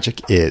that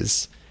magic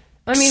is.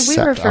 I mean, we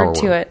referred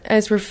to it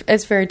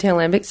as fairy tale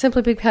land, but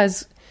simply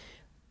because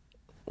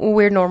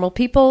we're normal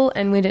people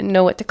and we didn't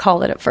know what to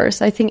call it at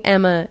first. I think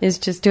Emma is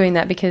just doing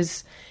that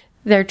because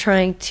they're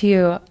trying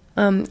to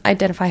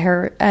identify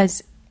her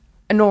as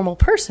a normal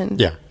person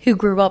who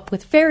grew up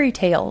with fairy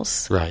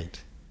tales.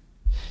 Right.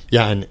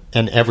 Yeah,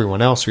 and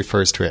everyone else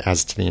refers to it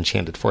as to the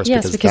Enchanted Forest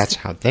because that's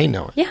how they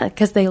know it. Yeah,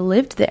 because they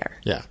lived there.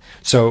 Yeah.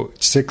 So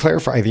to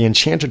clarify, the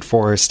Enchanted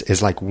Forest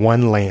is like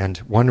one land,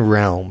 one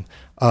realm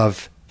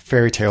of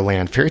fairy tale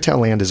land. Fairy tale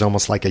land is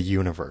almost like a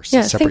universe,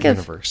 a separate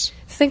universe.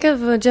 Think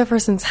of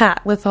Jefferson's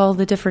hat with all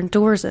the different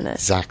doors in it.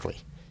 Exactly.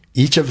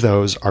 Each of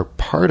those are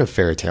part of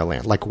fairy tale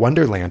land. Like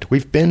Wonderland,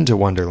 we've been to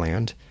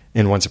Wonderland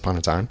in Once Upon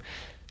a Time.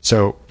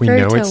 So we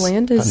know it's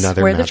land is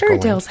another where the fairy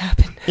tales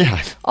happen.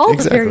 Yeah, all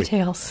the fairy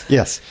tales.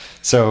 Yes.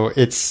 So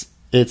it's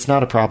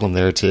not a problem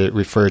there to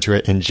refer to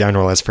it in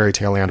general as fairy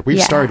tale land.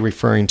 We've started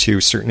referring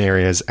to certain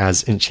areas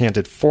as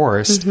Enchanted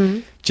Forest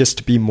just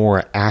to be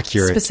more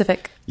accurate.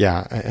 Specific.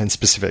 Yeah, and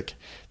specific.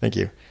 Thank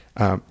you.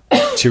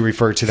 To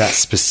refer to that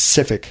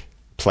specific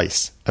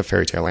place of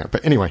fairy tale land.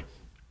 But anyway,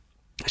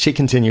 she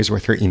continues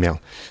with her email.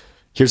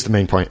 Here's the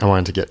main point I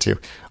wanted to get to.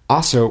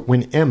 Also,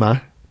 when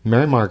Emma,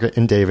 Mary Margaret,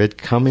 and David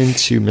come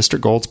into Mr.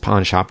 Gold's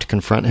pawn shop to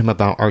confront him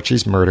about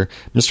Archie's murder,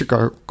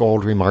 Mr.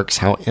 Gold remarks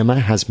how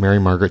Emma has Mary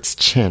Margaret's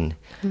chin.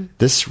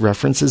 This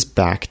references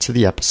back to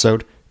the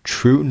episode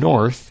True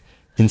North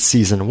in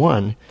Season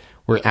 1,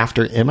 where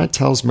after Emma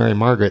tells Mary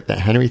Margaret that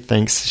Henry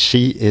thinks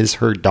she is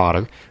her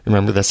daughter,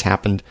 remember this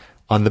happened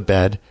on the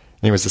bed,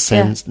 and it was the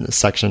same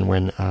section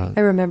when I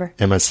remember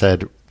Emma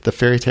said the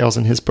fairy tales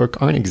in his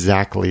book aren't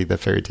exactly the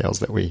fairy tales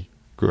that we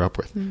grew up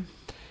with.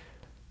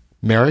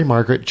 Mary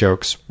Margaret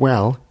jokes,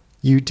 well,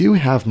 you do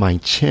have my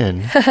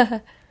chin.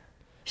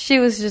 She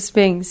was just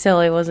being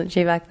silly, wasn't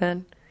she, back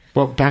then?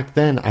 Well, back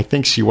then, I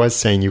think she was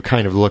saying you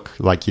kind of look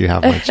like you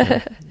have my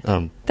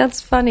chin.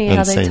 That's funny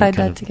how they tied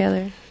that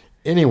together.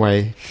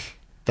 Anyway,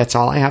 that's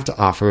all I have to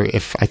offer.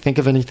 If I think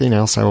of anything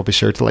else, I will be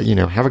sure to let you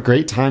know. Have a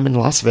great time in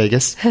Las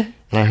Vegas, and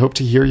I hope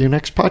to hear you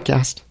next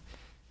podcast.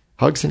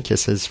 Hugs and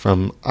kisses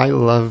from I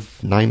Love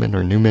Nyman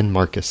or Newman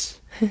Marcus.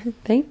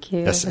 Thank you.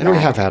 Yes, and we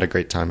have had a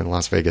great time in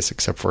Las Vegas,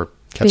 except for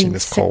catching being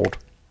this sick. cold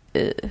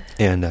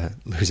and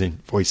losing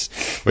voice,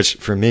 which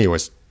for me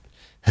was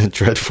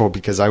dreadful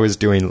because I was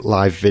doing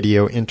live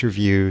video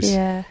interviews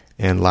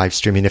and live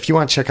streaming. If you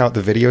want to check out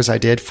the videos I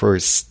did for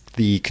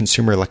the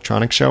Consumer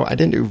Electronics Show, I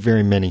didn't do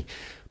very many,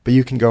 but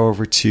you can go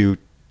over to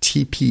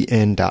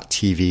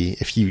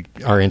tpn.tv if you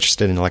are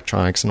interested in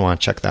electronics and want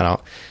to check that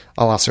out.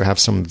 I'll also have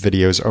some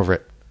videos over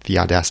at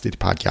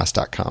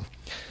theaudacitypodcast.com.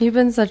 You've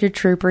been such a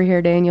trooper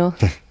here, Daniel.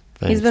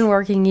 He's been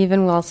working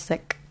even while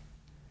sick.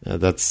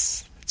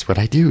 That's what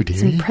I do, dude.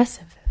 It's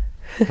impressive.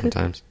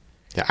 Sometimes.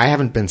 Yeah, I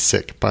haven't been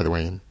sick, by the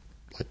way, in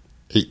like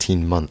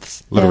 18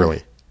 months.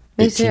 Literally.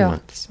 Me 18 too.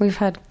 months. We've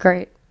had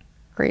great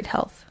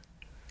health.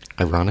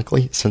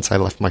 Ironically, since I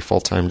left my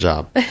full-time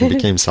job and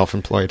became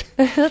self-employed.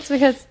 That's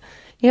because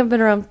you haven't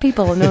been around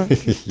people and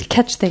to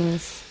catch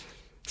things.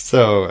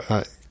 So,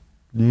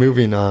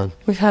 moving on.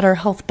 We've had our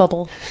health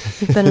bubble.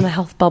 We've been in a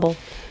health bubble.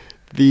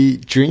 The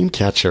dream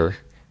catcher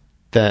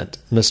that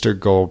Mr.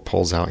 Gold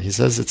pulls out, he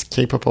says it's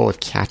capable of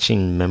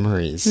catching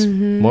memories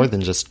more than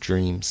just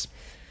dreams.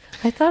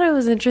 I thought it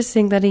was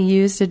interesting that he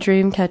used a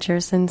dream catcher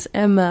since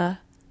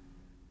Emma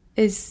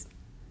is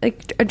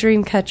like a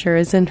dream catcher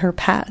is in her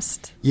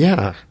past.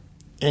 Yeah.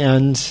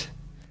 And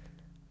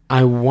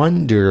I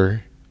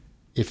wonder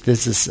if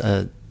this is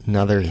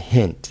another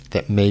hint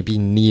that maybe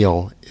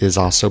Neil is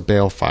also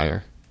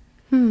Balefire.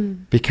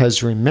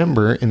 Because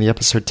remember in the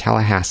episode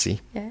Tallahassee,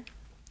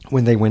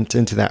 when they went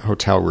into that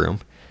hotel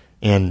room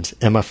and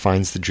Emma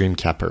finds the dream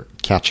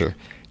catcher,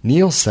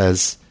 Neil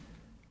says,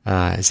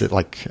 is it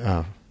like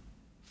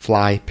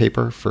fly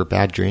paper for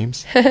bad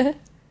dreams?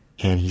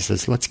 And he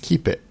says, let's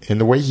keep it.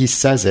 And the way he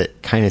says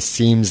it kind of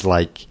seems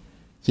like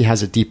he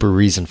has a deeper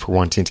reason for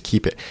wanting to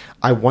keep it.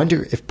 I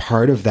wonder if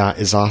part of that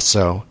is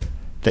also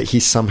that he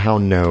somehow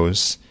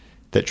knows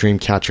that dream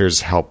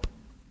catchers help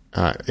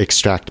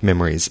extract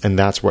memories, and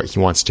that's what he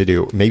wants to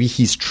do. Maybe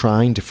he's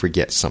trying to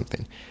forget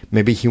something.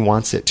 Maybe he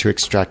wants it to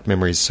extract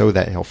memories so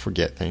that he'll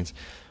forget things.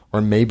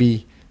 Or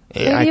maybe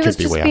I he could was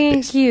be just way being off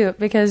base. cute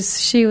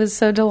because she was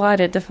so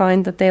delighted to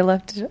find that they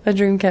left a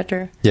dream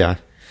catcher. Yeah.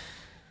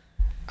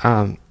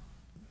 So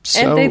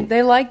And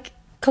they like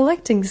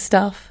collecting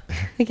stuff.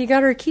 Like he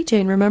got her a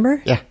keychain,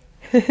 remember? yeah,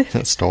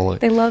 stole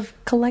it. They love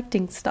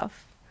collecting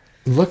stuff.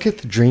 Look at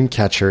the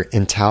Dreamcatcher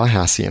in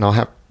Tallahassee, and I'll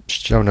have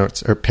show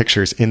notes or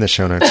pictures in the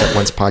show notes at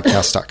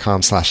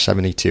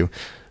oncepodcast.com/72.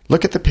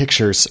 Look at the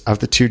pictures of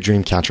the two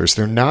Dreamcatchers.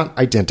 They're not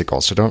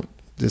identical, so don't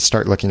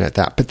start looking at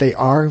that, but they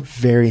are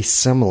very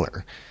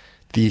similar.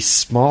 the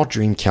small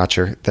dream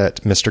catcher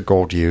that Mr.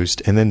 Gold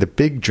used, and then the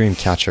big dream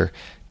catcher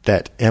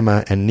that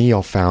Emma and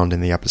Neil found in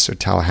the episode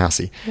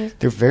Tallahassee. Mm-hmm.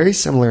 They're very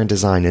similar in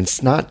design, and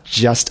it's not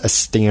just a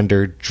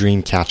standard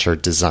dream catcher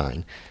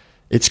design.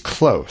 It's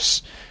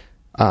close.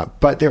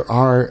 But there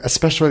are,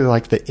 especially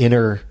like the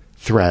inner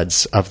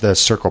threads of the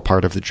circle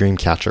part of the dream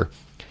catcher,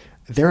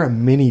 there are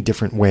many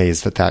different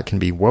ways that can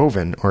be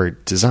woven or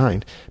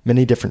designed,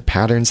 many different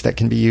patterns that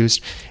can be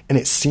used. And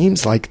it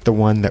seems like the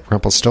one that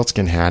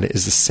Rumpelstiltskin had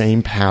is the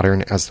same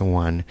pattern as the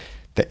one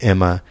that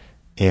Emma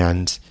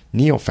and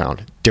Neil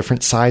found.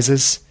 Different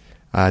sizes.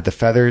 The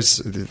feathers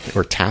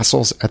or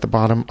tassels at the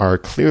bottom are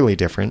clearly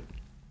different.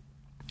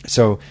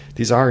 So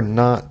these are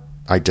not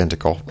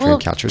identical dream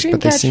catchers,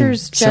 but they seem similar.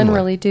 Dreamcatchers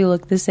generally do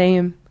look the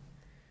same.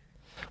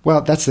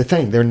 Well, that's the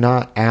thing. They're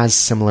not as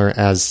similar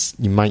as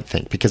you might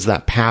think because of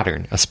that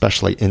pattern,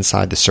 especially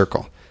inside the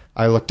circle.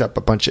 I looked up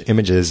a bunch of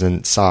images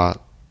and saw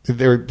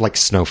they're like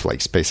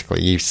snowflakes,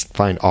 basically. You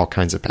find all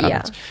kinds of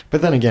patterns. Yeah.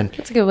 But then again,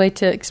 that's a good way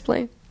to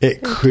explain.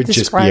 It could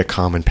just be a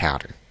common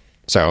pattern.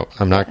 So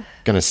I'm not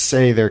going to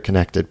say they're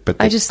connected, but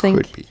they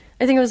could be.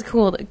 I think it was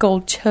cool that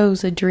Gold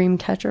chose a dream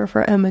catcher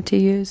for Emma to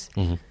use.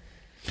 Mm-hmm.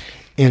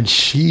 And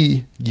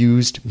she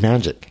used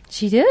magic.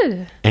 She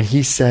did. And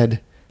he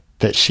said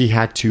that she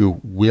had to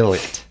will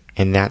it,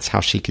 and that's how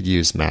she could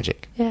use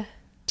magic. Yeah.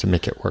 To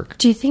make it work.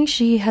 Do you think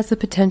she has the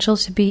potential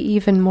to be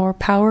even more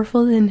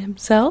powerful than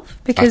himself?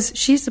 Because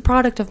she's the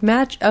product of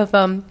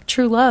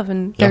true love,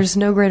 and there's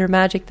no greater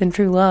magic than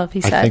true love,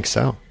 he said. I think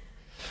so.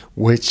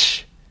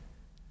 Which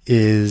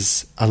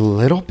is a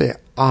little bit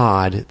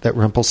odd that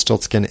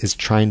Rumpelstiltskin is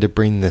trying to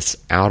bring this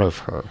out of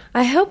her.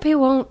 I hope he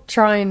won't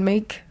try and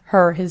make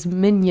her his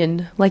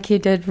minion like he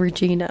did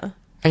Regina.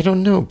 I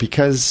don't know,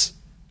 because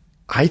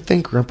I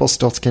think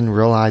Rumpelstiltskin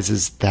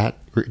realizes that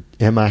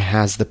Emma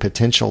has the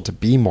potential to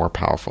be more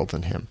powerful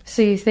than him.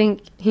 So you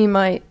think he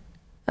might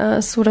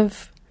sort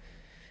of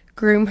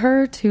groom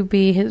her to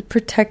be his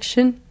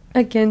protection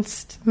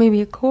against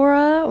maybe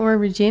Cora or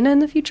Regina in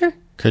the future?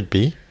 Could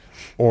be.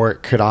 Or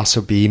it could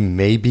also be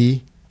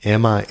maybe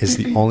Emma is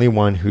the only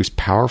one who's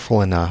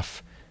powerful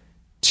enough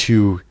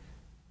to,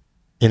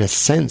 in a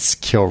sense,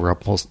 kill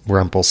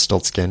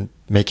Rumpelstiltskin,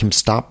 make him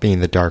stop being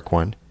the Dark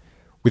One,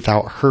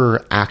 without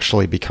her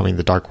actually becoming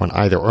the Dark One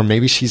either. Or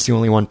maybe she's the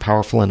only one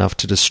powerful enough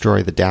to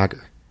destroy the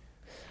dagger.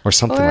 Or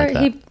something like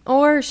that.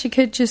 Or she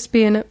could just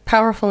be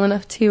powerful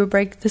enough to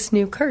break this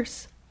new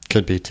curse.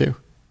 Could be, too.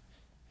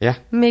 Yeah.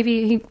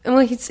 Maybe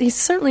he's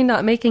certainly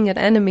not making an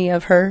enemy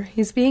of her.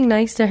 He's being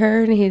nice to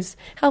her and he's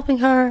helping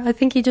her. I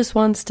think he just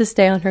wants to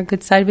stay on her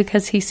good side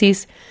because he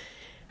sees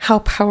how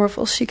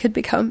powerful she could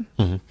become.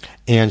 Mm-hmm.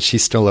 And she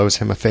still owes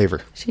him a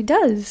favor. She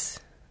does.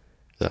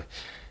 Yeah.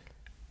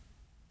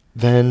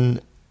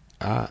 Then,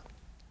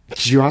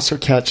 did you also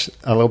catch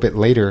a little bit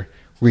later,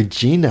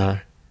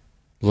 Regina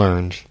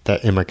learned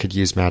that Emma could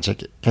use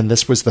magic, and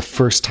this was the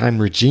first time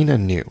Regina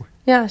knew.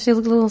 Yeah, she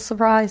looked a little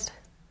surprised.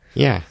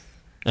 Yeah.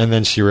 And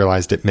then she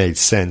realized it made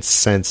sense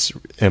since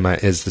Emma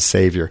is the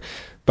savior.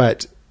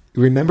 But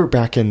remember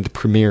back in the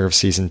premiere of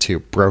season 2,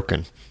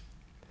 Broken,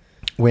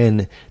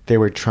 when they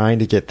were trying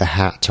to get the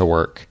hat to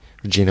work.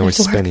 Regina was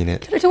spinning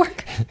it. Get it to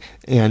work.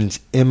 And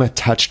Emma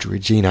touched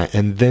Regina,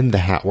 and then the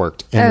hat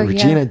worked. And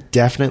Regina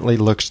definitely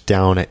looked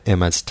down at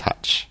Emma's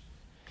touch.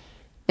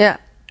 Yeah.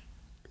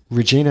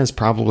 Regina's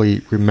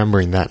probably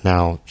remembering that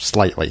now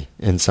slightly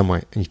in some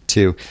way,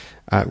 too.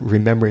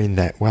 Remembering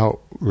that,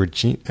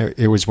 Regina,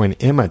 it was when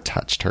Emma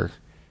touched her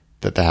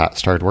that the hat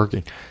started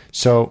working.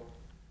 So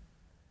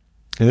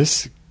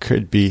this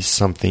could be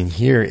something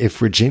here.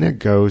 If Regina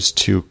goes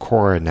to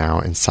Cora now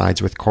and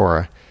sides with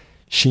Cora,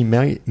 she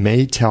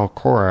may tell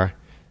Cora,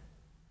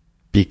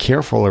 be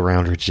careful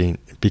around Regina,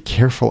 be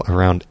careful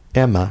around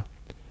Emma,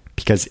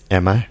 because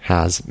Emma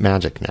has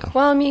magic now.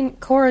 Well, I mean,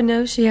 Cora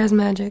knows she has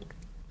magic.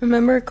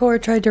 Remember, Cora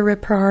tried to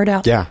rip her heart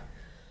out. Yeah.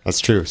 That's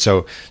true.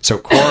 So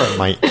Cora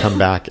might come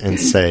back and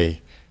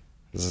say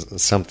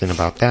something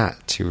about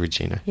that to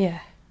Regina. Yeah.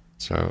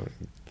 So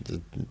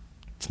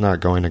it's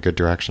not going a good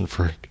direction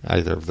for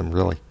either of them,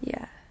 really.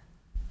 Yeah.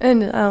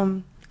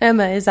 And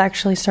Emma is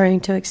actually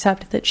starting to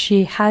accept that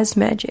she has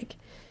magic.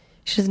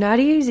 She's not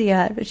easy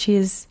yet, but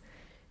she's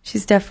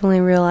definitely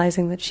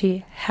realizing that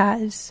she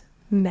has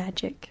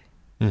magic.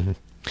 Mm-hmm.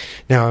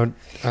 Now,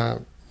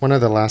 one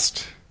of the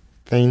last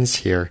things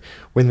here,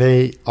 when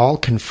they all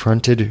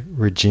confronted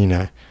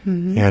Regina,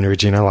 and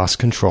Regina lost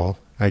control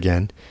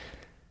again,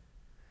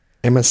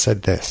 Emma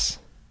said this.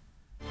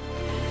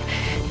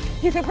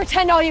 You can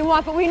pretend all you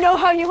want, but we know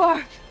how you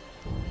are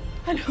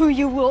and who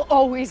you will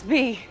always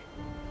be.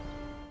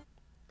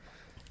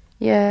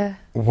 Yeah.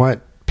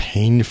 What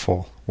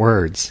painful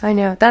words. I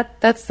know.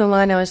 That's the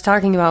line I was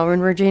talking about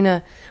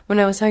when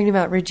I was talking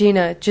about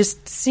Regina,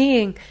 just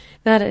seeing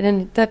that,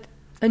 and that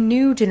a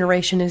new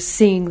generation is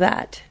seeing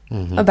that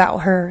about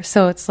her.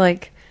 So it's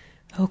like,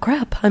 oh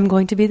crap, I'm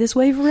going to be this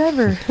way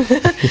forever.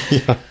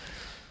 Yeah.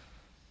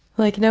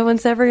 Like no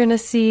one's ever going to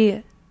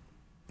see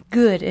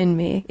good in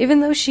me, even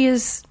though she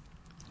is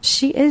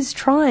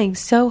trying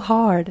so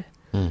hard.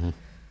 Mm-hmm.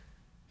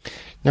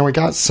 Now, we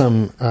got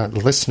some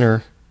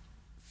listener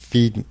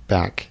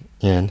feedback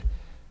in.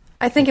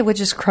 I think it would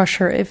just crush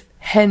her if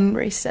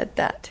Henry said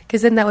that,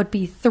 because then that would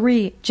be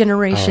 3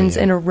 generations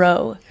in a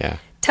row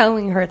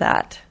telling her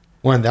that.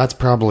 Well, and that's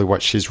probably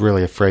what she's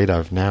really afraid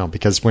of now,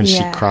 because when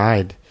she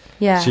cried,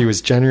 she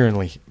was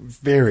genuinely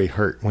very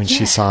hurt when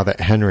she saw that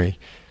Henry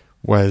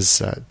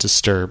was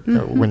disturbed,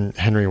 when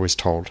Henry was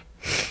told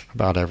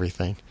about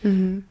everything.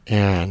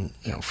 And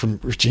from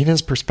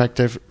Regina's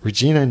perspective,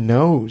 Regina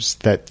knows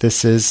that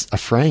this is a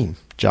frame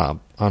job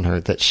on her,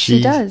 that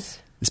she is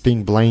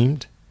being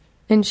blamed.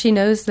 And she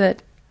knows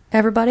that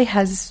everybody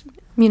has,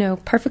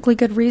 perfectly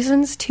good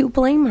reasons to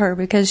blame her,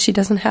 because she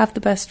doesn't have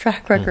the best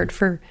track record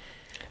for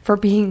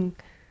being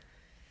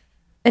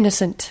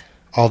innocent.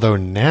 Although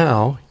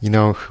now, you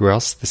know who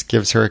else this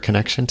gives her a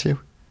connection to?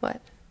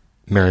 What?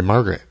 Mary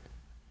Margaret.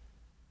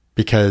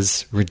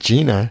 Because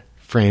Regina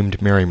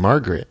framed Mary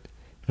Margaret,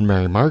 and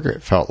Mary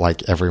Margaret felt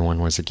like everyone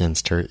was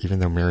against her, even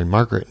though Mary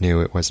Margaret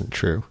knew it wasn't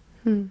true.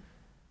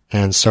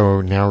 And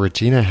so now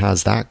Regina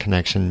has that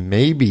connection.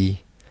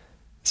 Maybe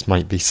this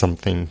might be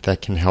something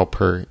that can help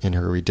her in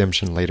her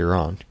redemption later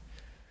on.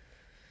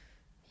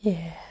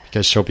 Yeah.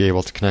 Because she'll be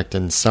able to connect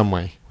in some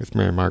way with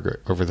Mary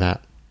Margaret over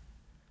that.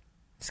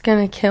 It's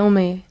gonna kill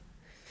me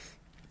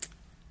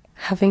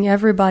having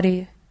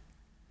everybody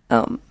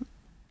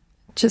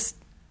just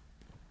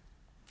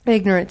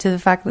ignorant to the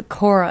fact that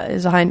Cora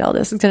is behind all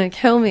this. It's gonna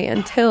kill me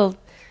until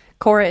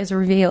Cora is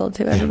revealed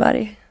to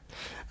everybody.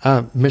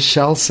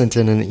 Michelle sent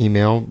in an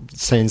email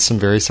saying some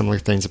very similar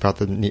things about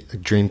the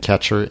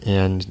Dreamcatcher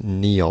and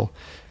Neil,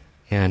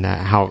 and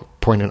how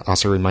poignant,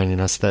 also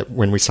reminding us that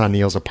when we saw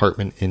Neil's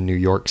apartment in New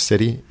York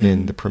City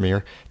in the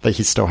premiere, that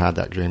he still had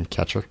that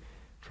Dreamcatcher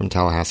from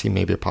Tallahassee,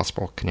 maybe a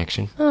possible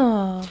connection.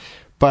 Oh.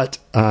 But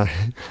I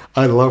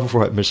love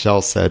what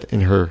Michelle said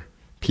in her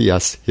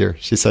PS here.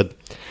 She said,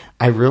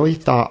 "I really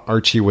thought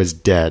Archie was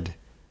dead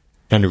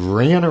and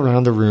ran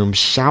around the room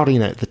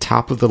shouting at the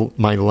top of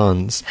my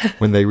lungs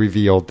when they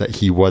revealed that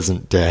he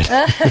wasn't dead."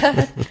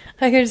 I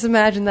can just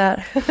imagine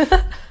that.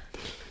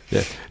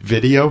 Yeah.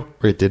 Video,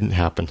 or it didn't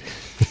happen.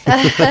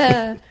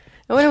 I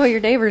wonder what your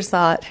neighbors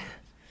thought.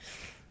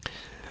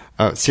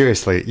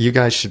 Seriously, you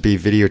guys should be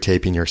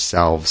videotaping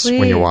yourselves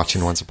when you're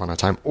watching Once Upon a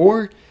Time.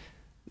 Or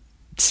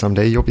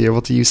someday you'll be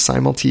able to use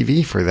Simul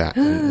TV for that.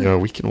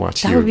 And, we can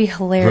watch that you would be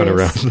hilarious. run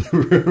around the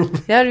room.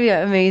 That would be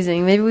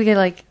amazing. Maybe we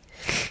could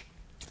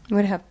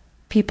we'd have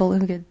people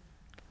who could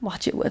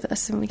watch it with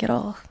us and we could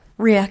all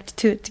react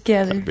to it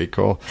together. That'd be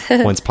cool.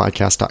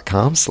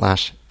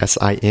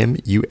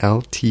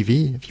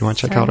 oncepodcast.com/SIMULTV if you want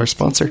to check out our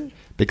sponsor.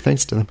 Big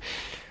thanks to them.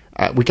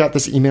 We got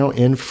this email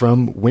in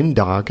from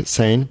Windog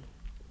saying,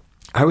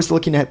 "I was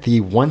looking at the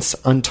Once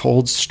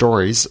Untold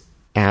Stories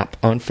app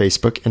on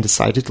Facebook and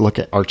decided to look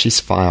at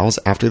Archie's files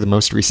after the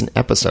most recent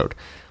episode.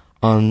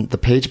 On the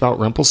page about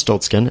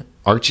Rumpelstiltskin,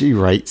 Archie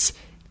writes,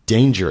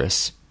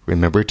 'Dangerous.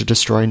 Remember to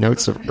destroy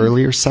notes of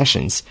earlier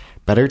sessions.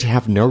 Better to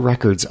have no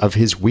records of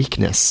his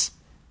weakness.'"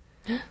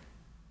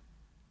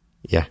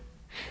 Yeah.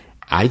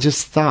 I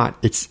just thought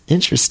it's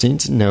interesting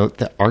to note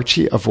that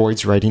Archie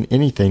avoids writing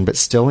anything but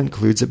still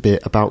includes a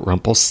bit about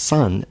Rumpel's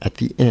son at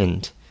the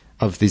end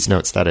of these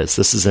notes. That is,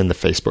 this is in the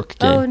Facebook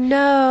game. Oh,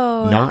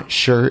 no. Not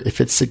sure if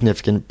it's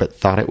significant, but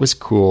thought it was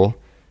cool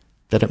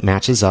that it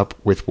matches up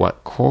with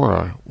what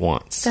Cora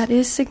wants. That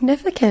is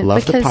significant.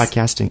 Love the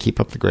podcast and keep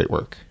up the great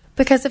work.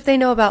 Because if they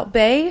know about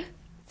Bay,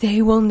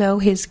 they will know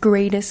his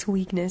greatest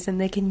weakness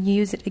and they can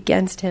use it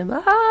against him.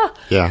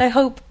 Yeah. I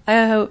hope,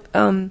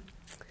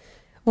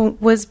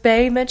 was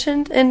Bay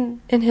mentioned in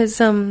his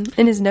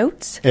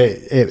notes?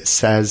 It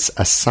says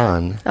a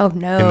son. Oh,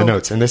 no. In the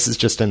notes, and this is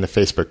just in the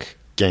Facebook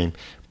game.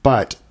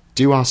 But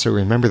do also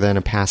remember that in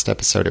a past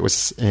episode, it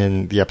was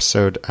in the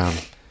episode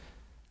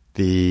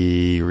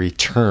The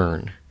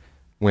Return,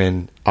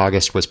 when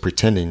August was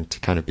pretending to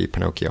kind of be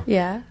Pinocchio.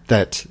 Yeah.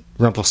 That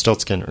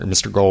Rumpelstiltskin, or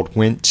Mr. Gold,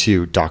 went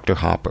to Dr.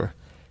 Hopper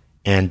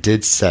and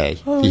did say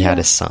he had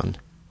a son.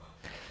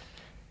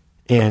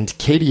 And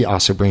Katie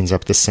also brings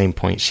up the same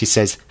point. She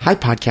says, "Hi,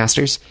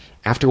 podcasters.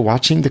 After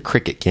watching the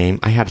cricket game,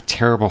 I had a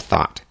terrible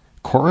thought.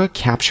 Cora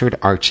captured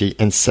Archie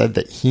and said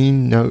that he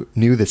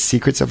knew the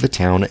secrets of the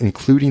town,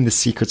 including the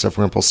secrets of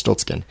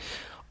Rumpelstiltskin.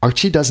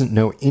 Archie doesn't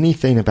know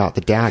anything about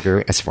the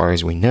dagger, as far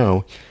as we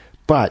know,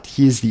 but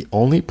he is the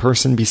only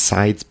person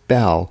besides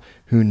Belle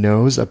who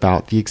knows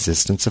about the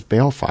existence of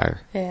Balefire.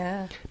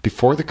 Yeah.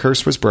 Before the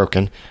curse was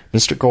broken,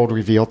 Mr. Gold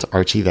revealed to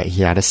Archie that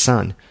he had a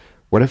son.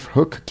 What if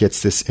Hook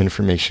gets this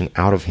information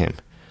out of him?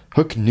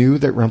 Hook knew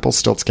that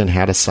Rumpelstiltskin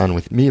had a son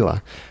with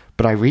Mila,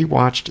 but I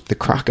rewatched The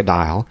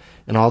Crocodile,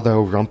 and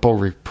although Rumpel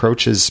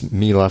reproaches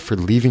Mila for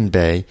leaving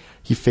Bay,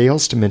 he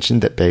fails to mention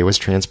that Bay was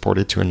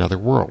transported to another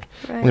world."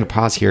 Right. I'm going to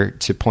pause here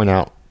to point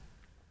out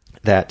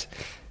that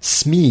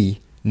Smee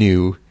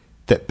knew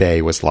that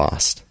Bay was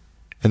lost,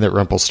 and that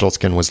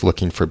Rumpelstiltskin was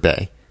looking for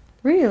Bay.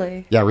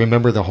 Really? Yeah,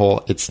 remember the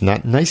whole, "it's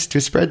not nice to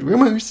spread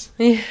rumors."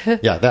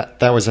 Yeah,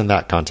 that was in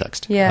that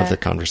context of the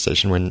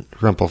conversation when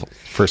Rumpel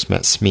first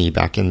met Smee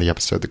back in the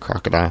episode The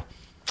Crocodile.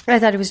 I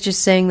thought he was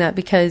just saying that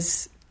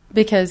because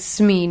because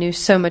Smee knew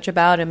so much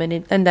about him,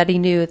 and that he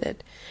knew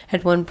that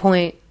at one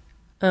point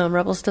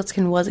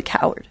Rumpelstiltskin was a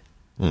coward.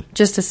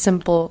 Just a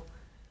simple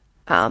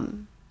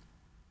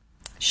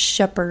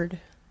shepherd.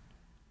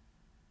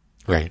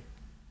 Right.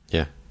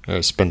 Yeah.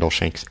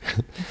 Spindleshanks.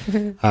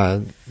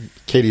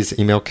 Katie's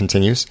email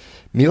continues.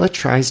 Mila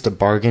tries to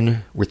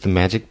bargain with the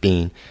magic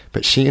bean,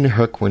 but she and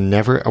Hook were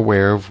never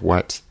aware of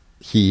what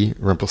he,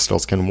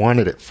 Rumpelstiltskin,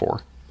 wanted it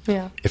for.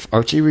 Yeah. If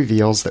Archie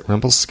reveals that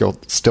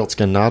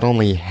Rumpelstiltskin not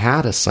only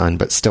had a son,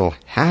 but still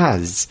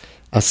has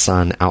a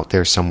son out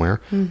there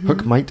somewhere,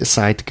 Hook might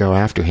decide to go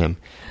after him.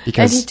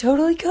 And he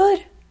totally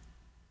could.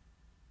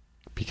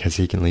 Because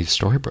he can leave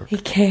Storybrooke. He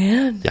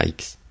can.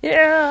 Yikes.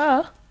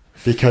 Yeah.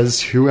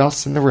 Because who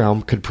else in the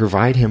realm could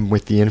provide him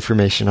with the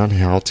information on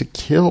how to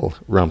kill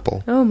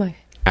Rumple? Oh my.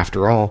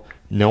 After all,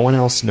 no one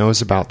else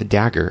knows about the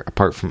dagger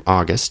apart from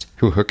August,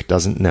 who Hook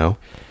doesn't know.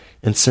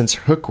 And since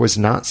Hook was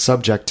not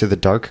subject to the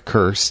dark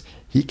curse,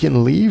 he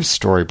can leave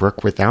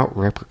Storybrooke without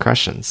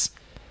repercussions.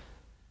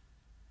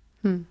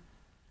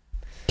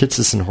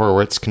 Kitsis and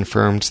Horowitz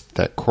confirmed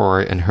that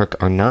Cora and Hook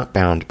are not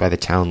bound by the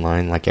town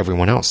line like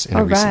everyone else in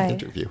a recent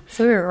interview.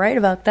 So we were right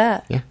about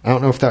that. Yeah. I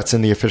don't know if that's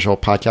in the official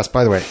podcast.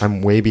 By the way,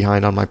 I'm way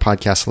behind on my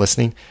podcast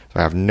listening, so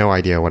I have no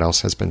idea what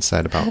else has been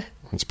said about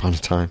Once Upon a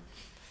Time.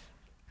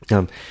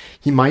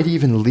 He might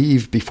even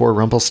leave before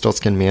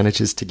Rumpelstiltskin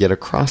manages to get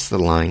across the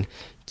line,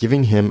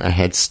 giving him a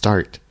head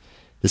start.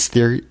 This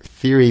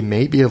theory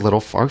may be a little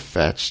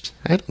far-fetched.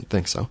 I don't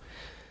think so.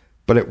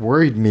 But it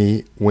worried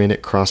me when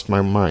it crossed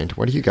my mind.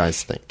 What do you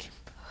guys think?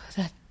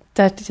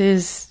 That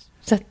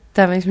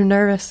makes me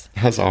nervous.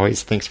 As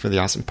always, thanks for the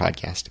awesome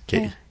podcast,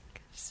 Katie. Yeah.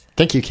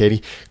 Thank you,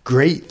 Katie.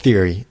 Great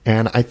theory,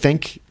 and I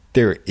think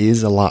there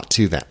is a lot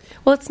to that.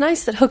 Well, it's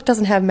nice that Hook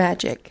doesn't have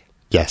magic.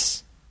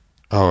 Yes.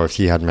 Oh, if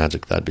he had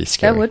magic, that'd be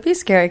scary. That would be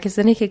scary, because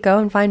then he could go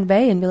and find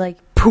Bay and be like,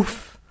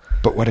 poof.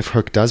 But what if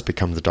Hook does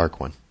become the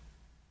Dark One?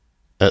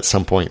 At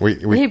some point, we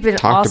He'd been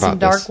talked awesome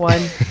about dark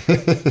one.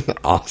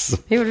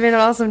 Awesome. He would have been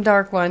an awesome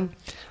dark one.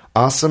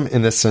 Awesome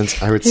in this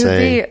sense, I would he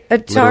say. Would be a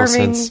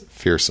charming, sense,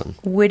 fearsome,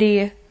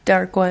 witty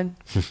dark one.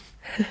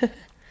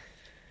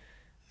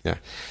 Yeah.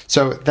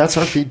 So that's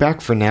our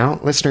feedback for now,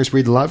 listeners.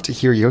 We'd love to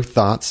hear your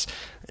thoughts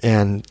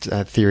and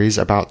theories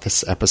about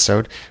this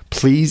episode.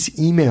 Please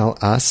email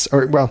us,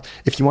 or, well,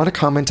 if you want to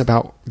comment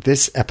about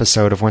this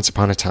episode of Once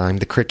Upon a Time,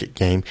 the cricket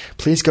game,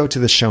 please go to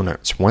the show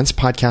notes,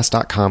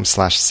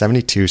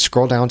 oncepodcast.com/72,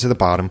 scroll down to the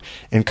bottom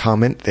and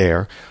comment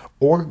there,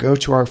 or go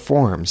to our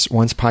forums,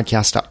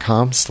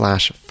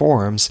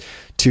 oncepodcast.com/forums,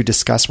 to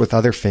discuss with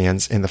other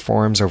fans in the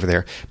forums over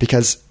there,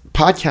 because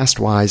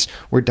podcast-wise,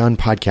 we're done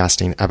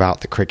podcasting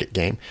about the cricket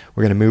game.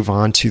 We're going to move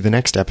on to the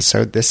next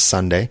episode this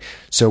Sunday.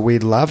 So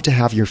we'd love to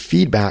have your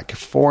feedback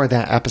for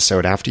that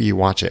episode after you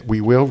watch it. We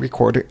will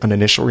record an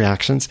initial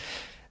reactions.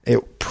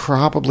 It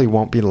probably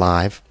won't be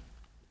live.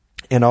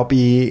 And I'll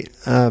be,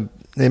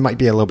 it might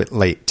be a little bit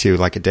late too,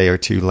 like a day or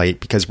two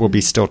late, because we'll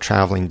be still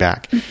traveling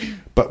back.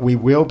 But we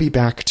will be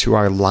back to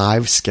our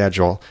live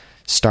schedule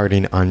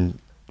starting on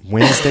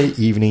Wednesday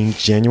evening,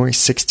 January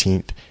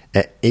 16th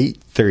at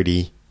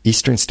 8:30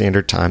 Eastern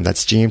Standard Time.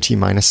 That's GMT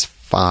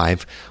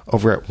 -5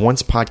 over at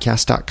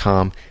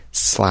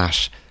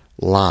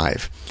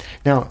oncepodcast.com/live.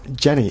 Now,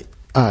 Jenny,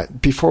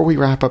 before we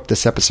wrap up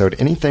this episode,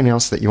 anything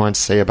else that you want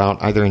to say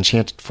about either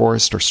Enchanted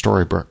Forest or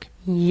Storybrooke?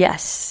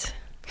 Yes.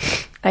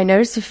 I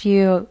noticed a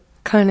few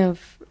kind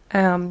of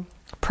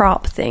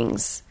prop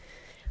things.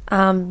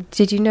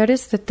 Did you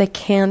notice that the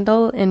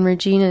candle in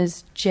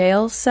Regina's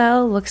jail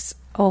cell looks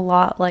a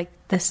lot like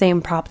the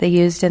same prop they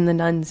used in the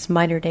Nuns'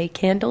 Minor Day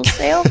candle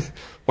sale?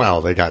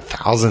 Well, they got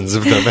thousands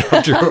of them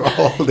after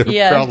all.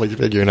 They're probably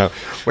figuring out,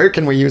 where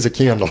can we use a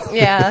candle?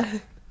 Yeah,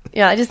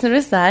 I just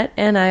noticed that.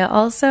 And I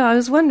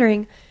was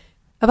wondering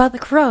about the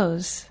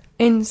crows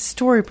in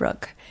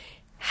Storybrooke.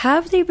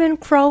 Have they been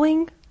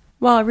crowing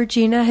while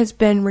Regina has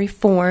been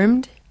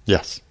reformed?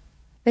 Yes.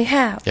 They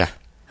have? Yeah.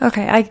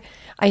 Okay,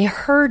 I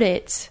heard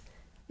it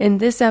in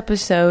this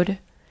episode,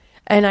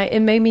 and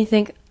it made me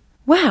think,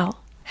 wow,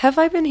 have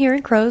I been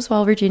hearing crows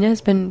while Regina has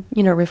been,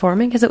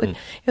 reforming? Because it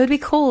would be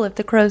cool if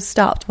the crows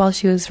stopped while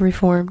she was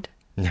reformed.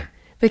 Yeah.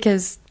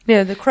 Because,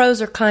 the crows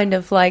are kind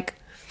of like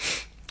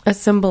a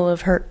symbol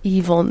of her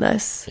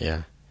evilness.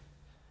 Yeah.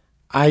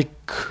 I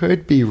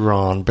could be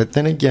wrong, but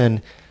then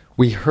again,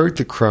 we heard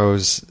the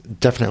crows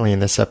definitely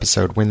in this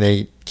episode when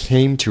they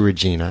came to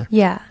Regina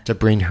to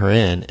bring her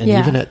in. And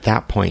even at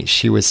that point,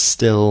 she was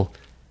still...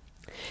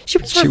 She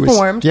was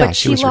reformed, but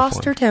she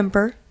lost her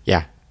temper.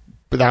 Yeah.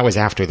 But that was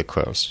after the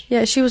crows.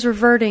 Yeah, she was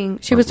reverting.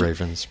 She was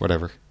ravens,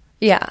 whatever.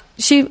 Yeah,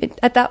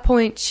 at that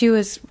point she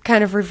was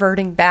kind of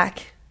reverting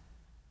back.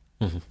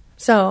 Mm-hmm.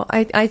 So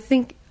I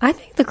think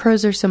the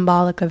crows are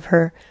symbolic of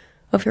her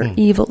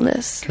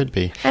evilness. Could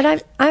be.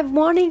 And I'm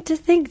wanting to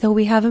think though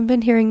we haven't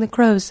been hearing the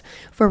crows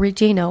for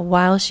Regina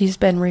while she's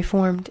been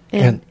reformed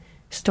in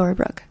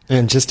Storybrooke.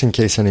 And just in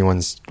case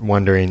anyone's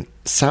wondering,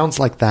 sounds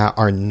like that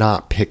are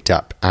not picked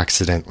up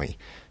accidentally.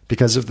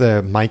 Because of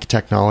the mic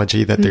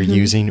technology that they're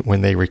using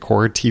when they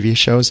record TV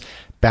shows,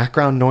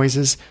 background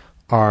noises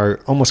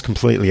are almost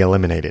completely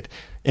eliminated.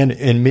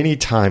 And many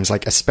times,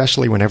 like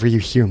especially whenever you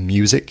hear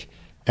music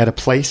at a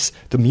place,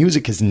 the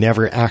music is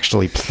never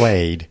actually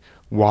played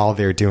while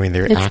they're doing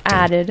their acting. It's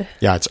added.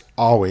 Yeah, it's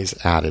always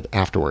added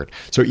afterward.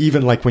 So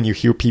even like when you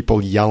hear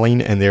people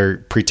yelling and they're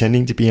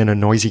pretending to be in a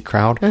noisy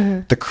crowd,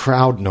 the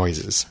crowd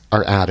noises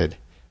are added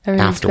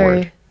afterward.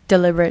 Very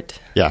deliberate.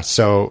 Yeah,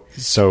 so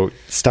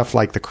stuff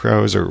like the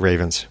crows or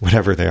ravens,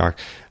 whatever they are,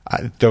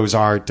 those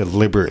are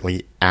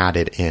deliberately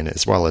added in,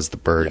 as well as the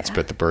birds. Yeah.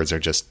 But the birds are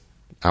just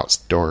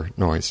outdoor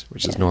noise,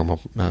 which is normal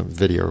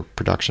video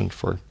production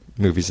for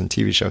movies and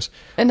TV shows.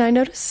 And I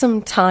noticed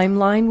some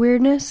timeline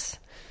weirdness.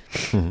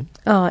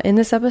 In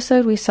this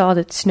episode, we saw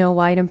that Snow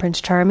White and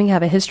Prince Charming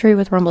have a history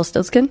with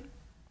Rumpelstiltskin.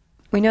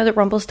 We know that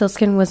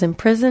Rumpelstiltskin was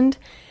imprisoned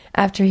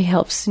after he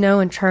helped Snow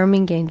and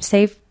Charming gain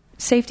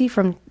safety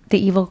from the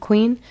evil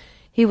queen.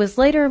 He was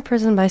later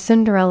imprisoned by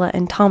Cinderella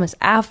and Thomas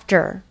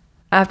after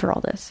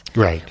all this.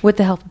 Right. With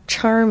the help of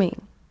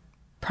Charming,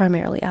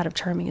 primarily out of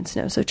Charming and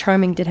Snow. So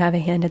Charming did have a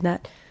hand in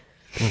that.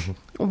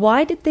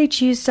 Why did they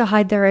choose to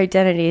hide their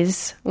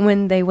identities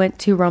when they went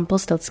to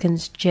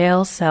Rumpelstiltskin's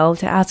jail cell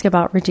to ask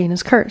about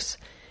Regina's curse?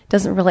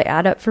 Doesn't really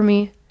add up for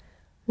me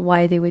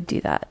why they would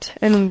do that.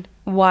 And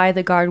why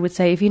the guard would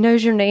say, if he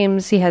knows your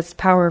names, he has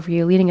power over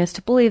you, leading us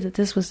to believe that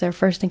this was their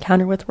first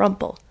encounter with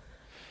Rumpel.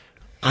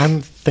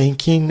 I'm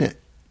thinking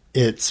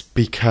it's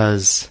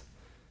because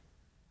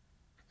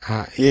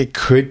it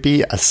could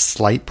be a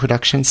slight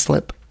production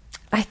slip.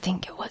 I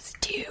think it was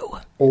due.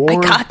 I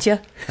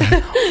gotcha.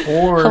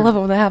 Or I love it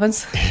when that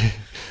happens.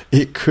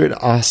 It could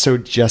also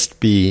just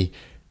be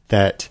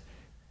that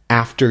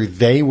after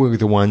they were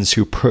the ones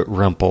who put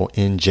Rumpel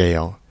in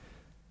jail,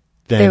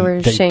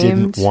 then they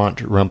didn't want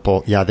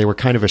Rumpel. Yeah, they were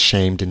kind of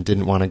ashamed and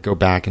didn't want to go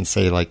back and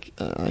say, like,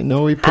 I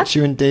know we put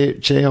you in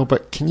jail,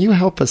 but can you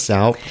help us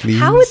out, please?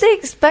 How would they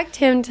expect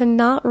him to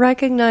not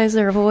recognize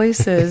their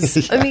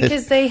voices? Yeah. I mean,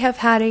 because they have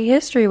had a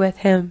history with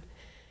him.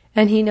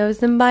 And he knows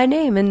them by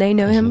name, and they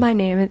know him by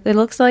name. It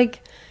looks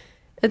like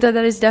that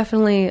is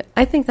definitely...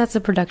 I think that's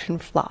a production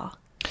flaw.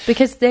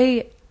 Because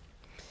they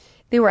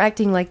were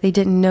acting like they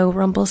didn't know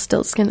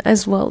Rumpelstiltskin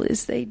as well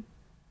as they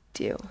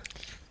do.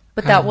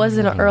 But that was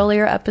in an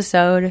earlier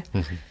episode.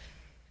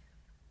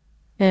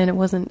 And it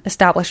wasn't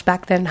established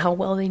back then how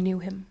well they knew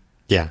him.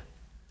 Yeah.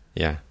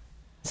 Yeah.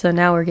 So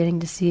now we're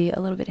getting to see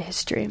a little bit of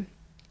history.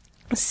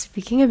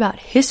 Speaking about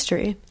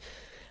history...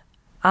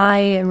 I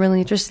am really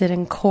interested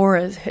in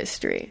Cora's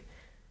history,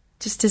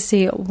 just to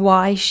see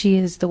why she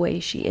is the way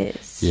she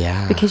is.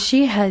 Yeah. Because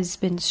she has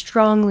been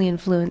strongly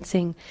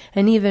influencing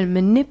and even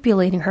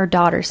manipulating her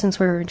daughter since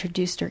we were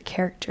introduced to her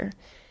character.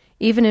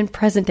 Even in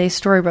present-day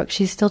Storybrooke,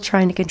 she's still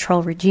trying to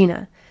control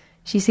Regina.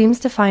 She seems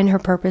to find her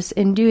purpose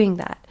in doing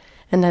that,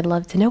 and I'd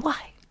love to know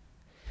why.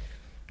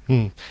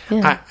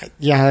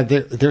 Yeah,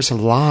 there's a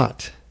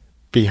lot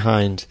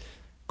behind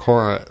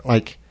Cora,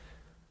 like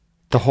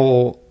the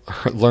whole...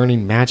 her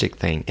learning magic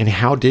thing, and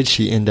how did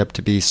she end up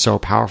to be so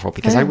powerful?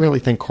 Because I really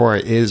think Cora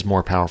is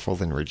more powerful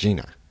than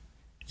Regina.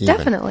 Even.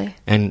 Definitely.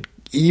 And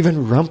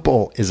even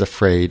Rumpel is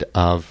afraid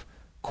of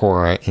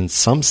Cora in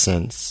some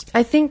sense.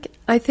 I think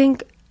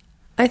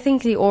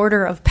the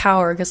order of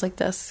power goes like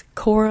this: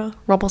 Cora,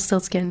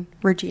 Rumpelstiltskin,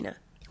 Regina.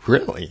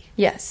 Really?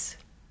 Yes.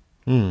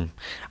 I'm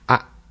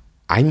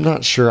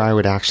not sure I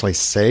would actually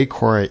say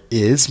Cora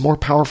is more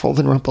powerful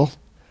than Rumpel.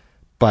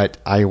 But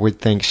I would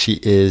think she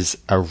is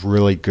a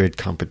really good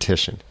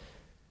competition.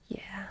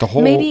 Yeah. The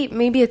whole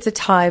maybe it's a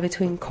tie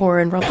between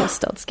Cora and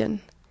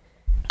Rumpelstiltskin.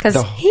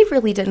 Because he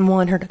really didn't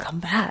want her to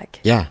come back.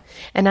 Yeah.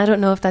 And I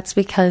don't know if that's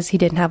because he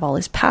didn't have all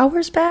his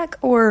powers back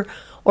or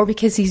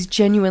because he's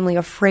genuinely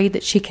afraid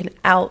that she can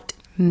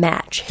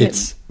outmatch him.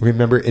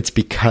 Remember, it's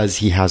because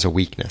he has a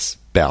weakness,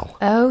 Belle.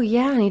 Oh,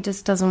 yeah, and he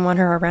just doesn't want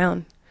her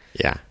around.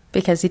 Yeah.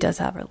 Because he does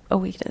have a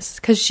weakness.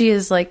 Because she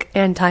is like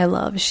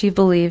anti-love. She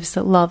believes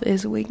that love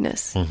is a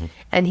weakness.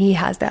 And he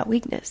has that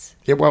weakness.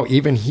 Yeah, well,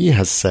 even he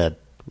has said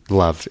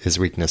love is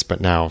weakness, but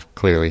now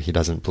clearly he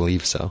doesn't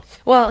believe so.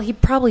 Well, he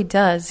probably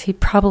does. He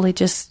probably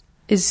just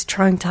is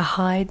trying to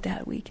hide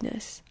that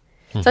weakness.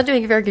 He's not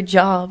doing a very good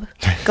job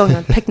going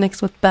on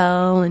picnics with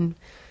Belle and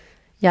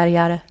yada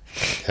yada.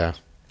 Yeah.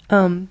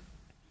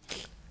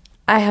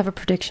 I have a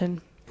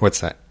prediction. What's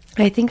that?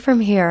 I think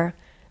from here...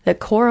 that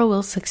Cora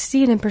will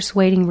succeed in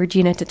persuading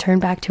Regina to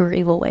turn back to her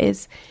evil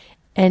ways.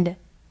 And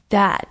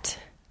that,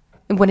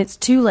 when it's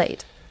too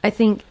late, I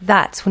think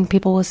that's when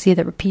people will see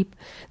that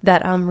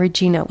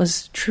Regina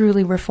was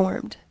truly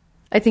reformed.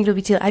 I think it'll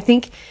be too late.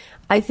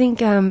 I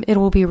think it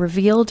will be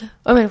revealed.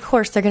 I mean, of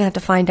course, they're going to have to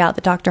find out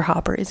that Dr.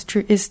 Hopper is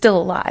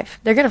still alive.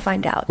 They're going to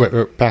find out.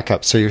 Wait, back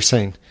up. So you're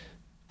saying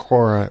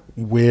Cora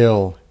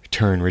will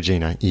turn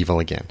Regina evil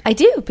again? I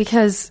do,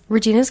 because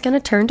Regina's going to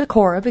turn to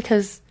Cora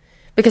because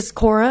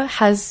Cora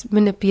has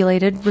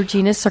manipulated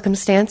Regina's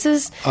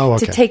circumstances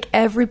to take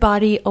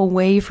everybody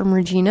away from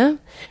Regina.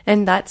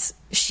 And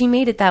she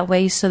made it that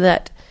way so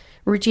that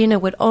Regina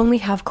would only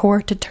have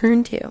Cora to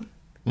turn to.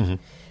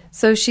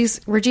 So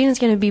Regina's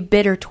going to be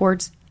bitter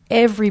towards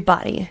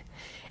everybody.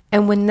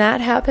 And when that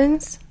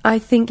happens, I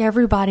think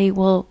everybody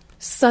will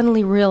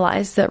suddenly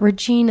realize that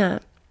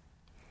Regina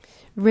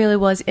really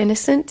was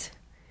innocent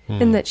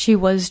and that she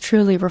was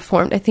truly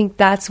reformed, I think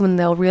that's when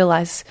they'll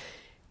realize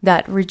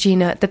that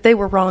they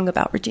were wrong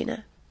about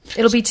Regina.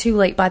 It'll be too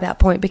late by that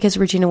point because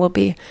Regina will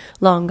be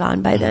long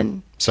gone by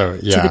then. So,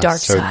 yeah. To the dark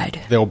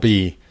side. They'll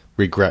be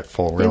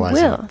regretful,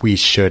 realizing we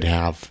should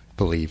have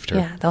believed her.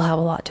 Yeah, they'll have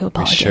a lot to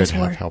apologize for. We should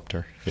have helped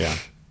her. Yeah.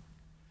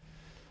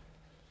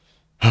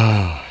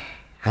 I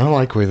don't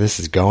like where this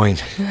is going.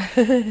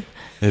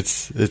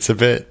 It's a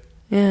bit...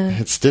 Yeah.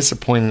 It's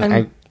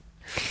disappointing.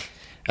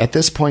 At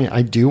this point,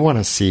 I do want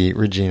to see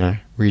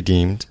Regina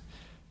redeemed.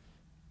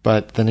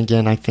 But then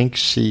again, I think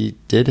she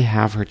did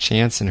have her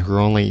chance, and her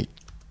only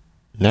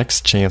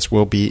next chance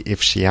will be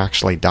if she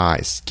actually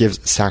dies,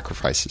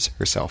 sacrifices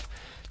herself.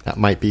 That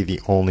might be the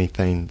only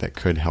thing that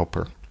could help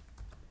her.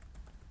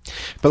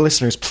 But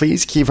listeners,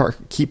 please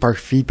keep our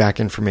feedback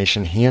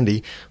information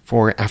handy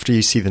for after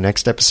you see the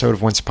next episode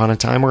of Once Upon a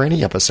Time or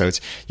any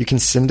episodes. You can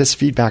send us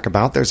feedback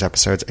about those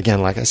episodes.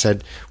 Again, like I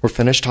said, we're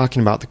finished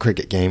talking about the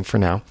cricket game for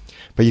now,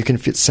 but you can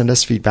send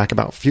us feedback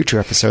about future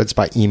episodes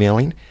by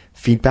emailing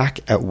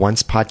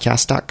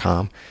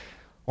feedback@oncepodcast.com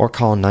or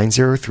call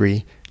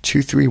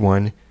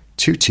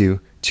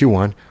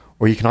 903-231-2221.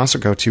 Or you can also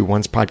go to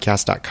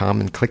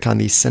oncepodcast.com and click on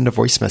the send a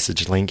voice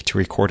message link to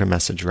record a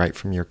message right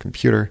from your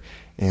computer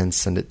and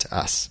send it to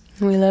us.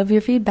 We love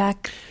your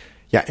feedback.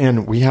 Yeah,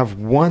 and we have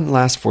one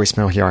last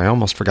voicemail here I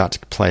almost forgot to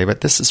play,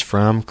 but this is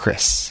from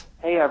Chris.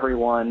 Hey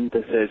everyone,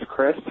 this is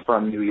Chris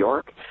from New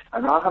York.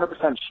 I'm not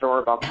 100% sure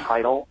about the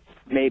title.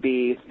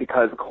 Maybe it's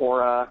because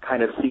Cora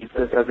kind of sees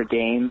this as a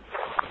game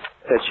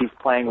that she's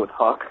playing with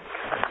Hook,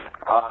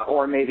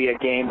 or maybe a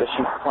game that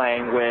she's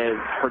playing with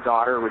her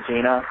daughter,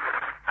 Regina.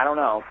 I don't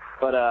know,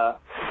 but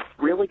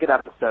really good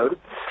episode.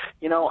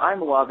 You know,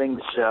 I'm loving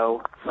the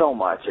show so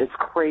much. It's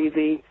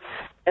crazy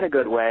in a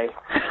good way.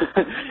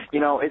 You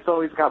know, it's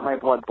always got my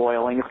blood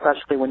boiling,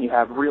 especially when you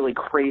have really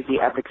crazy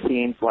epic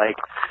scenes like,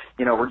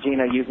 you know,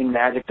 Regina using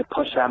magic to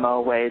push Emma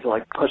away, to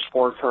like push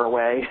force her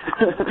away.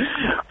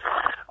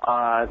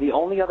 The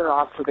only other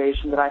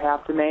observation that I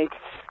have to make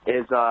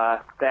is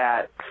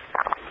that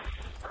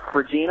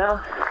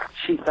Regina,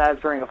 she says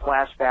during a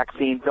flashback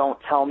scene, "Don't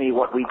tell me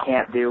what we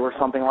can't do," or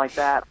something like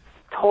that.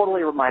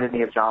 Totally reminded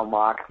me of John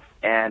Locke,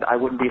 and I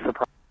wouldn't be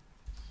surprised.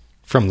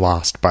 From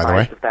Lost, by the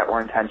way. If that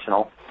were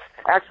intentional.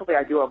 Actually,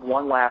 I do have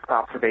one last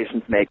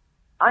observation to make.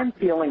 I'm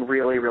feeling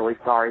really, really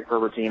sorry for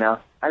Regina.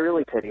 I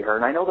really pity her,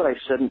 and I know that I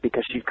shouldn't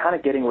because she's kind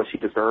of getting what she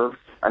deserves.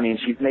 I mean,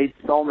 she's made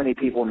so many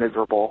people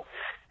miserable,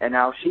 and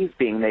now she's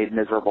being made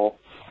miserable.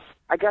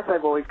 I guess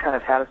I've always kind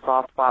of had a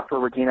soft spot for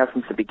Regina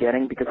since the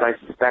beginning because I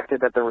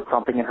suspected that there was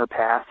something in her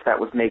past that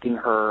was making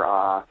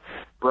her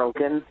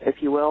broken,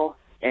 if you will,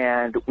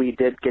 and we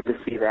did get to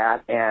see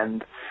that,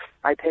 and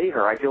I pity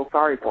her. I feel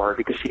sorry for her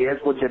because she is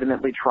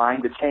legitimately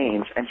trying to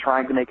change and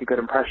trying to make a good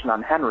impression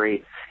on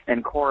Henry,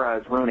 and Cora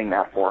is ruining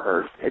that for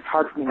her. It's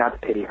hard for me not to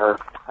pity her.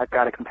 I've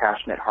got a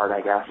compassionate heart,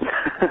 I guess.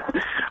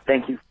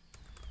 Thank you.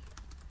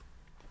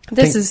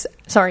 This is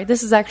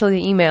actually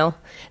the email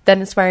that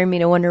inspired me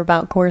to wonder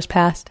about Cora's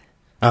past.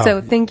 Oh.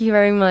 So thank you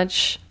very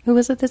much. Who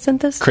was it that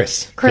sent this?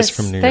 Chris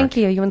from New York. Thank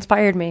you. You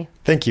inspired me.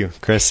 Thank you,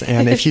 Chris.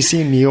 And if you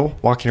see Neil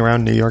walking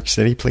around New York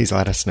City, please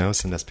let us know.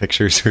 Send us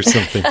pictures or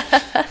something.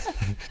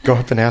 Go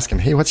up and ask him,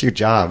 "Hey, what's your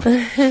job?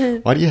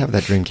 Why do you have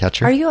that dream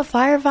catcher? Are you a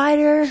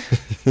firefighter?"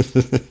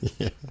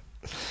 Yeah.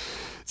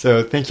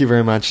 So thank you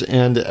very much.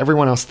 And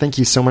everyone else, thank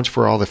you so much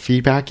for all the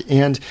feedback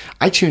and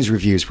iTunes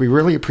reviews. We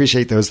really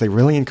appreciate those. They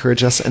really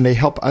encourage us, and they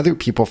help other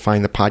people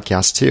find the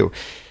podcast too.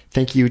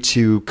 Thank you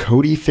to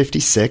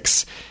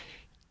Cody56,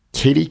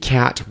 Katie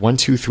Cat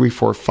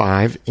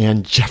 12345,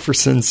 and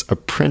Jefferson's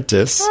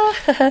Apprentice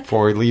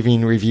for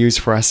leaving reviews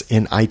for us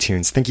in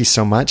iTunes. Thank you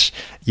so much.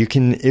 You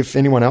can, if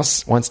anyone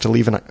else wants to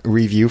leave a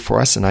review for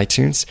us in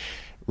iTunes,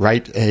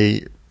 write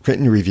a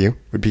written review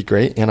would be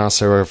great. And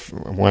also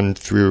 1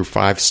 through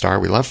 5 star.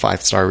 We love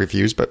 5-star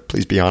reviews, but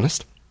please be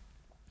honest.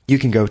 You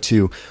can go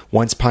to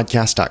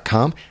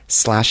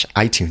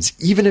oncepodcast.com/iTunes.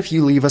 Even if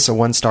you leave us a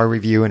 1-star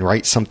review and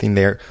write something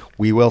there,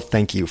 we will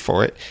thank you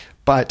for it.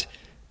 But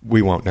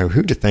we won't know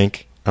who to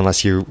thank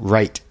unless you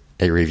write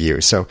a review.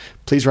 So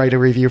please write a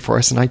review for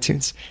us in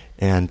iTunes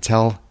and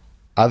tell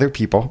other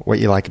people what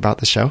you like about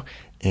the show.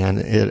 And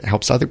it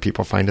helps other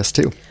people find us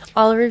too.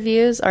 All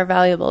reviews are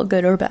valuable,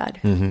 good or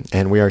bad. Mm-hmm.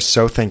 And we are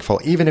so thankful.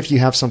 Even if you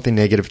have something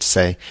negative to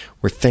say,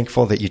 we're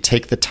thankful that you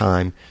take the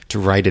time to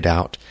write it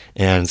out.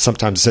 And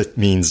sometimes it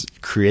means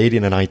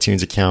creating an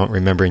iTunes account,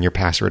 remembering your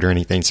password or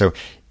anything. So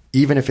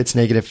even if it's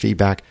negative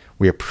feedback,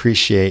 we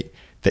appreciate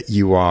that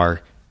you are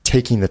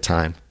taking the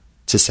time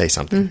to say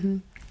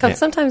something. Mm-hmm.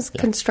 Sometimes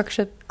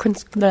constructive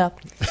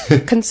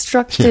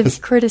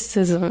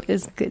criticism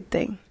is a good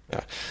thing.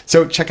 Yeah.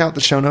 So check out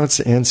the show notes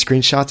and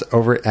screenshots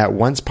over at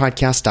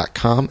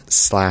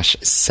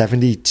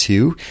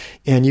oncepodcast.com/72.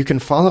 And you can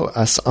follow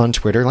us on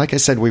Twitter. Like I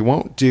said, we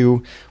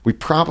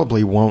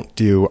probably won't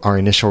do our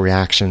initial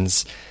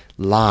reactions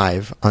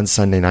live on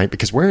Sunday night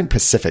because we're in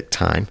Pacific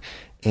time.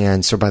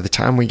 And so by the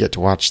time we get to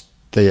watch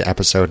the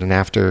episode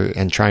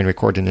and try and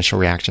record initial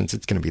reactions,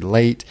 it's going to be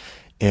late.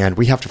 And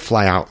we have to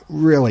fly out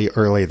really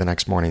early the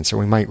next morning. So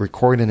we might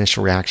record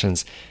initial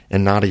reactions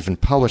and not even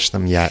publish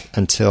them yet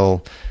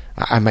until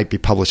I might be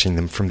publishing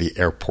them from the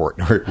airport,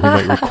 or we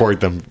might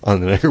record them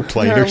on an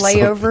airplane or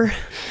layover.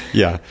 Something.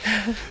 Yeah.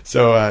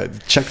 So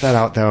check that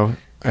out, though,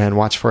 and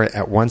watch for it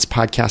at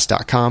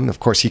oncepodcast.com. Of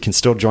course, you can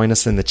still join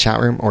us in the chat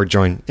room, or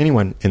join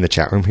anyone in the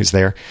chat room who's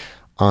there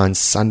on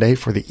Sunday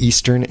for the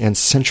Eastern and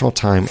Central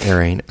Time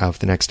airing of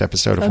the next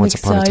episode of Once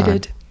Upon a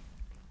Time.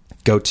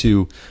 Go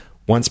to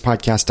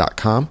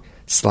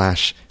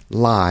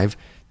oncepodcast.com/live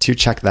to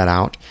check that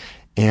out.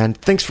 And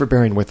thanks for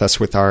bearing with us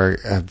with our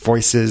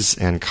voices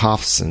and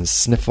coughs and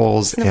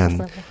sniffles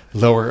and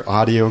lower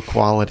audio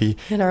quality.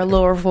 And our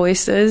lower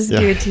voices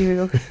due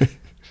to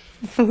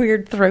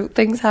weird throat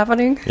things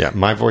happening. Yeah,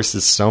 my voice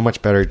is so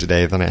much better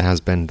today than it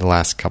has been the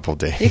last couple of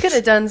days. You could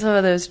have done some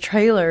of those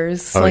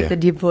trailers, the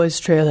Deep Voice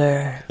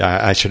trailer.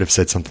 Yeah, I should have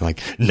said something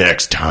like,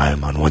 next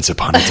time on Once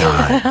Upon a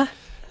Time.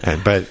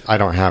 But I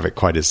don't have it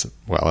quite as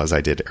well as I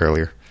did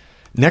earlier.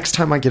 Next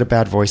time I get a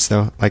bad voice,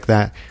 though, like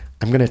that,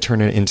 I'm going to turn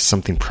it into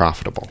something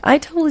profitable. I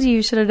told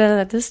you should have done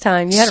it this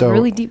time. You had a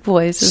really deep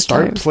voice this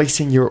time. Start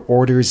placing your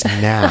orders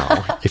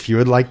now. If you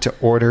would like to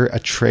order a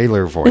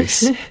trailer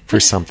voice for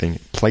something,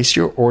 place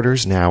your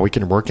orders now. We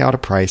can work out a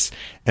price.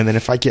 And then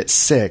if I get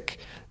sick,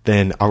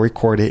 then I'll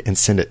record it and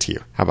send it to you.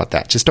 How about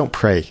that? Just don't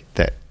pray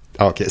that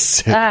I'll get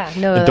sick.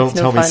 No, don't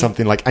tell me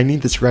something like, I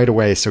need this right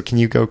away, so can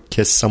you go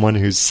kiss someone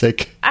who's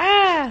sick?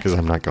 Because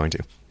I'm not going to.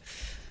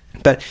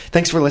 But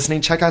thanks for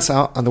listening. Check us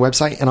out on the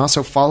website, and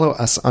also follow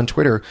us on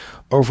Twitter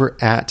over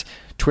at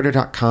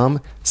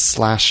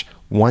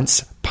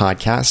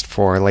twitter.com/oncepodcast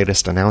for our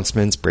latest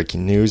announcements,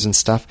 breaking news and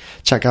stuff.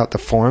 Check out the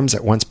forums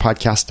at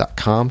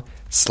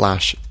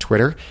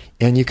oncepodcast.com/Twitter,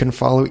 and you can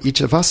follow each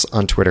of us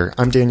on Twitter.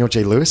 I'm Daniel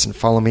J. Lewis, and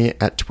follow me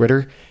at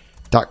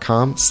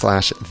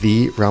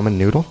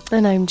twitter.com/TheRamenNoodle.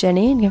 And I'm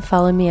Jenny, and you can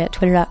follow me at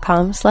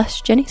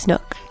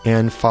twitter.com/JennySnook.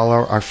 And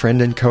follow our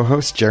friend and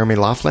co-host Jeremy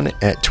Laughlin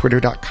at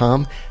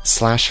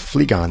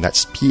twitter.com/Phlegon.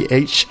 That's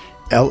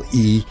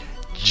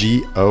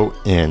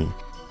PHLEGON.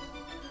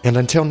 And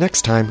until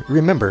next time,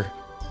 remember,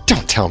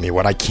 don't tell me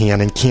what I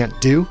can and can't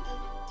do.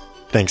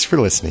 Thanks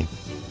for listening.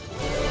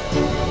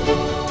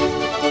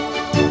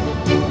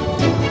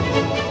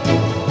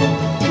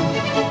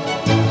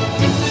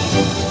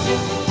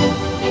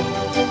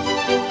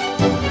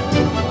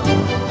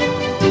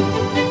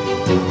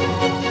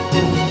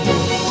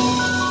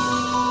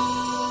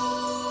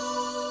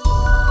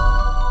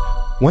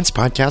 Once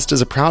Podcast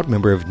is a proud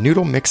member of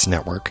Noodle Mix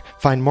Network.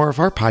 Find more of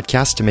our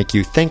podcasts to make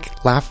you think,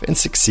 laugh, and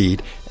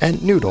succeed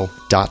at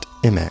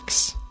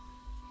noodle.mx.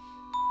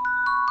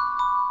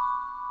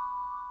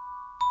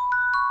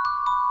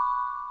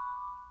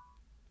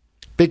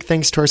 Big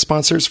thanks to our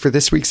sponsors for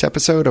this week's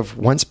episode of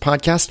Once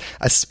Podcast,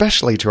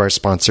 especially to our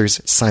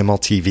sponsors, Simul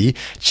TV.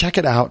 Check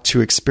it out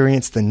to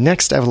experience the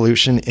next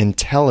evolution in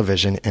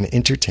television and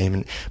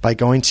entertainment by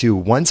going to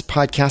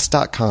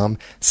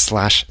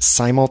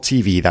oncepodcast.com/Simul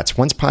TV. That's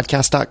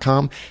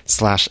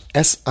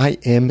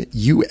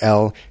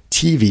oncepodcast.com/SIMUL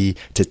TV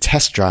to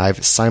test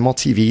drive Simul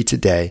TV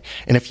today.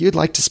 And if you'd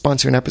like to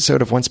sponsor an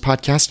episode of Once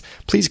Podcast,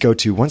 please go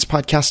to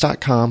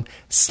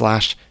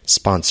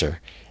oncepodcast.com/sponsor.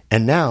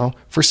 And now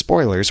for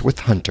spoilers with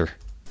Hunter.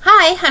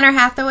 Hi, Hunter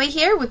Hathaway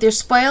here with your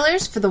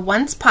spoilers for the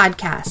Once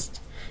Podcast.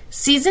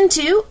 Season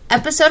 2,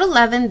 Episode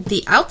 11,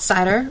 The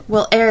Outsider,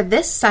 will air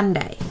this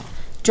Sunday.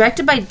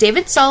 Directed by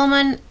David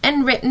Solomon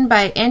and written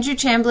by Andrew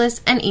Chambliss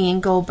and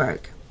Ian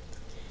Goldberg.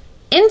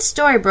 In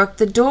Storybrooke,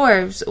 the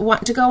dwarves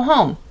want to go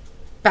home,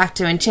 back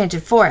to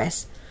Enchanted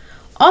Forest.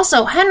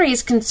 Also, Henry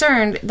is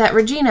concerned that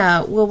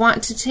Regina will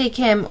want to take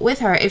him with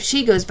her if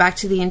she goes back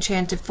to the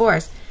Enchanted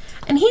Forest,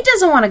 and he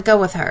doesn't want to go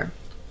with her.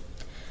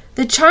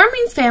 The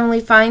charming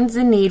family finds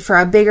the need for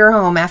a bigger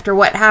home after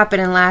what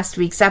happened in last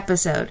week's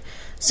episode,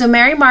 so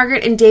Mary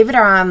Margaret and David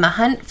are on the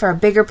hunt for a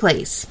bigger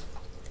place.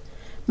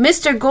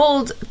 Mr.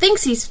 Gold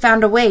thinks he's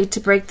found a way to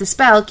break the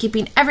spell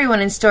keeping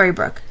everyone in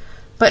Storybrooke,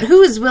 but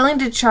who is willing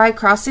to try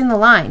crossing the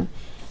line?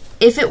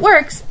 If it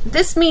works,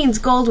 this means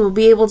Gold will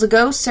be able to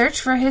go search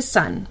for his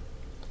son.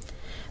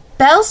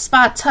 Belle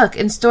spots Hook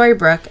in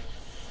Storybrooke,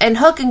 and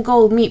Hook and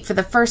Gold meet for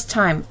the first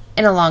time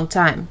in a long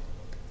time.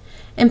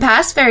 In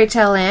past Fairy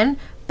Tale Land,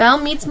 Belle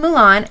meets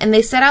Mulan, and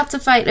they set out to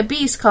fight a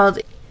beast called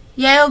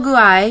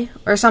Yaoguai,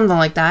 or something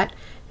like that,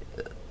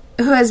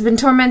 who has been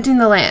tormenting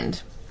the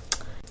land.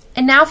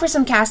 And now for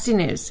some casting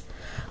news.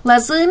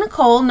 Leslie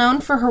Nicole, known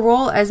for her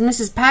role as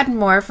Mrs.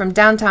 Patmore from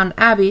Downton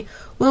Abbey,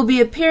 will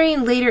be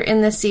appearing later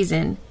in the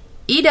season.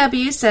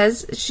 EW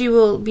says she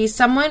will be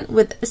someone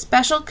with a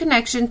special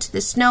connection to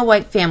the Snow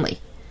White family.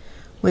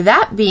 With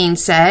that being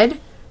said,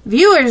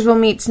 viewers will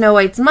meet Snow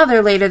White's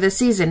mother later this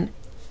season.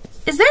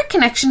 Is there a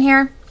connection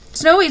here?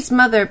 Snow White's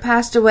mother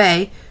passed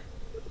away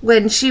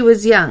when she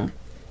was young.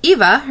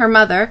 Eva, her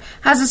mother,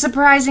 has a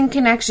surprising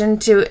connection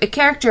to a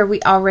character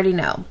we already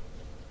know.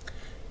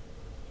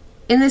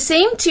 In the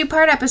same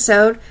two-part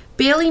episode,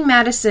 Bailey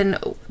Madison,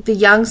 the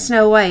young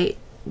Snow White,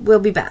 will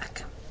be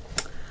back.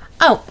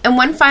 Oh, and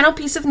one final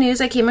piece of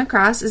news I came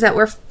across is that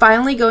we're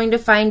finally going to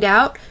find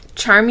out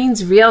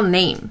Charming's real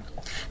name.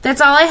 That's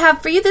all I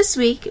have for you this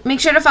week. Make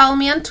sure to follow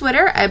me on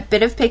Twitter at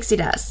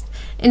BitOfPixieDust.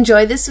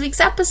 Enjoy this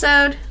week's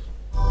episode.